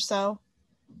 seconds or so.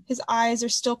 His eyes are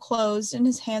still closed and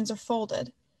his hands are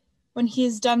folded. When he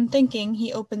is done thinking,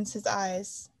 he opens his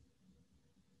eyes.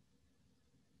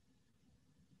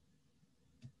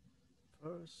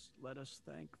 First, let us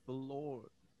thank the Lord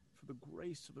for the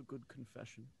grace of a good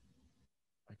confession.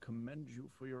 I commend you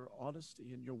for your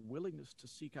honesty and your willingness to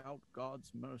seek out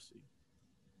God's mercy.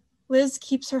 Liz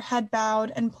keeps her head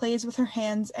bowed and plays with her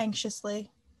hands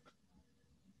anxiously.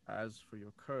 As for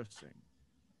your cursing,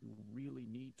 you really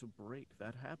need to break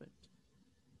that habit.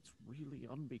 It's really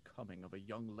unbecoming of a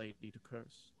young lady to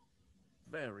curse.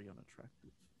 Very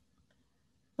unattractive.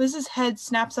 Liz's head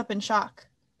snaps up in shock,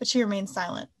 but she remains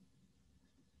silent.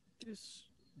 This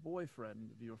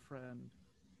boyfriend of your friend,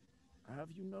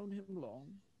 have you known him long?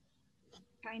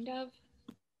 Kind of.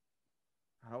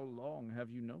 How long have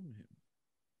you known him?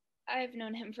 I've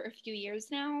known him for a few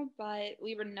years now, but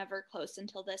we were never close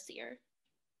until this year.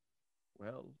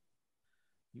 Well,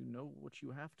 you know what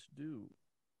you have to do.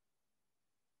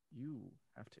 You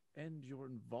have to end your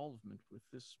involvement with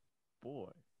this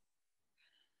boy.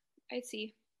 I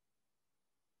see.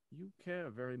 You care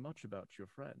very much about your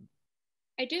friend.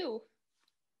 I do.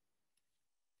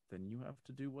 Then you have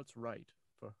to do what's right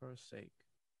for her sake.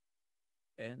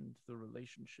 End the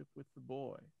relationship with the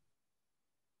boy.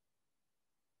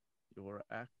 Your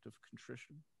act of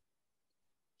contrition.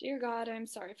 Dear God, I am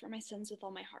sorry for my sins with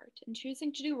all my heart. In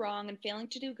choosing to do wrong and failing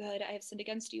to do good, I have sinned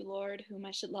against you, Lord, whom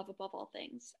I should love above all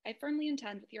things. I firmly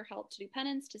intend, with your help, to do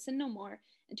penance, to sin no more,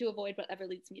 and to avoid whatever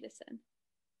leads me to sin.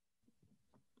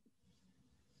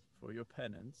 For your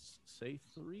penance, say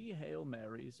 3 Hail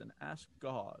Marys and ask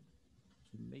God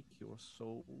to make your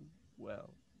soul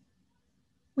well.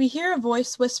 We hear a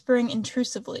voice whispering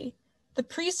intrusively. The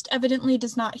priest evidently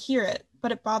does not hear it,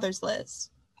 but it bothers Liz.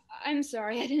 I'm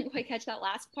sorry, I didn't quite catch that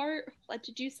last part. What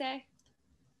did you say?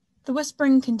 The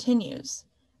whispering continues.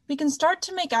 We can start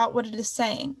to make out what it is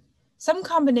saying. Some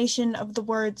combination of the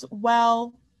words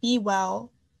well, be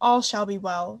well, all shall be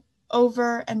well,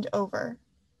 over and over.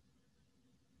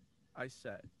 I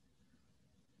said,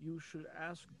 you should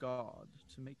ask God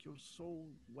to make your soul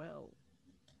well.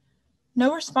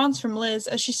 No response from Liz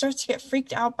as she starts to get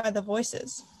freaked out by the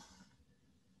voices.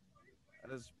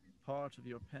 As part of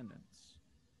your penance.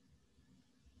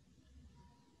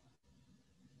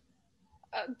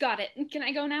 Got it. Can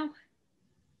I go now?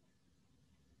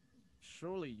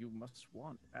 Surely you must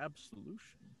want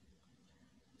absolution.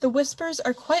 The whispers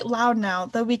are quite loud now,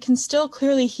 though we can still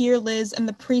clearly hear Liz and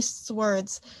the priest's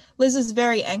words. Liz is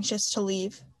very anxious to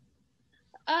leave.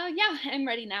 Yeah, I'm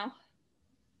ready now.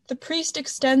 The priest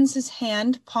extends his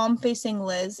hand, palm facing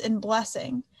Liz, in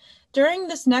blessing. During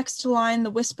this next line, the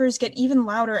whispers get even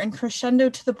louder and crescendo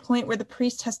to the point where the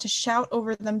priest has to shout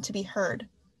over them to be heard.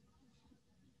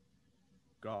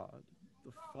 God,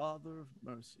 the Father of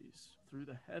mercies, through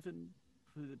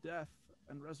the death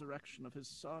and resurrection of his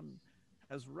Son,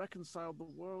 has reconciled the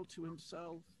world to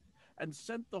himself and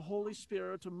sent the Holy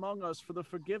Spirit among us for the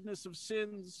forgiveness of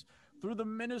sins. Through the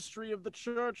ministry of the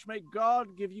church, may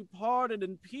God give you pardon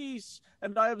and peace,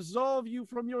 and I absolve you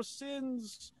from your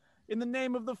sins. In the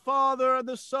name of the Father, and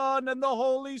the Son, and the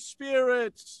Holy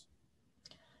Spirit.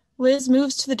 Liz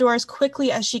moves to the door as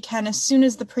quickly as she can as soon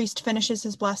as the priest finishes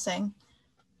his blessing.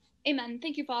 Amen.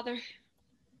 Thank you, Father.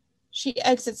 She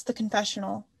exits the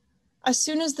confessional. As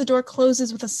soon as the door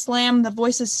closes with a slam, the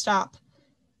voices stop.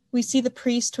 We see the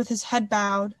priest with his head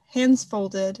bowed, hands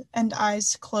folded, and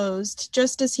eyes closed,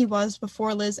 just as he was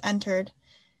before Liz entered.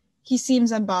 He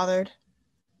seems unbothered.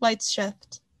 Lights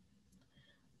shift.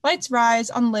 Lights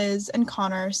rise on Liz and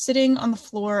Connor sitting on the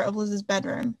floor of Liz's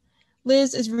bedroom.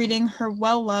 Liz is reading her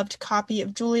well-loved copy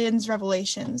of Julian's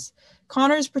Revelations.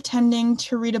 Connor's pretending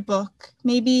to read a book,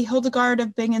 maybe Hildegard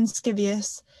of Bingen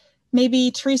Scivias,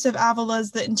 maybe Teresa of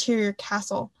Avila's The Interior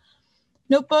Castle.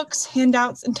 Notebooks,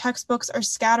 handouts, and textbooks are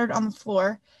scattered on the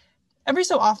floor. Every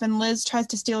so often, Liz tries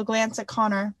to steal a glance at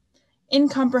Connor.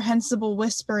 Incomprehensible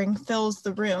whispering fills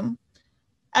the room.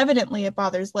 Evidently, it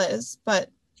bothers Liz, but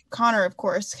Connor, of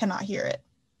course, cannot hear it.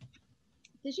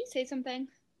 Did you say something?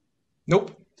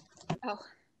 Nope. Oh,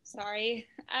 sorry.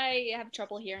 I have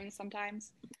trouble hearing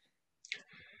sometimes.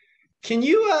 Can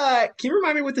you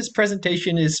remind me what this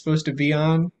presentation is supposed to be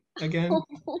on again?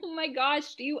 Oh my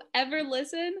gosh, do you ever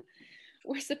listen?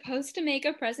 We're supposed to make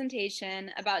a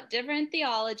presentation about different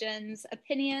theologians'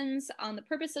 opinions on the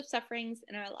purpose of sufferings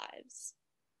in our lives.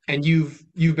 And you've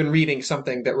been reading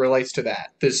something that relates to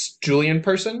that. This Julian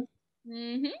person?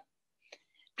 Mm-hmm.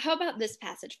 How about this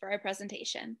passage for our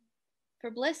presentation? For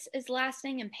bliss is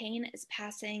lasting and pain is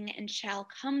passing and shall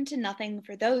come to nothing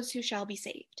for those who shall be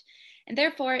saved. And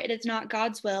therefore it is not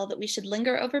God's will that we should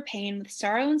linger over pain with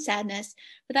sorrow and sadness,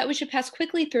 but that we should pass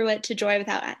quickly through it to joy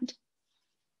without end.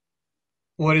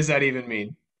 What does that even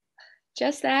mean?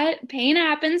 Just that pain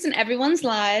happens in everyone's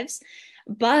lives,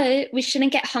 but we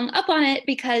shouldn't get hung up on it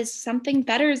because something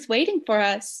better is waiting for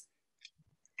us.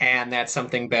 And that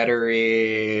something better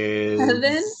is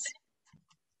Heaven?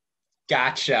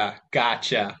 Gotcha.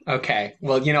 Okay.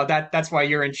 Well, that's why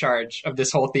you're in charge of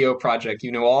this whole Theo project.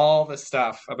 You know all the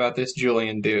stuff about this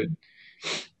Julian dude.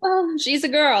 Well, she's a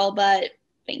girl, but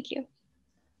thank you.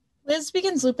 Liz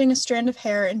begins looping a strand of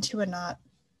hair into a knot.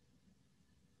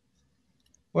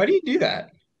 Why do you do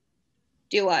that?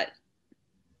 Do what?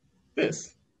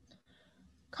 This.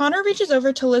 Connor reaches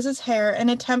over to Liz's hair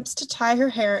and attempts to tie her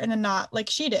hair in a knot like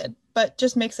she did, but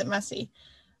just makes it messy.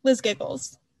 Liz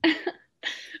giggles.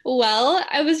 Well,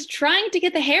 I was trying to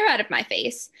get the hair out of my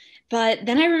face, but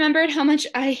then I remembered how much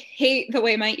I hate the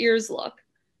way my ears look.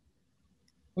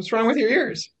 What's wrong with your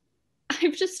ears?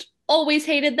 I've just always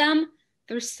hated them.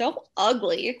 They're so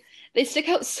ugly. They stick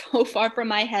out so far from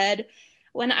my head.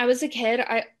 When I was a kid,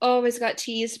 I always got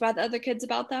teased by the other kids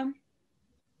about them.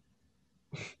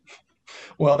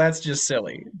 Well, that's just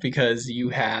silly because you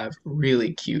have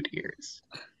really cute ears.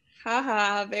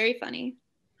 Haha, very funny.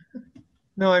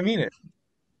 No, I mean it.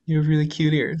 You have really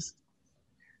cute ears.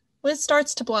 Liz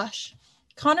starts to blush.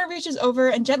 Connor reaches over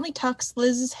and gently tucks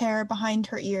Liz's hair behind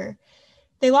her ear.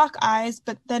 They lock eyes,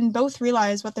 but then both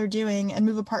realize what they're doing and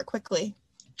move apart quickly.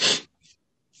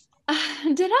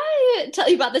 Did I tell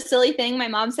you about the silly thing my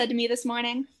mom said to me this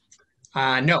morning?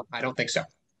 No, I don't think so.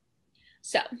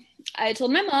 So, I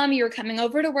told my mom you were coming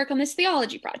over to work on this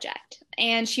theology project.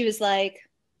 And she was like,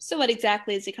 so what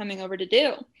exactly is he coming over to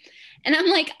do? And I'm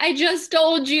like, I just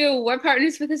told you we're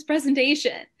partners for this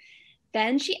presentation.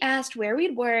 Then she asked where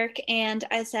we'd work, and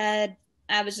I said,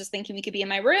 I was just thinking we could be in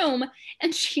my room.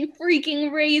 And she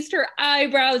freaking raised her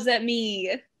eyebrows at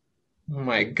me. Oh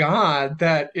my God,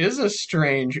 that is a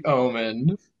strange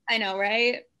omen. I know,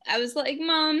 right? I was like,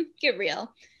 Mom, get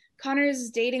real. Connor's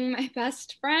dating my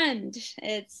best friend.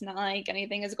 It's not like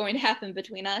anything is going to happen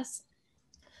between us.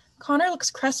 Connor looks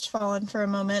crestfallen for a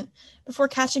moment before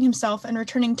catching himself and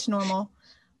returning to normal.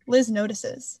 Liz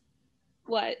notices.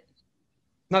 What?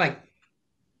 Nothing.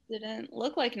 Didn't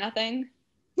look like nothing.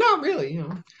 No, really,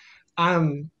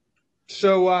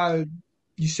 So,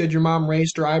 you said your mom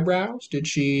raised her eyebrows. Did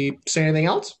she say anything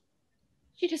else?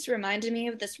 She just reminded me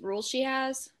of this rule she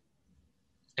has.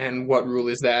 And what rule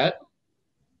is that?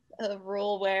 A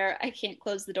rule where I can't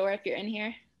close the door if you're in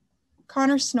here.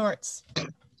 Connor snorts.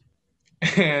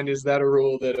 And is that a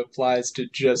rule that applies to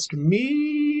just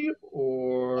me,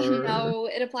 or? No,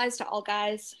 it applies to all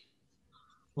guys.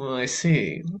 Well, I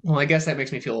see. Well, I guess that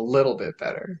makes me feel a little bit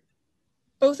better.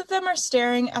 Both of them are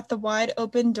staring at the wide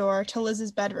open door to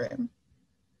Liz's bedroom.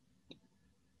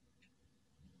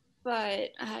 But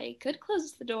I could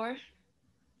close the door.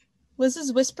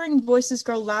 Liz's whispering voices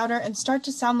grow louder and start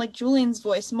to sound like Julian's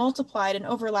voice multiplied and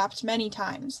overlapped many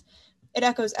times. It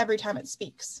echoes every time it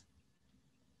speaks.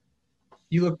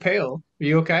 You look pale. Are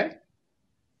you okay?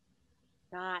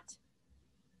 Not.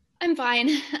 I'm fine.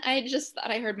 I just thought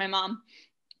I heard my mom.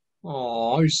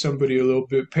 Aw, is somebody a little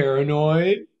bit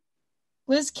paranoid?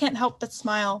 Liz can't help but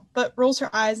smile, but rolls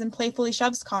her eyes and playfully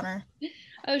shoves Connor.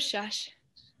 Oh, shush.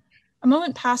 A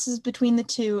moment passes between the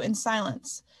two in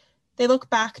silence. They look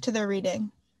back to their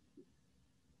reading.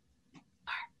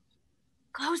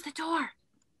 Close the door.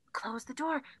 Close the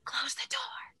door. Close the door.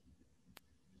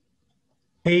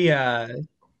 Hey, you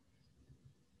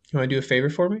want to do a favor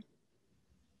for me?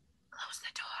 Close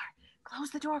the door.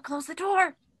 Close the door. Close the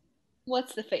door.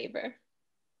 What's the favor?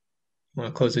 Want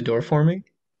to close the door for me?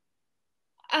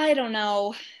 I don't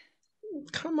know.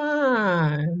 Come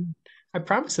on. I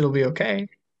promise it'll be okay.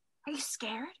 Are you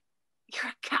scared?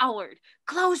 You're a coward.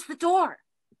 Close the door.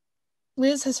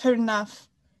 Liz has heard enough.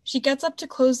 She gets up to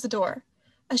close the door.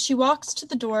 As she walks to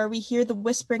the door, we hear the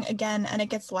whispering again, and it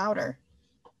gets louder.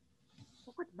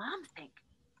 What would Mom think?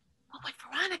 What would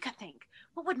Veronica think?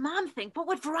 What would Mom think? What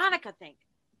would Veronica think?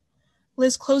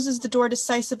 Liz closes the door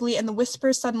decisively, and the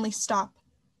whispers suddenly stop.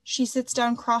 She sits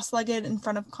down cross-legged in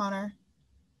front of Connor.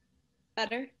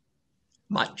 Better?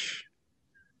 Much.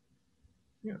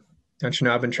 Yeah. Don't you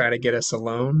know I've been trying to get us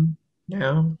alone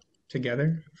now,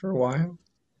 together, for a while?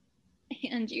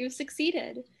 And you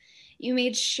succeeded. You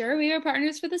made sure we were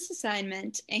partners for this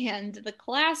assignment, and the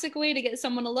classic way to get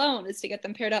someone alone is to get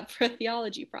them paired up for a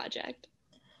theology project.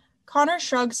 Connor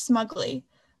shrugs smugly.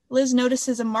 Liz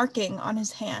notices a marking on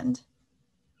his hand.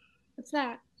 What's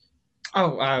that?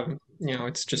 Oh,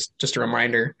 it's just a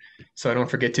reminder so I don't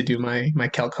forget to do my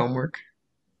calc homework.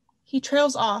 He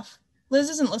trails off. Liz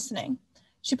isn't listening.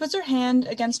 She puts her hand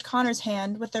against Connor's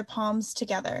hand with their palms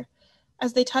together.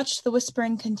 As they touch, the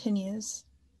whispering continues.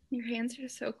 Your hands are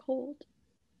so cold.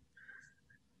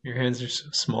 Your hands are so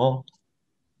small.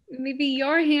 Maybe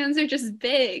your hands are just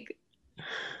big.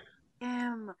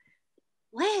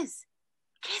 Liz,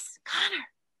 kiss Connor.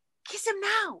 Kiss him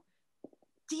now.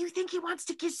 Do you think he wants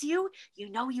to kiss you? You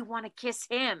know you want to kiss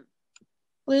him.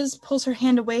 Liz pulls her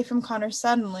hand away from Connor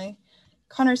suddenly.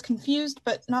 Connor's confused,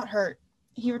 but not hurt.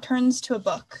 He returns to a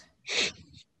book.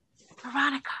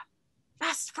 Veronica,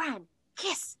 best friend,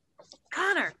 kiss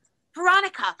Connor.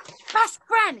 Veronica, best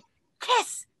friend,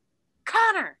 kiss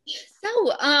Connor.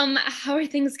 So, how are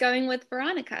things going with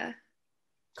Veronica?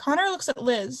 Connor looks at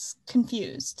Liz,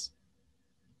 confused.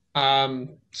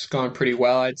 It's gone pretty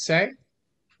well, I'd say.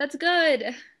 That's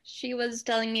good. She was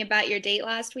telling me about your date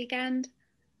last weekend.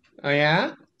 Oh,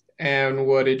 yeah? And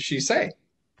what did she say?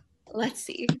 Let's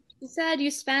see. She said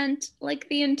you spent like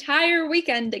the entire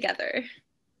weekend together.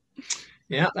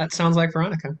 Yeah, that sounds like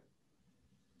Veronica.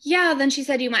 Yeah, then she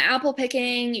said you went apple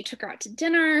picking, you took her out to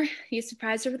dinner, you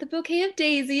surprised her with a bouquet of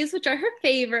daisies, which are her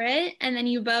favorite, and then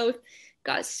you both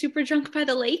got super drunk by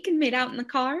the lake and made out in the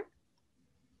car.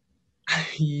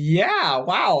 Yeah,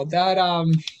 wow,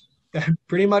 that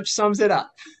pretty much sums it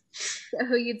up.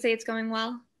 So you'd say it's going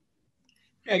well?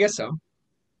 Yeah, I guess so.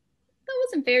 That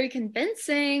wasn't very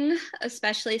convincing,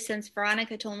 especially since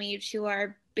Veronica told me you two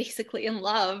are basically in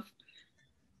love.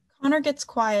 Connor gets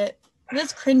quiet.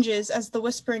 Liz cringes as the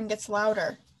whispering gets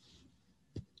louder.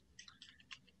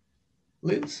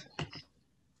 Liz,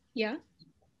 Yeah?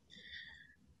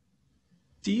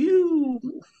 do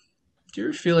you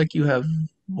ever feel like you have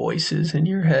voices in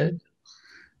your head?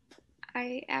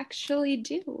 I actually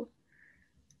do.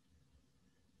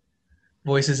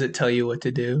 Voices that tell you what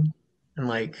to do, and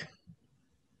like,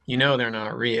 they're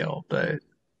not real, but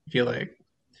you feel like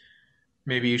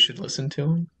maybe you should listen to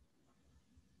them.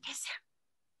 Kiss him.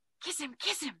 Kiss him.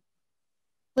 Kiss him.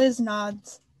 Liz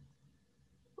nods.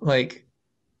 Like,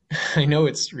 I know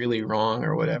it's really wrong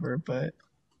or whatever, but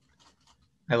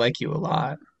I like you a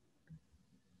lot,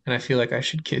 and I feel like I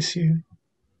should kiss you.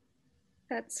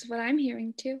 That's what I'm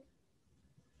hearing too.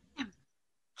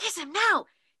 Kiss him now.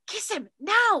 Kiss him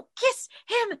now. Kiss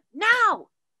him now.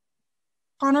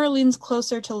 Connor leans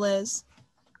closer to Liz.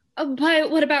 But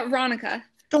what about Veronica?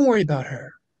 Don't worry about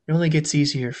her. It only gets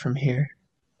easier from here.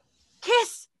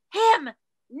 Kiss him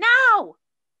now.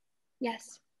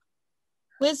 Yes.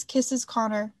 Liz kisses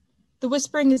Connor. The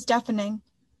whispering is deafening.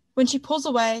 When she pulls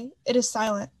away, it is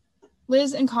silent.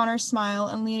 Liz and Connor smile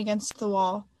and lean against the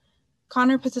wall.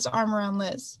 Connor puts his arm around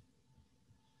Liz.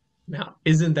 Now,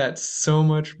 isn't that so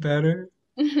much better?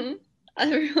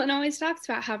 Everyone always talks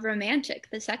about how romantic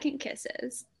the second kiss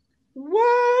is.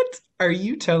 What? Are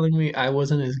you telling me I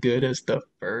wasn't as good as the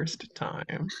first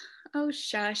time? Oh,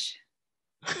 shush.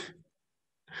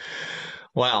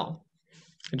 Well,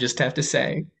 I just have to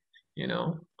say,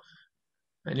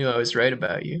 I knew I was right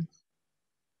about you.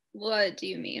 What do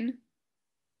you mean?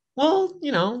 Well,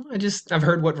 I've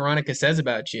heard what Veronica says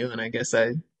about you, and I guess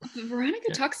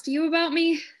Veronica talks to you about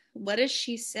me? What does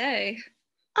she say?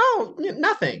 Oh,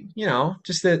 nothing,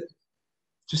 just that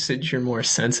you're more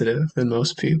sensitive than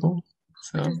most people. What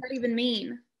So, does that even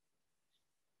mean?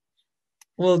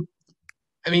 well,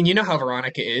 I mean, you know how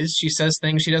Veronica is. She says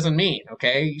things she doesn't mean,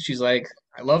 okay? She's like,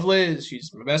 I love Liz.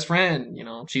 She's my best friend.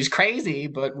 She's crazy,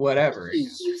 but whatever.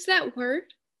 Use that word?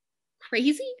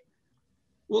 Crazy?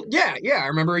 Well, yeah, I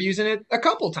remember using it a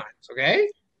couple times, okay?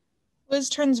 Liz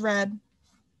turns red.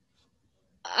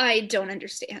 I don't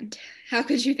understand. How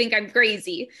could you think I'm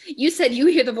crazy? You said you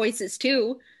hear the voices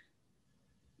too.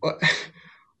 Well,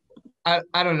 I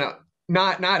don't know.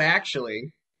 Not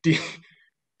actually.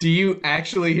 Do you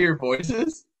actually hear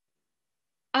voices?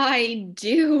 I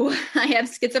do. I have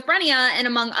schizophrenia, and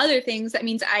among other things, that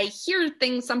means I hear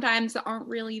things sometimes that aren't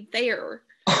really there.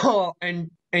 Oh, and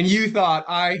you thought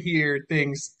I hear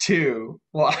things too.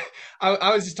 Well,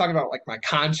 I was just talking about like my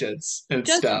conscience and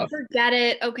Just stuff. forget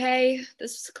it, okay?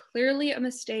 This is clearly a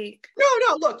mistake.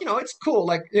 No, look, it's cool.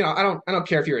 Like, I don't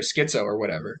care if you're a schizo or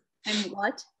whatever. And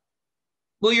what?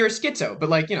 Well, you're a schizo, but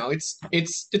like,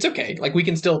 it's okay. Like, we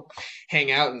can still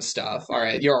hang out and stuff. All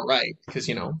right, you're all right because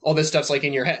all this stuff's like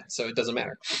in your head, so it doesn't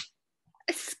matter.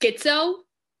 Schizo?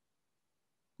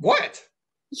 What?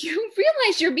 You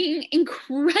realize you're being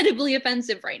incredibly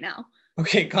offensive right now.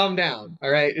 Okay, calm down. All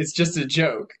right, it's just a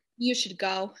joke. You should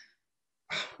go.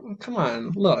 Come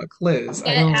on, look, Liz.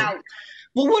 Get out.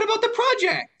 Well, what about the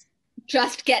project?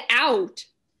 Just get out.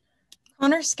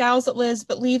 Connor scowls at Liz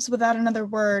but leaves without another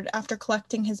word after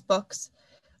collecting his books.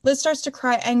 Liz starts to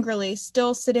cry angrily,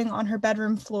 still sitting on her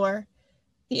bedroom floor.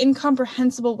 The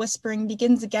incomprehensible whispering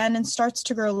begins again and starts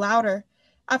to grow louder.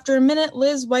 After a minute,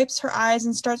 Liz wipes her eyes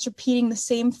and starts repeating the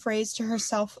same phrase to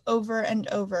herself over and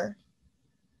over.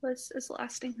 Bliss is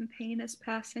lasting and pain is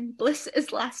passing. Bliss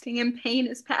is lasting and pain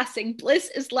is passing.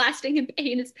 Bliss is lasting and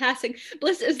pain is passing.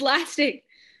 Bliss is lasting.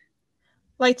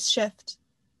 Lights shift.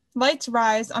 Lights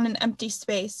rise on an empty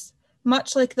space,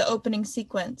 much like the opening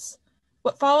sequence.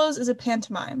 What follows is a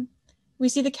pantomime. We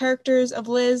see the characters of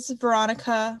Liz,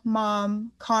 Veronica,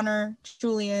 Mom, Connor,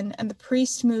 Julian, and the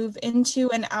priest move into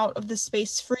and out of the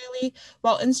space freely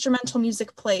while instrumental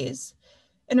music plays.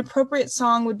 An appropriate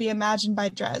song would be imagined by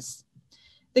Dres.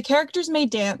 The characters may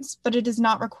dance, but it is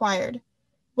not required.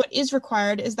 What is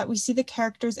required is that we see the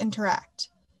characters interact.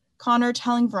 Connor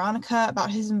telling Veronica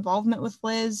about his involvement with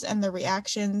Liz and their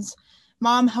reactions,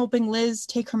 Mom helping Liz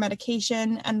take her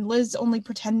medication, and Liz only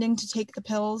pretending to take the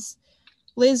pills.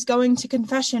 Liz going to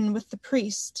confession with the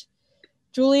priest.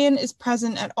 Julian is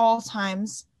present at all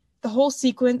times. The whole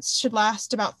sequence should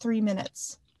last about 3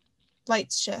 minutes.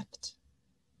 Lights shift.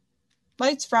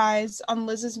 Lights rise on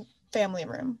Liz's family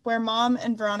room, where Mom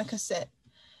and Veronica sit.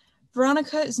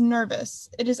 Veronica is nervous.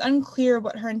 It is unclear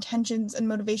what her intentions and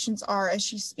motivations are as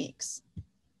she speaks.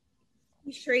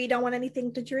 You sure you don't want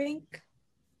anything to drink?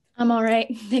 I'm all right.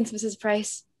 Thanks, Mrs.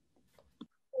 Price.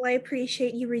 Well, I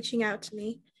appreciate you reaching out to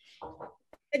me.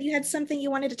 But you had something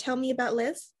you wanted to tell me about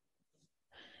Liz?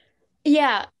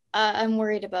 Yeah, I'm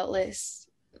worried about Liz.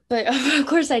 But of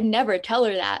course, I'd never tell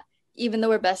her that, even though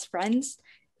we're best friends,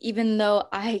 even though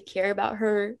I care about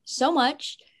her so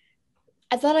much.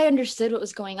 I thought I understood what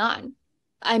was going on.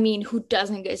 I mean, who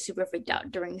doesn't get super freaked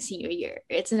out during senior year?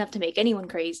 It's enough to make anyone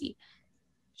crazy.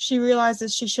 She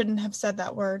realizes she shouldn't have said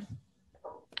that word.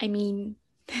 I mean,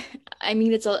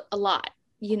 it's a lot,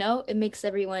 you know? It makes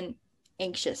everyone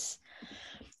anxious.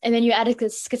 And then you add a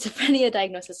schizophrenia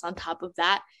diagnosis on top of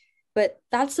that. But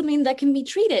that's something that can be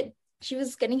treated. She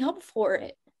was getting help for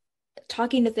it,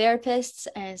 talking to therapists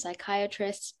and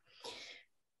psychiatrists.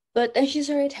 But then she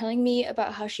started telling me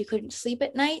about how she couldn't sleep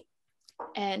at night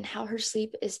and how her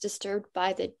sleep is disturbed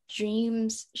by the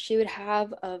dreams she would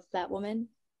have of that woman,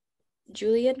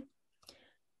 Julian.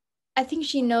 I think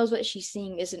she knows what she's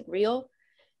seeing isn't real,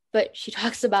 but she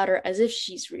talks about her as if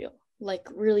she's real, like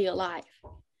really alive.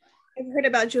 I've heard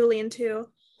about Julian too,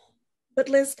 but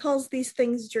Liz calls these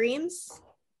things dreams.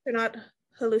 They're not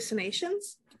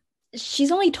hallucinations.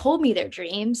 She's only told me they're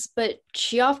dreams, but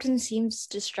she often seems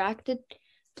distracted,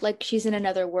 like she's in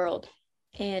another world.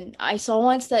 And I saw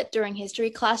once that during history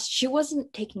class, she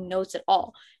wasn't taking notes at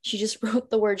all. She just wrote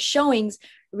the word showings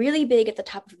really big at the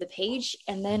top of the page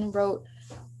and then wrote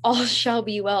all shall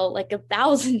be well like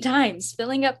 1,000 times,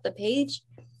 filling up the page.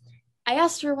 I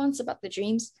asked her once about the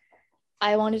dreams.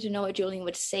 I wanted to know what Julian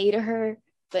would say to her,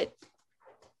 but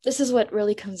this is what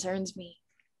really concerns me.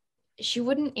 She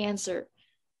wouldn't answer.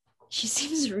 She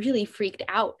seems really freaked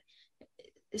out.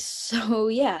 So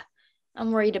yeah,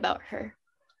 I'm worried about her.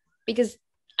 Because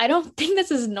I don't think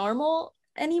this is normal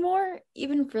anymore,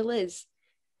 even for Liz.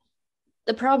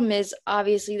 The problem is,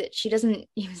 obviously, that she doesn't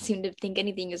even seem to think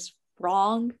anything is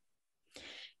wrong.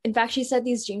 In fact, she said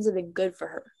these dreams have been good for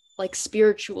her, like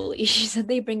spiritually. She said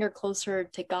they bring her closer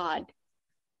to God.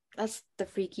 That's the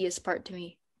freakiest part to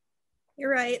me.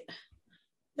 You're right.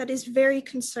 That is very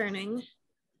concerning.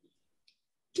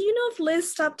 Do you know if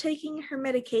Liz stopped taking her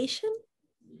medication?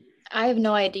 I have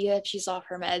no idea if she's off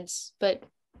her meds, but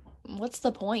what's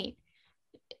the point?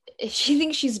 If she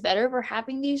thinks she's better for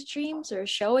having these dreams or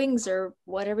showings or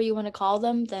whatever you want to call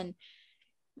them, then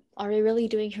are we really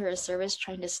doing her a service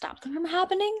trying to stop them from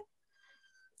happening?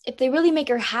 If they really make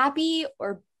her happy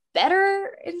or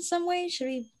better in some way, should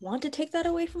we want to take that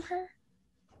away from her?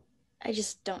 I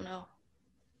just don't know.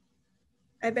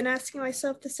 I've been asking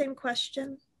myself the same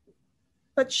question.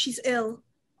 But she's ill,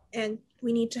 and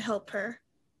we need to help her.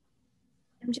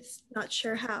 I'm just not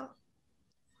sure how.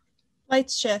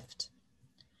 Lights shift.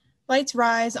 Lights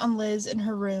rise on Liz in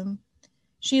her room.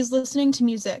 She is listening to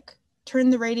music,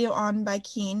 turned the radio on by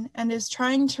Keen, and is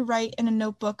trying to write in a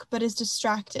notebook but is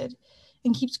distracted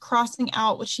and keeps crossing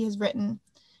out what she has written.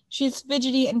 She is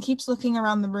fidgety and keeps looking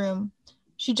around the room.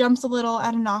 She jumps a little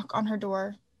at a knock on her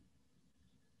door.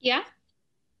 Yeah?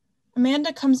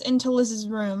 Amanda comes into Liz's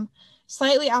room,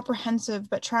 slightly apprehensive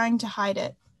but trying to hide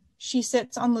it. She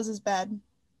sits on Liz's bed.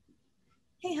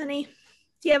 Hey, honey,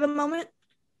 do you have a moment?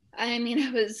 I mean,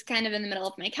 I was kind of in the middle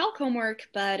of my calc homework,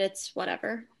 but it's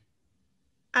whatever.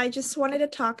 I just wanted to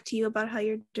talk to you about how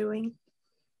you're doing.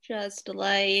 Just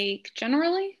like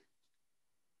generally?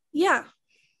 Yeah.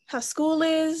 How school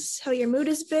is, how your mood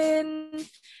has been,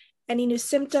 any new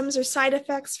symptoms or side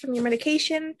effects from your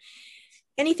medication,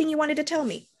 anything you wanted to tell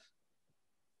me.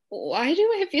 Why do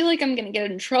I feel like I'm gonna get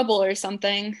in trouble or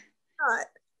something?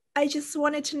 I just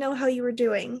wanted to know how you were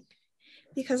doing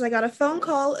because I got a phone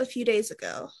call a few days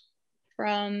ago.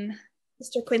 From?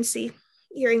 Mr. Quincy,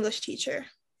 your English teacher.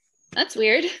 That's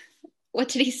weird. What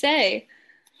did he say?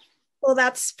 Well,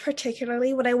 that's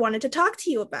particularly what I wanted to talk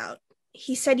to you about.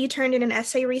 He said you turned in an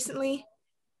essay recently.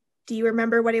 Do you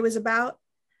remember what it was about?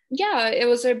 Yeah, it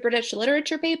was a British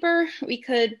literature paper. We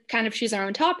could kind of choose our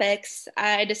own topics.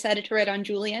 I decided to write on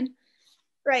Julian.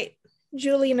 Right,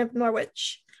 Julian of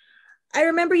Norwich. I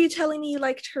remember you telling me you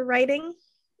liked her writing,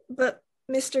 but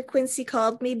Mr. Quincy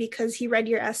called me because he read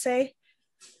your essay.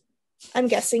 I'm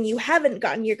guessing you haven't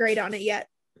gotten your grade on it yet.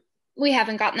 We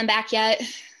haven't gotten them back yet.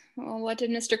 Well, what did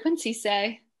Mr. Quincy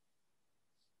say?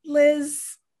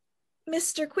 Liz,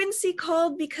 Mr. Quincy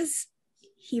called because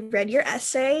he read your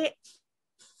essay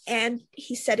and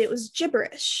he said it was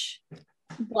gibberish.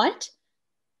 What?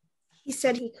 He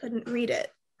said he couldn't read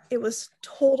it. It was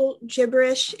total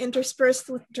gibberish interspersed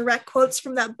with direct quotes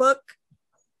from that book.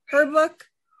 Her book.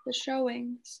 The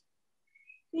showings.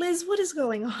 Liz, what is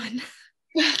going on?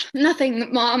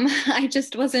 Nothing, Mom. I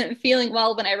just wasn't feeling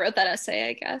well when I wrote that essay,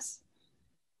 I guess.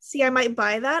 See, I might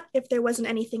buy that if there wasn't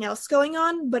anything else going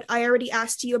on, but I already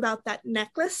asked you about that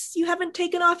necklace you haven't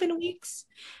taken off in weeks.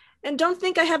 And don't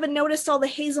think I haven't noticed all the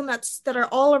hazelnuts that are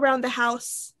all around the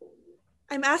house.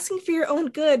 I'm asking for your own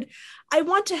good. I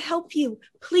want to help you.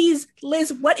 Please,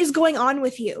 Liz, what is going on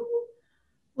with you?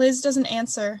 Liz doesn't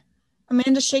answer.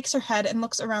 Amanda shakes her head and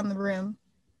looks around the room.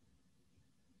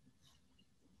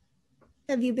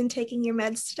 Have you been taking your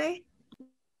meds today?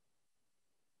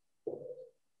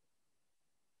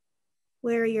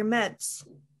 Where are your meds?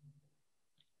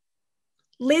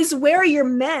 Liz, where are your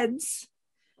meds?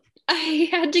 I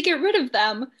had to get rid of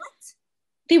them. What?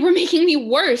 They were making me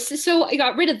worse, so I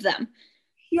got rid of them.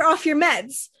 You're off your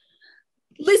meds.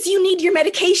 Liz, you need your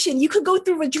medication. You could go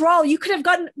through withdrawal. You could have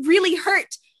gotten really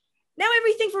hurt. Now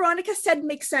everything Veronica said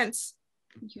makes sense.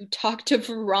 You talked to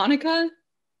Veronica?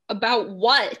 About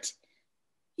what?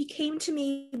 She came to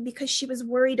me because she was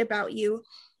worried about you.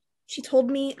 She told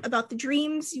me about the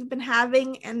dreams you've been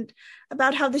having and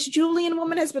about how this Julian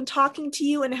woman has been talking to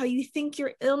you and how you think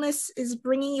your illness is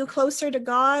bringing you closer to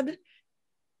God.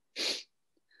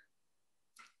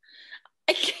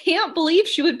 I can't believe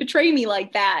she would betray me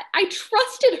like that. I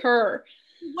trusted her.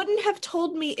 You wouldn't have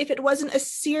told me if it wasn't a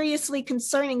seriously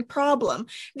concerning problem.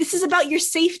 This is about your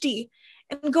safety.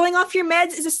 And going off your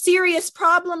meds is a serious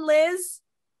problem, Liz.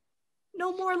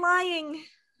 No more lying.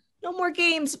 No more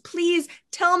games. Please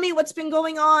tell me what's been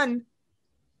going on.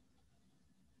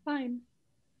 Fine.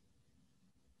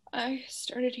 I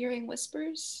started hearing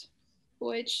whispers,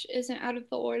 which isn't out of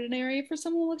the ordinary for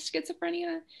someone with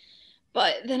schizophrenia.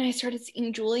 But then I started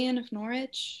seeing Julian of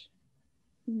Norwich,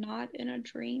 not in a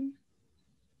dream.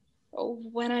 Oh,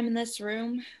 when I'm in this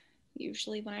room,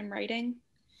 usually when I'm writing,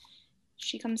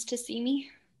 she comes to see me.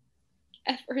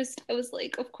 At first, I was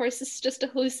like, of course, this is just a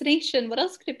hallucination. What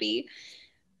else could it be?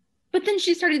 But then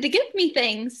she started to give me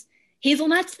things.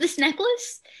 Hazelnuts, this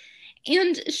necklace.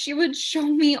 And she would show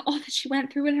me all that she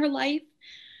went through in her life.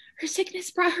 Her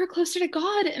sickness brought her closer to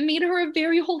God and made her a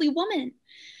very holy woman.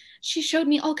 She showed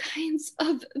me all kinds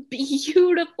of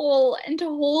beautiful and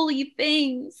holy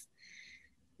things.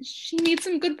 She made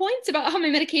some good points about how my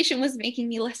medication was making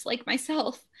me less like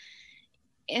myself.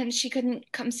 And she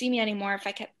couldn't come see me anymore if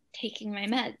I kept taking my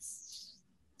meds.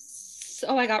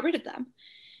 So I got rid of them.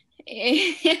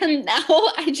 And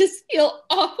now I just feel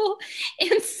awful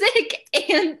and sick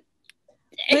and...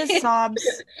 Liz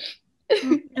sobs.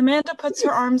 Amanda puts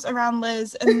her arms around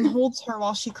Liz and holds her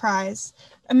while she cries.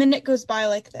 A minute goes by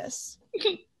like this.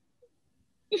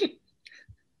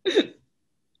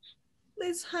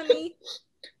 Liz, honey,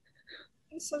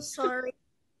 I'm so sorry.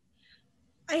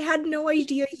 I had no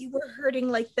idea you were hurting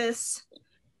like this.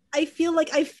 I feel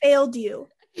like I failed you.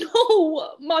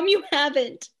 No, Mom, you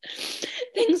haven't.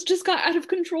 Things just got out of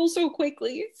control so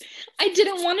quickly. I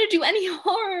didn't want to do any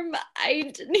harm.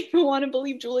 I didn't even want to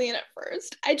believe Julian at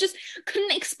first. I just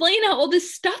couldn't explain how all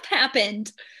this stuff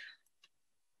happened.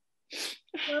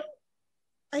 Well,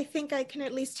 I think I can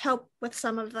at least help with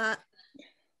some of that.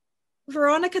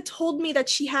 Veronica told me that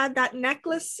she had that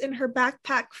necklace in her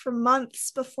backpack for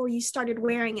months before you started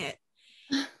wearing it.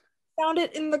 Found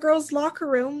it in the girls' locker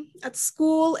room at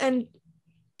school, and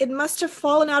it must have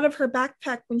fallen out of her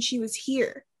backpack when she was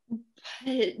here.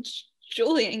 But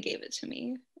Julian gave it to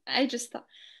me. I just thought...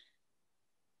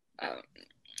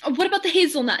 what about the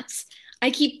hazelnuts?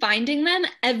 I keep finding them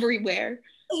everywhere.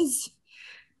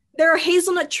 There are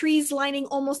hazelnut trees lining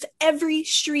almost every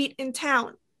street in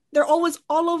town. They're always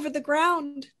all over the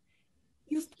ground.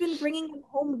 You've been bringing them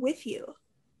home with you.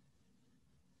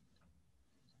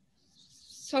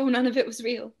 So none of it was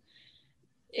real.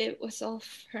 It was all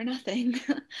for nothing.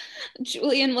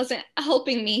 Julian wasn't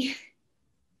helping me.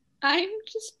 I'm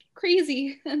just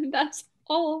crazy, and that's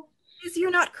all. Liz,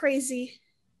 you're not crazy.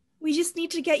 We just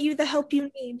need to get you the help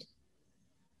you need.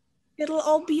 It'll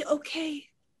all be okay.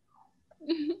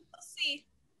 We'll see.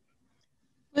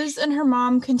 Liz and her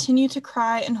mom continue to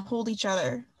cry and hold each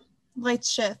other. Lights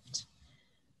shift.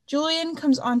 Julian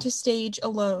comes onto stage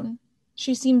alone.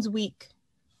 She seems weak.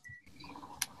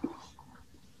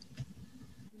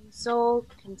 The soul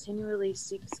continually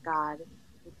seeks God.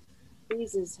 It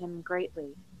pleases him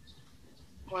greatly.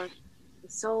 For the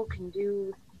soul can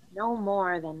do no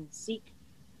more than seek,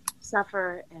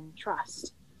 suffer, and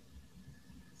trust.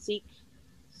 Seek,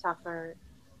 suffer,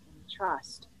 and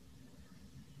trust.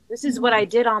 This is what I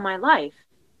did all my life.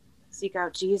 Seek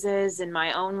out Jesus in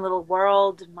my own little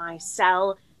world, my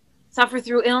cell, suffer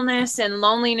through illness and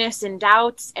loneliness and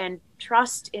doubts, and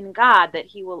trust in God that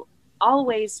he will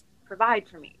always provide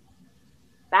for me.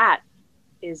 That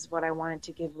is what I wanted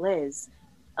to give Liz.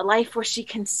 a life where she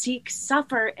can seek,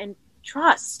 suffer, and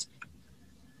trust.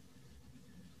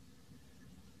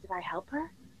 Did I help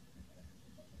her?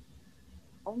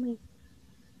 Only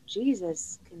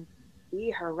Jesus can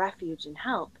be her refuge and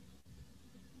help.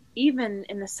 Even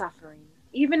in the suffering,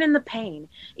 even in the pain,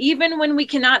 even when we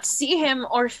cannot see him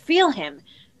or feel him,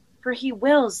 for he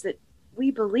wills that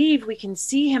we believe we can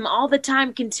see him all the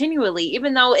time continually,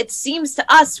 even though it seems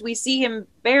to us we see him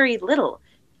very little.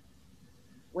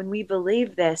 When we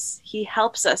believe this, he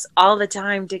helps us all the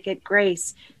time to get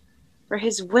grace, for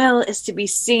his will is to be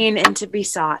seen and to be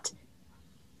sought.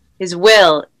 His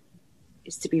will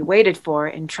is to be waited for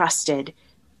and trusted.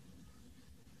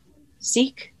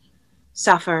 Seek,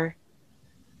 suffer,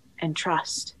 and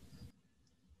trust.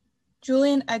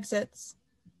 Julian exits.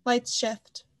 Lights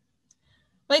shift.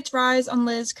 Lights rise on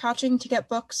Liz crouching to get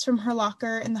books from her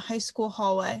locker in the high school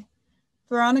hallway.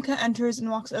 Veronica enters and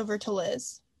walks over to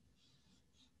Liz.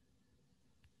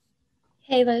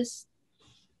 Hey, Liz.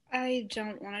 I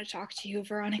don't want to talk to you,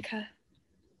 Veronica.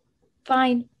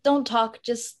 Fine, don't talk,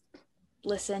 just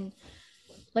listen.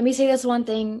 Let me say this one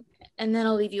thing, and then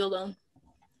I'll leave you alone.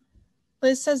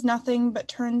 Liz says nothing but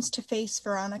turns to face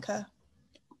Veronica.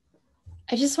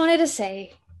 I just wanted to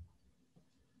say,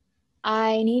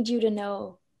 I need you to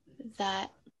know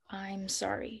that I'm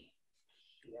sorry.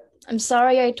 I'm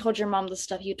sorry I told your mom the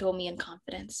stuff you told me in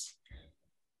confidence.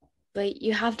 But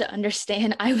you have to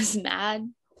understand, I was mad.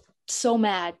 So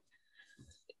mad.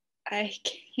 I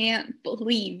can't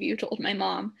believe you told my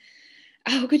mom.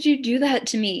 How could you do that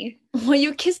to me? Well,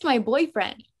 you kissed my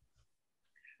boyfriend.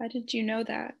 How did you know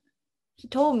that? He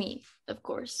told me, of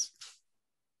course.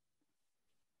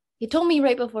 He told me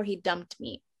right before he dumped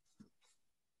me.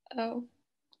 Oh.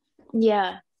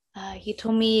 Yeah. He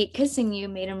told me kissing you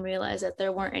made him realize that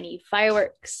there weren't any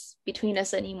fireworks between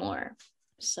us anymore.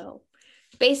 So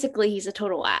basically, he's a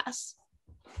total ass.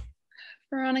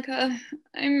 Veronica,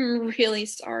 I'm really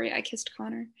sorry I kissed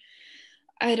Connor.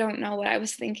 I don't know what I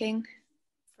was thinking.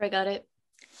 Forgot it.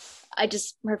 I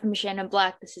just heard from Shannon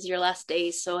Black this is your last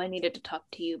day, so I needed to talk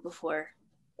to you before.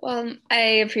 Well, I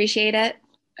appreciate it.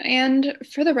 And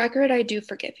for the record, I do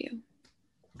forgive you.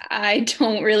 I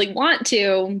don't really want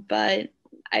to, but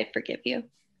I forgive you.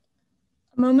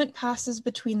 A moment passes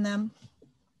between them.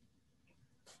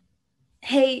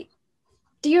 Hey,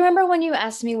 do you remember when you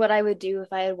asked me what I would do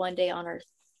if I had one day on Earth?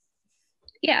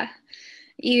 Yeah.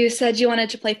 You said you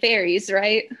wanted to play fairies,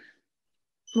 right?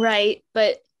 Right,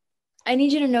 but I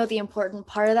need you to know the important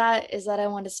part of that is that I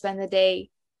want to spend the day,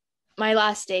 my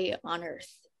last day on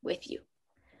Earth, with you.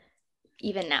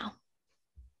 Even now.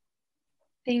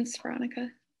 Thanks,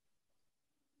 Veronica.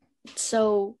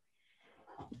 So,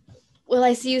 will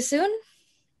I see you soon?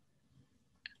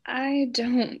 I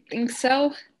don't think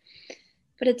so,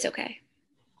 but it's okay.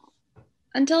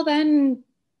 Until then,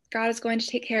 God is going to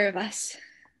take care of us,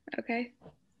 okay?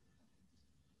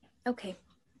 Okay.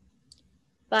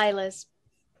 Bye, Liz.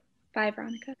 Bye,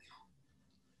 Veronica.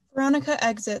 Veronica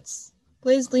exits.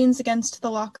 Liz leans against the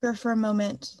locker for a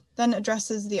moment, then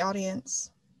addresses the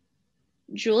audience.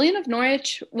 Julian of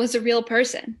Norwich was a real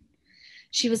person.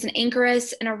 She was an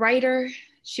anchoress and a writer.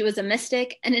 She was a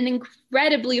mystic and an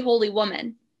incredibly holy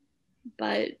woman.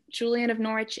 But Julian of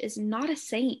Norwich is not a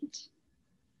saint.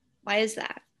 Why is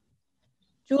that?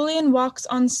 Julian walks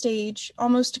on stage,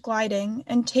 almost gliding,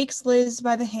 and takes Liz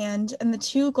by the hand, and the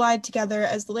two glide together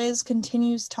as Liz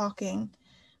continues talking.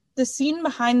 The scene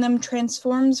behind them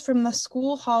transforms from the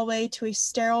school hallway to a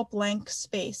sterile blank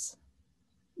space.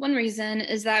 One reason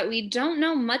is that we don't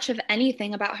know much of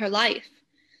anything about her life.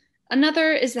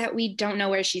 Another is that we don't know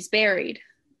where she's buried.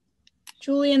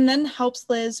 Julian then helps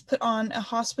Liz put on a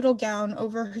hospital gown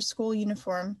over her school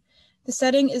uniform. The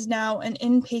setting is now an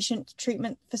inpatient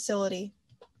treatment facility.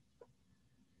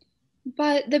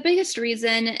 But the biggest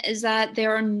reason is that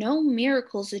there are no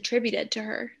miracles attributed to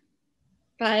her.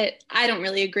 But I don't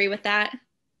really agree with that.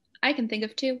 I can think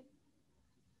of two.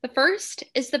 The first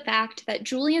is the fact that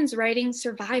Julian's writing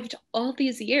survived all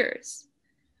these years.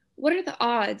 What are the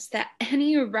odds that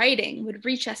any writing would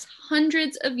reach us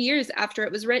hundreds of years after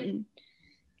it was written?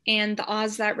 And the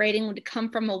odds that writing would come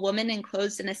from a woman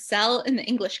enclosed in a cell in the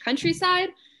English countryside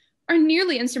are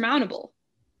nearly insurmountable,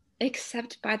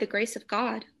 except by the grace of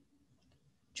God.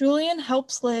 Julian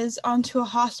helps Liz onto a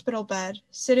hospital bed,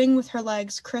 sitting with her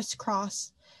legs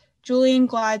crisscross. Julian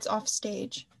glides off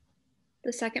stage.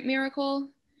 The second miracle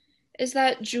is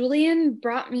that Julian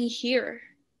brought me here,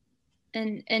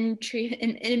 an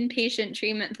inpatient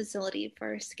treatment facility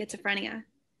for schizophrenia.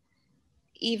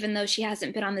 Even though she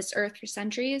hasn't been on this earth for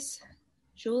centuries,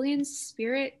 Julian's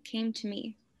spirit came to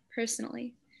me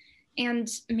personally and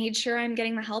made sure I'm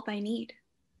getting the help I need.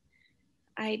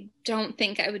 I don't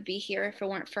think I would be here if it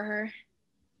weren't for her.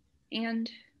 And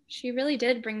she really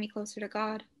did bring me closer to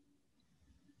God.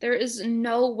 There is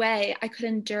no way I could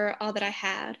endure all that I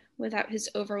had without his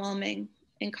overwhelming,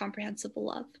 incomprehensible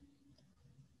love.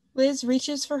 Liz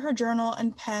reaches for her journal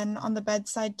and pen on the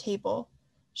bedside table.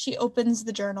 She opens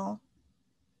the journal.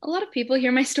 A lot of people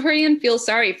hear my story and feel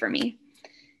sorry for me.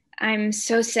 I'm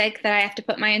so sick that I have to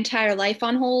put my entire life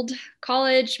on hold,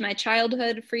 college, my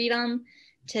childhood, freedom,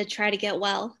 to try to get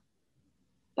well.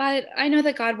 But I know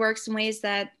that God works in ways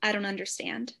that I don't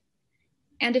understand.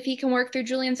 And if he can work through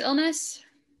Julian's illness,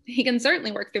 he can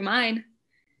certainly work through mine.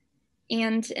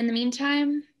 And in the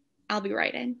meantime, I'll be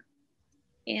writing.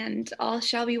 And all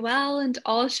shall be well, and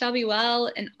all shall be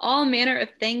well, and all manner of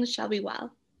things shall be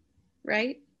well.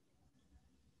 Right?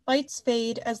 Lights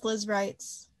fade as Liz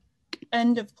writes.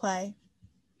 End of play.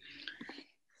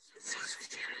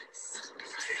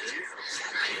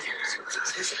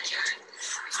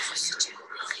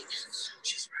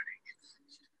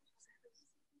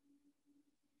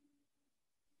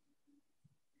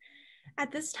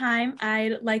 At this time,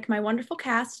 I'd like my wonderful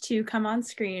cast to come on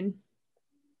screen.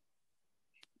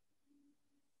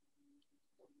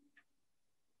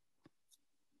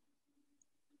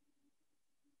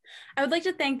 I would like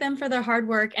to thank them for their hard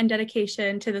work and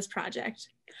dedication to this project.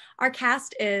 Our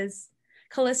cast is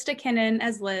Callista Kinnan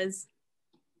as Liz,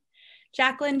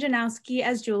 Jacqueline Janowski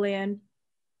as Julian,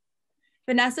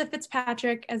 Vanessa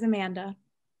Fitzpatrick as Amanda,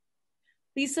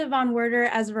 Lisa Von Werder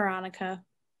as Veronica,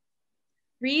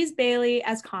 Reese Bailey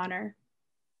as Connor,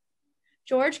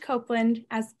 George Copeland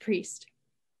as the priest,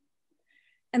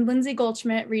 and Lindsay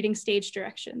Goldschmidt reading stage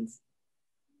directions.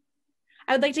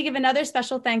 I would like to give another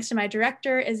special thanks to my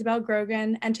director, Isobel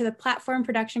Grogan, and to the Platform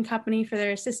Production Company for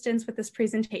their assistance with this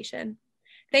presentation.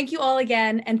 Thank you all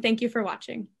again, and thank you for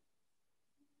watching.